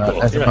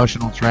as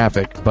Emotional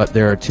Traffic, but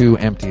there are 2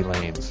 empty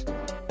lanes.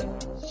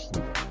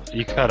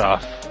 You cut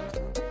off.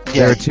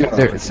 Yeah,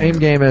 Same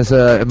game as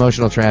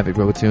Emotional Traffic,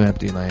 but with 2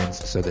 empty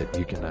lanes, so that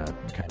you can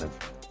kind of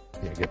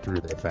get through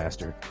there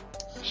faster.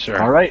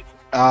 Sure. All right.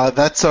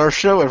 That's our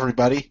show,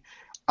 everybody.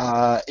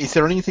 Is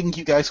there anything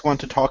you guys want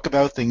to talk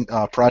about?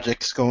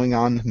 Projects going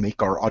on?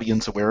 Make our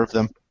audience aware of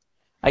them?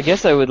 I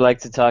guess I would like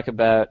to talk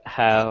about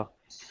how,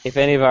 if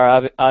any of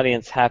our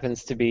audience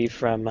happens to be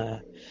from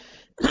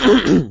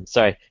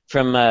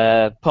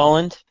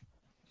Poland,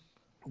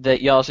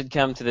 that y'all should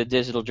come to the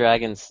Digital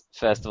Dragons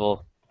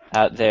Festival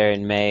out there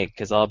in May,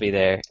 because I'll be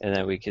there, and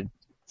then we could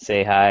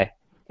say hi.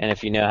 And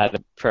if you know how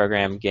to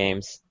program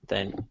games,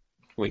 then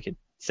we could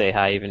say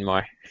hi even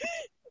more.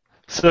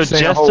 So Say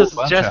a just whole as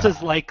bunch just of-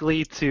 as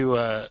likely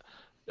to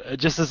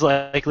just as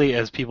likely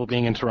as people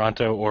being in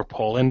Toronto or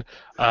Poland,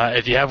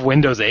 if you have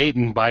Windows 8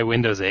 and buy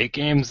Windows 8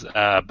 games,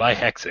 buy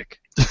Hexic.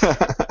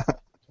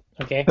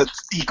 Okay.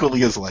 That's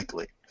equally as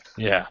likely.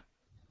 Yeah.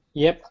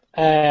 Yep.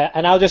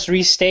 And I'll just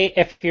restate,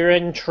 if you're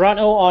in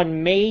Toronto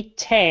on May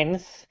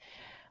 10th,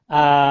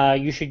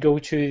 you should go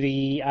to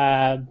the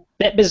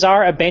Bit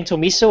Bizarre at Bento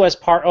Miso as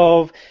part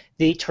of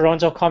the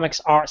Toronto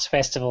Comics Arts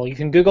Festival. You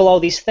can Google all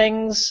these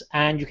things,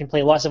 and you can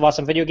play lots of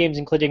awesome video games,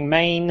 including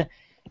mine,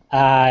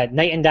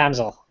 Knight and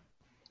Damsel.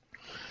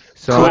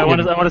 So cool. I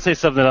want to say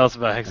something else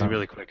about Hexy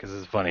really quick because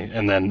it's funny,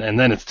 and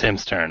then it's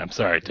Tim's turn. I'm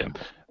sorry, Tim.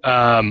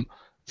 On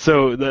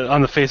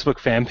the Facebook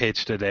fan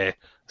page today,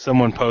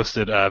 someone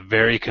posted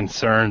very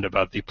concerned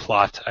about the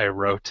plot I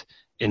wrote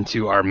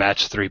into our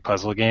Match 3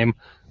 puzzle game,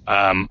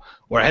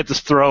 where I had this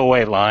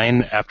throwaway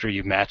line after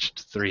you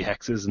matched 3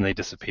 hexes and they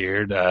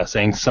disappeared,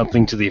 saying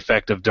something to the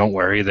effect of "Don't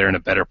worry, they're in a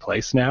better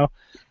place now."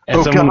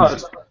 And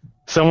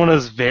someone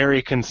was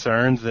very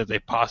concerned that they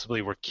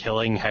possibly were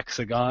killing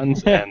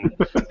hexagons, and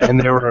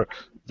they were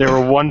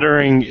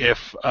wondering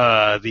if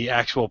the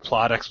actual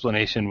plot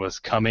explanation was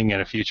coming in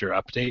a future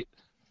update.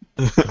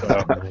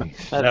 So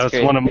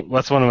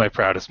that's one of my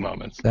proudest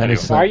moments.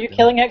 Are you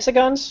killing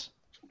hexagons?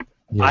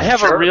 Yeah, I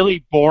have a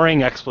really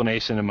boring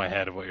explanation in my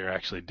head of what you're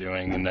actually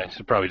doing, and I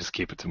should probably just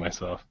keep it to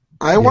myself.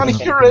 I want to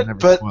hear it,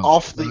 but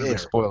off the air.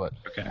 Spoil it.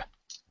 Okay.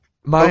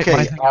 My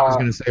thing I was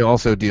going to say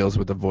also deals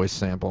with the voice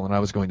sample, and I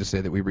was going to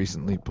say that we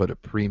recently put a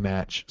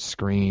pre-match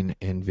screen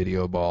in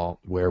Video Ball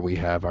where we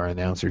have our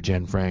announcer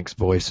Jen Frank's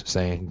voice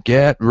saying,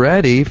 "Get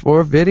ready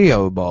for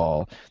Video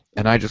Ball,"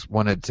 and I just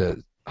wanted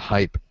to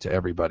hype to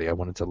everybody. I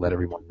wanted to let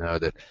everyone know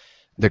that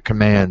the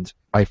command,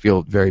 I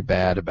feel very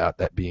bad about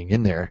that being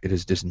in there. It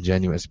is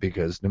disingenuous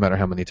because no matter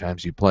how many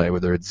times you play,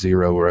 whether it's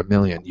 0 or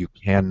 1,000,000, you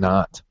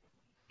cannot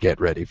get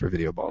ready for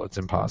Video Ball. It's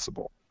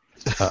impossible.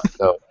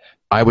 So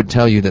I would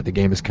tell you that the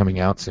game is coming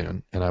out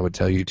soon, and I would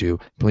tell you to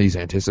please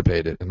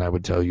anticipate it, and I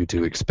would tell you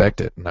to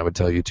expect it, and I would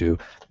tell you to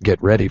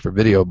get ready for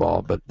Video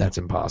Ball, but that's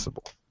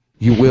impossible.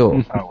 You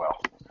will,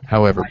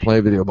 however, play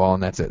Video Ball,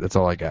 and that's it. That's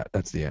all I got.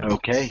 That's the end.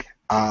 Okay.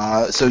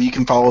 So you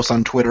can follow us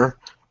on Twitter.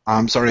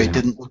 I'm sorry I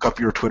didn't look up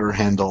your Twitter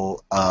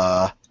handle,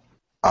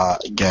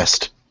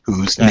 guest,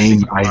 whose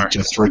name I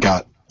just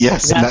forgot.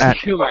 Yes.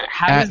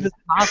 How is this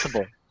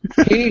possible?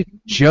 He's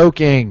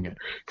joking.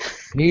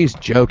 He's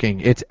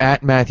joking. It's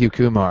at Matthew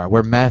Kumar,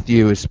 where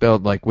Matthew is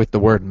spelled like with the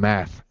word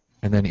math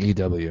and then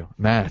EW.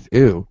 Math,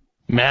 ew.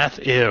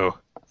 Math, ew.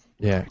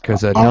 Yeah,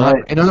 because in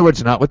other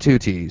words, not with 2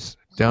 T's.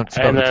 Don't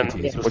spell with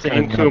 2 T's. The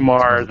same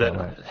Kumar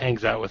that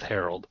hangs out with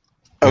Harold.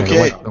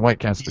 Okay. Yeah, the White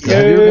Castle.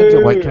 Have you ever been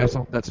to White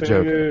Castle? That's a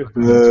joke.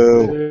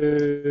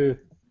 No.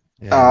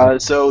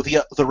 So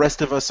the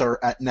rest of us are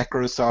at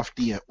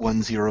Necrosofty, at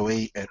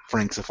 108, at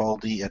Frank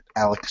Cifaldi, at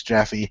Alex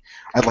Jaffe.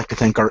 I'd like to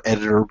thank our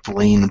editor,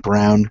 Blaine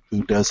Brown,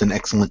 who does an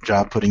excellent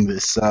job putting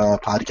this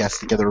podcast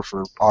together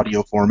for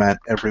audio format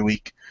every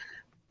week.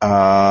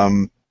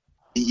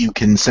 You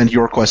can send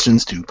your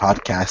questions to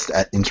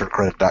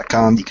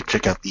podcast@insertcredit.com. You can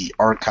check out the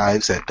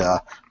archives at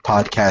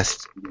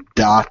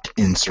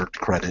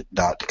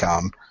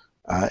podcast.insertcredit.com.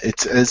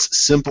 It's as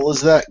simple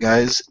as that,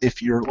 guys.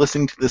 If you're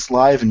listening to this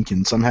live and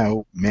can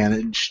somehow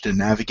manage to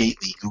navigate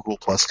the Google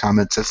Plus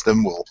comment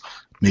system, we'll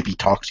maybe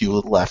talk to you a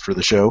little after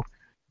the show.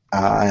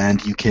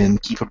 And you can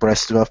keep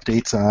abreast of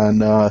updates on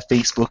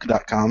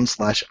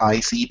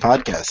facebook.com/IC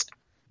podcast.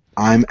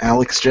 I'm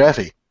Alex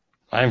Jaffe.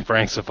 I'm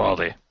Frank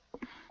Cifaldi.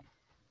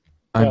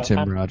 I'm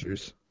Tim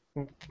Rogers.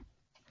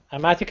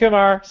 I'm Matthew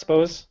Kumar,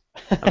 suppose.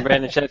 I'm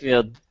Brandon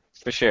Sheffield,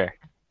 for sure.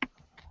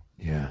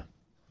 Yeah.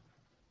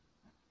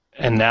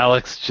 And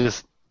Alex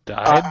just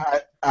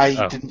died.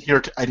 I didn't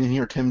hear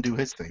Tim do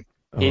his thing.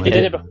 He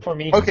did it before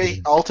me.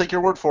 Okay, I'll take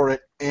your word for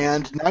it.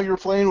 And now you're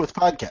playing with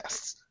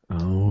podcasts.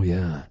 Oh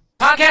yeah.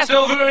 Podcast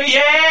over,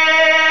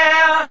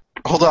 yeah.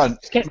 Hold on,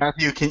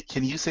 Matthew.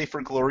 Can you say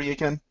 "for glory"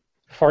 again?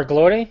 For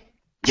glory?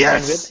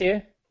 Yes. Sound good to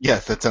you?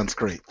 Yes, that sounds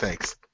great. Thanks.